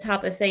percolate to the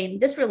top of saying,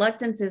 this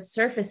reluctance is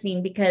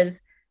surfacing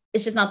because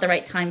it's just not the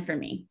right time for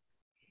me.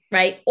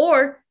 Right.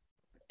 Or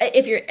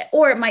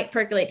it might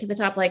percolate to the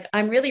top, like,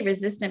 I'm really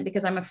resistant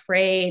because I'm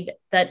afraid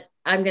that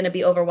I'm going to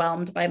be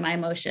overwhelmed by my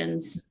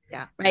emotions.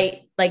 Yeah.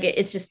 Right. Like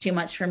it's just too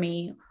much for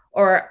me.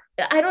 Or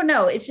I don't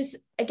know. It's just,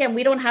 again,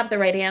 we don't have the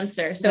right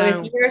answer. So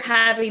if you're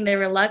having the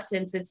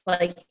reluctance, it's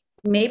like,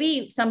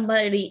 maybe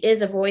somebody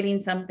is avoiding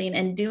something,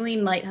 and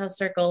doing Lighthouse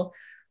Circle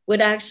would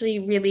actually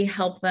really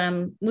help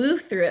them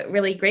move through it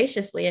really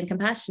graciously and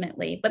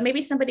compassionately. But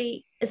maybe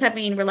somebody is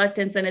having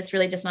reluctance and it's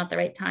really just not the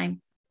right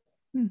time.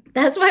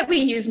 That's why we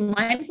use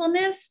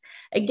mindfulness.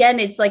 Again,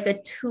 it's like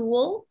a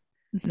tool.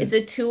 It's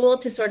a tool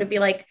to sort of be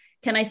like,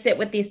 can I sit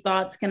with these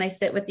thoughts? Can I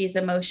sit with these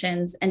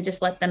emotions and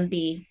just let them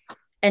be,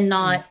 and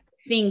not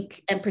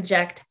think and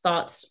project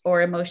thoughts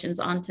or emotions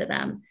onto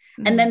them?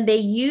 And then they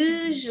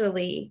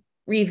usually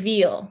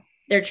reveal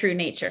their true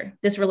nature.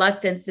 This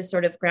reluctance is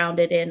sort of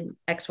grounded in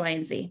X, Y,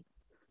 and Z.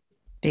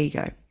 There you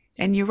go.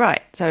 And you're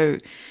right. So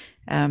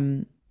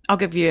I'll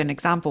give you an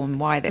example on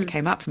why that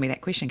came up for me.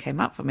 That question came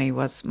up for me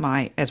was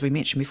as we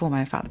mentioned before,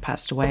 my father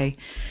passed away.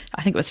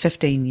 I think it was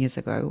 15 years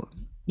ago.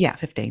 Yeah,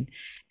 15.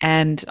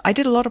 And I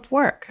did a lot of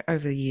work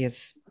over the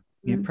years,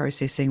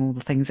 processing all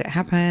the things that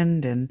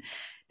happened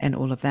and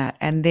all of that.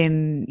 And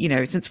then,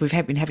 since we've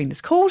been having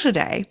this call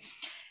today,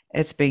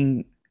 it's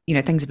been,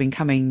 things have been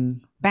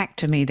coming back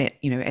to me that,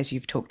 as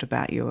you've talked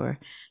about your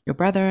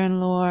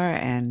brother-in-law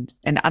and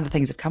other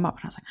things have come up.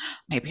 And I was like,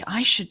 maybe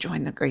I should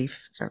join the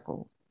grief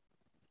circle.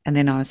 And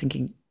then I was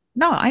thinking,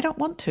 no, I don't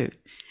want to.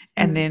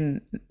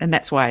 And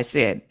that's why I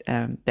said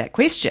that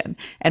question.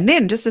 And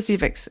then just as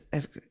you've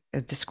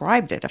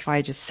described it, if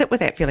I just sit with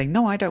that feeling,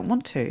 no, I don't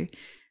want to.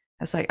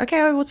 It's like, okay,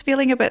 I was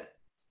feeling a bit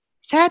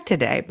sad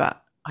today,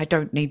 but I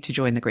don't need to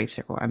join the grief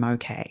circle. I'm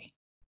okay.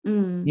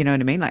 You know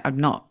what I mean? Like, I'm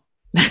not.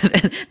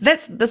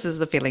 This is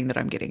the feeling that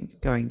I'm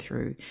going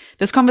through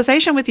this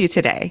conversation with you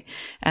today.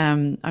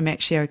 I'm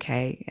actually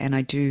okay, and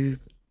I do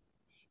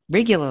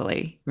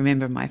regularly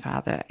remember my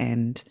father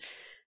and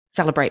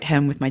celebrate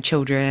him with my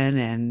children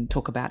and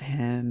talk about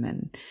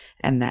him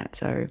and that.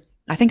 So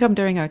I think I'm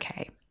doing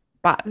okay.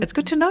 But it's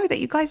good to know that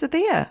you guys are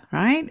there,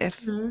 right?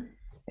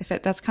 If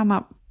it does come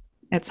up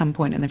at some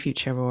point in the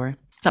future or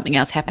something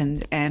else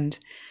happens, and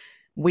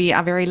we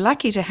are very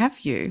lucky to have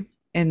you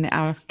in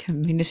our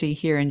community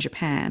here in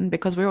Japan,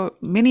 because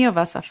many of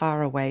us are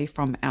far away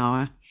from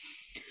our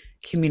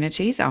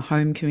communities, our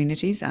home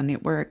communities, our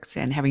networks,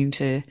 and having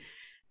to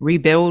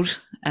rebuild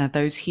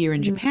those here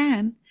in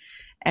Japan.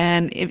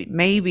 And it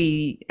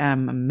maybe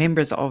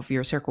members of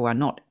your circle are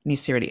not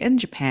necessarily in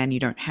Japan. You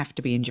don't have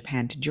to be in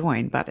Japan to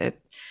join, but it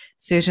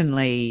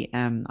certainly,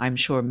 I'm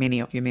sure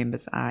many of your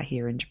members are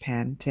here in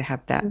Japan to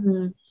have that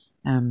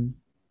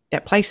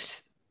that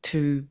place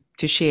to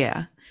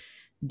share.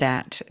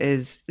 That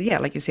is,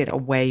 like you said, a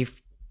way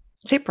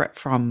separate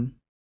from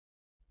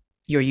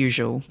your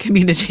usual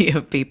community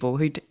of people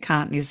who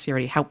can't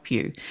necessarily help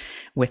you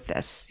with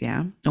this,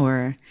 and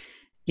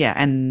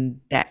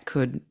that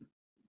could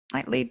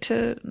lead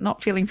to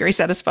not feeling very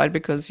satisfied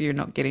because you're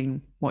not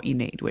getting what you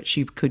need, which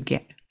you could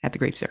get at the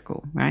grief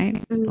circle,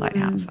 right?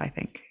 Lighthouse, I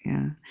think.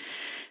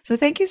 So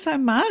thank you so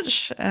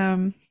much.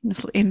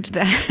 Let's end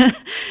that.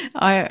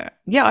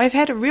 I've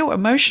had a real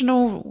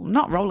emotional,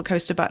 not roller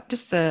coaster, but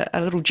just a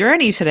little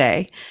journey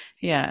today.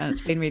 Yeah, and it's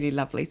been really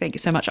lovely. Thank you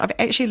so much. I've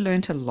actually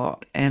learned a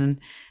lot,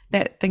 and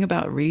that thing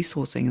about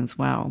resourcing as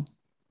well.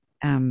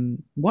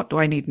 What do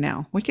I need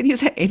now? We can use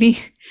that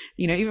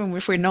even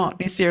if we're not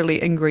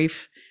necessarily in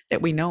grief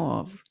that we know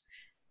of.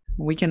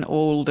 We can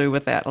all do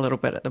with that a little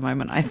bit at the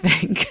moment, I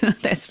think.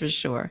 That's for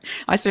sure.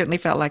 I certainly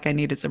felt like I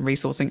needed some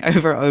resourcing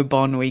over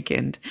Obon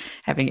weekend,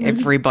 having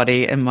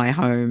everybody in my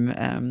home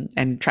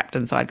and trapped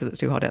inside because it's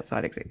too hot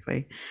outside,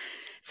 exactly.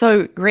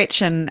 So,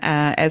 Gretchen,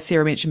 as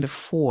Sarah mentioned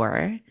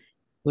before,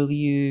 will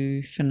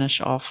you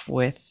finish off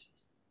with?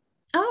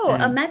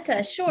 A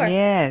metta, sure.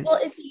 Yes.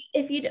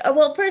 Well,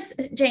 well, first,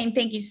 Jane,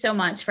 thank you so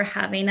much for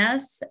having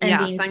us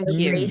and being so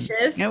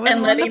gracious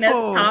and letting us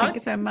talk thank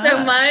you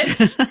so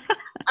much.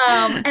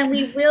 And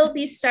we will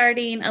be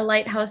starting a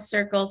Lighthouse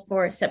Circle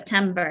for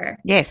September.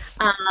 Yes.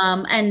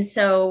 And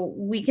so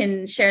we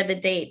can share the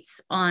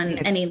dates on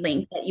any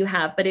link that you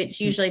have, but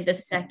it's usually the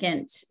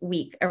second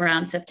week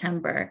around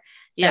September.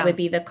 That would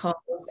be the calls.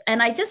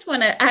 And I just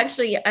want to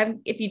actually,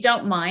 if you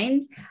don't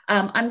mind,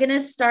 I'm going to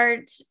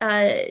start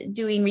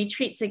doing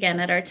retreats again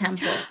at our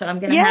temple. So I'm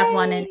going to have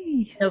one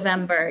in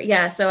November.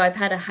 Yeah. So I've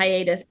had a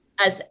hiatus.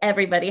 as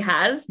everybody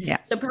has.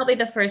 Yeah. So probably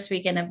the first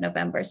weekend of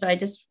November. So I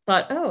just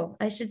thought, oh,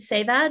 I should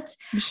say that.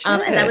 You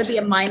And that would should. be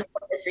a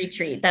mindfulness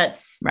retreat.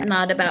 That's Right.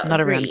 not about Not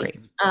around grief.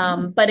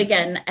 grief. But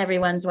again,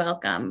 everyone's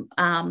welcome.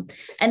 And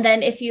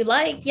then if you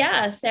like,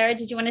 Sarah,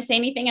 did you want to say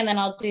anything? And then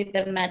I'll do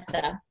the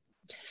metta.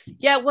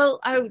 Yeah, well,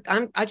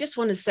 I just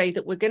want to say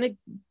that we're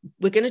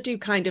gonna do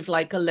kind of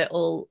like a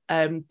little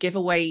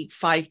giveaway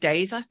 5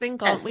 days, I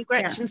think, aren't we,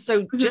 Gretchen? Yeah.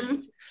 So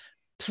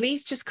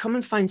please just come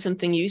and find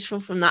something useful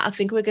from that. I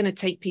think we're going to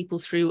take people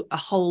through a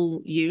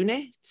whole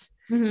unit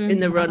in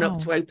the run up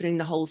to opening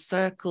the whole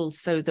circle,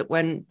 so that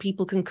when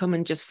people can come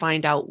and just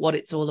find out what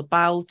it's all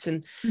about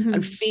and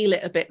feel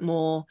it a bit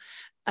more.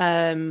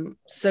 And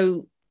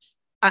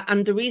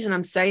the reason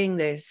I'm saying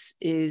this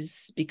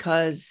is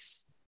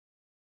because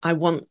I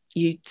want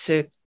you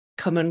to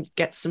come and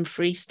get some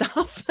free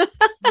stuff.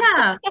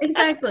 Yeah,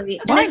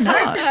 exactly. Why it's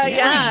not?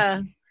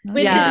 Yeah.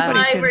 Which is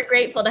why we're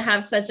grateful to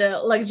have such a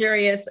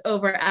luxurious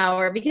over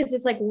hour, because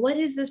it's like, what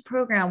is this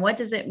program? What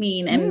does it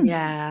mean? And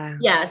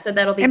so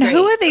that'll be and great.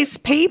 Who are these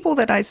people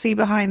that I see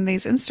behind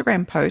these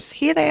Instagram posts?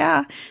 Here they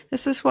are.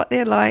 This is what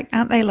they're like.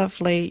 Aren't they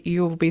lovely?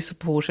 You will be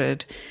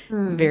supported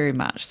very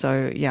much.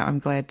 So yeah, I'm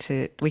glad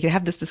we can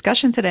have this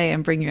discussion today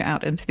and bring you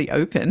out into the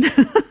open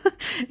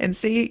and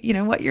see,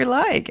 what you're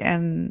like,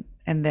 and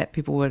that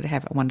people would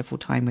have a wonderful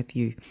time with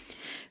you.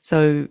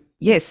 So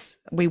yes,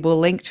 we will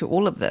link to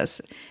all of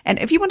this. And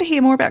if you want to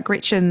hear more about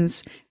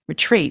Gretchen's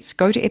retreats,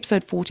 go to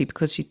episode 40,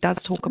 because she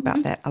does talk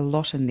about that a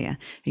lot in there.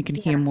 You can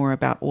hear more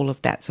about all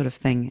of that sort of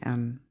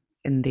thing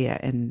in there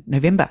in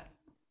November.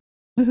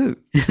 Woohoo.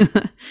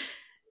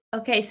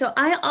 Okay, so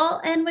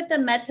I'll end with the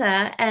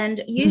metta. And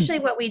usually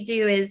what we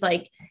do is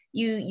like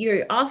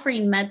you're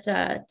offering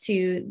metta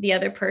to the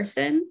other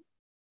person,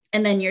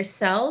 and then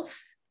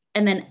yourself,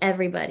 and then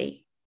everybody.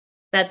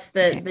 That's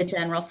the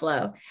general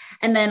flow.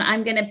 And then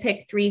I'm going to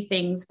pick 3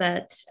 things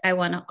that I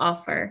want to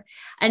offer.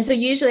 And so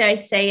usually I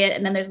say it,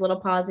 and then there's a little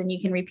pause, and you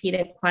can repeat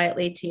it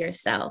quietly to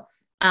yourself.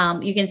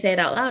 You can say it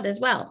out loud as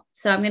well.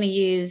 So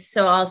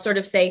I'll sort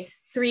of say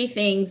 3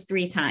 things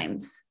 3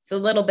 times. It's a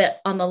little bit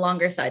on the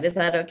longer side. Is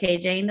that okay,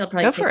 Jane? It'll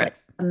probably take like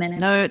a minute.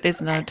 No,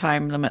 there's no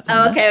time limit.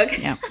 Okay.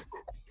 Yeah.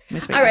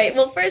 All right.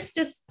 Well, first,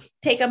 just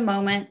take a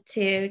moment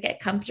to get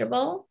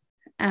comfortable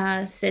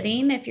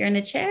sitting if you're in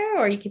a chair,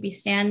 or you could be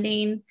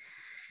standing.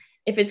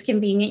 If it's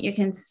convenient, you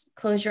can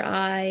close your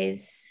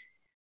eyes,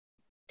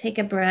 take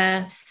a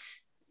breath,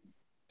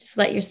 just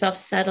let yourself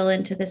settle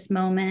into this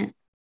moment.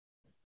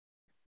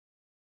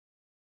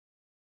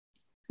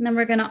 And then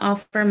we're going to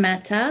offer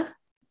metta.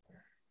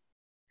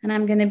 And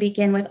I'm going to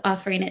begin with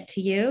offering it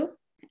to you,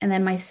 and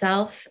then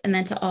myself, and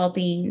then to all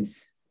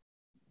beings.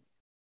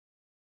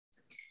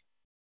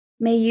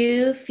 May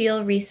you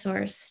feel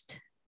resourced.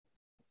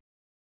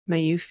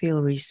 May you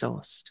feel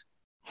resourced.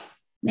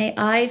 May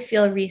I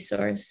feel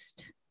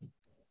resourced.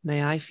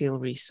 May I feel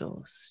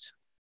resourced.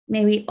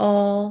 May we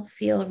all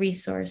feel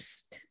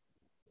resourced.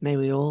 May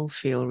we all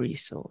feel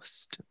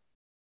resourced.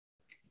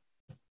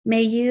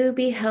 May you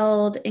be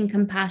held in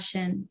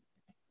compassion.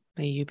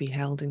 May you be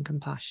held in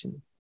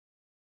compassion.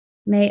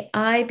 May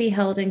I be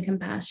held in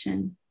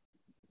compassion.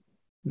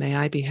 May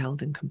I be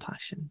held in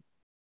compassion.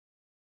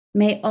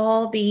 May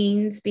all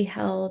beings be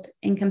held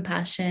in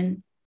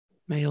compassion.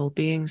 May all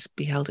beings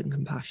be held in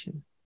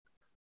compassion.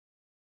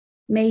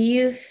 May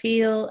you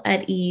feel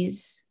at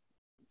ease.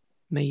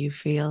 May you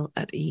feel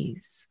at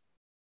ease.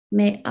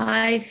 May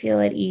I feel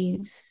at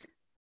ease.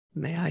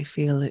 May I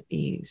feel at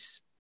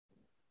ease.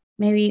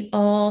 May we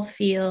all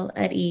feel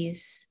at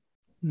ease.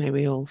 May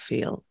we all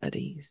feel at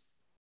ease.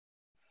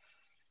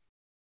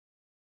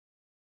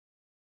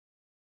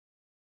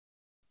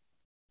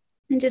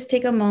 And just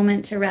take a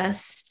moment to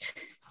rest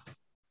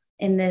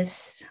in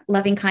this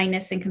loving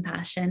kindness and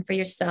compassion for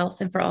yourself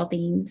and for all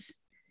beings.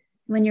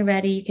 When you're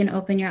ready, you can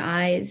open your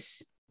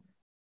eyes.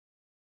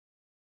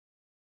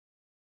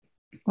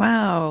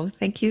 Wow,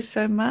 thank you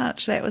so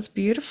much. That was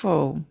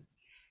beautiful.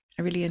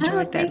 I really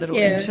enjoyed that little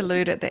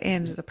interlude at the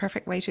end. The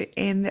perfect way to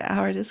end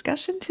our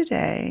discussion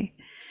today.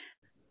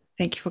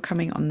 Thank you for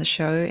coming on the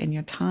show and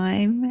your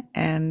time.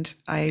 And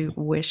I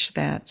wish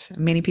that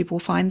many people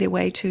find their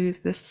way to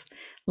this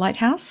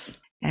lighthouse,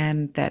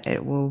 and that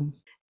it will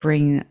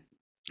bring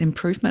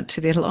improvement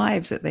to their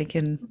lives, that they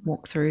can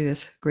walk through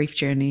this grief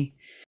journey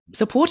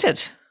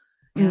supported.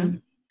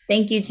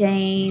 Thank you,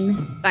 Jane.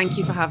 Thank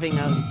you for having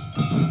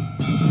us.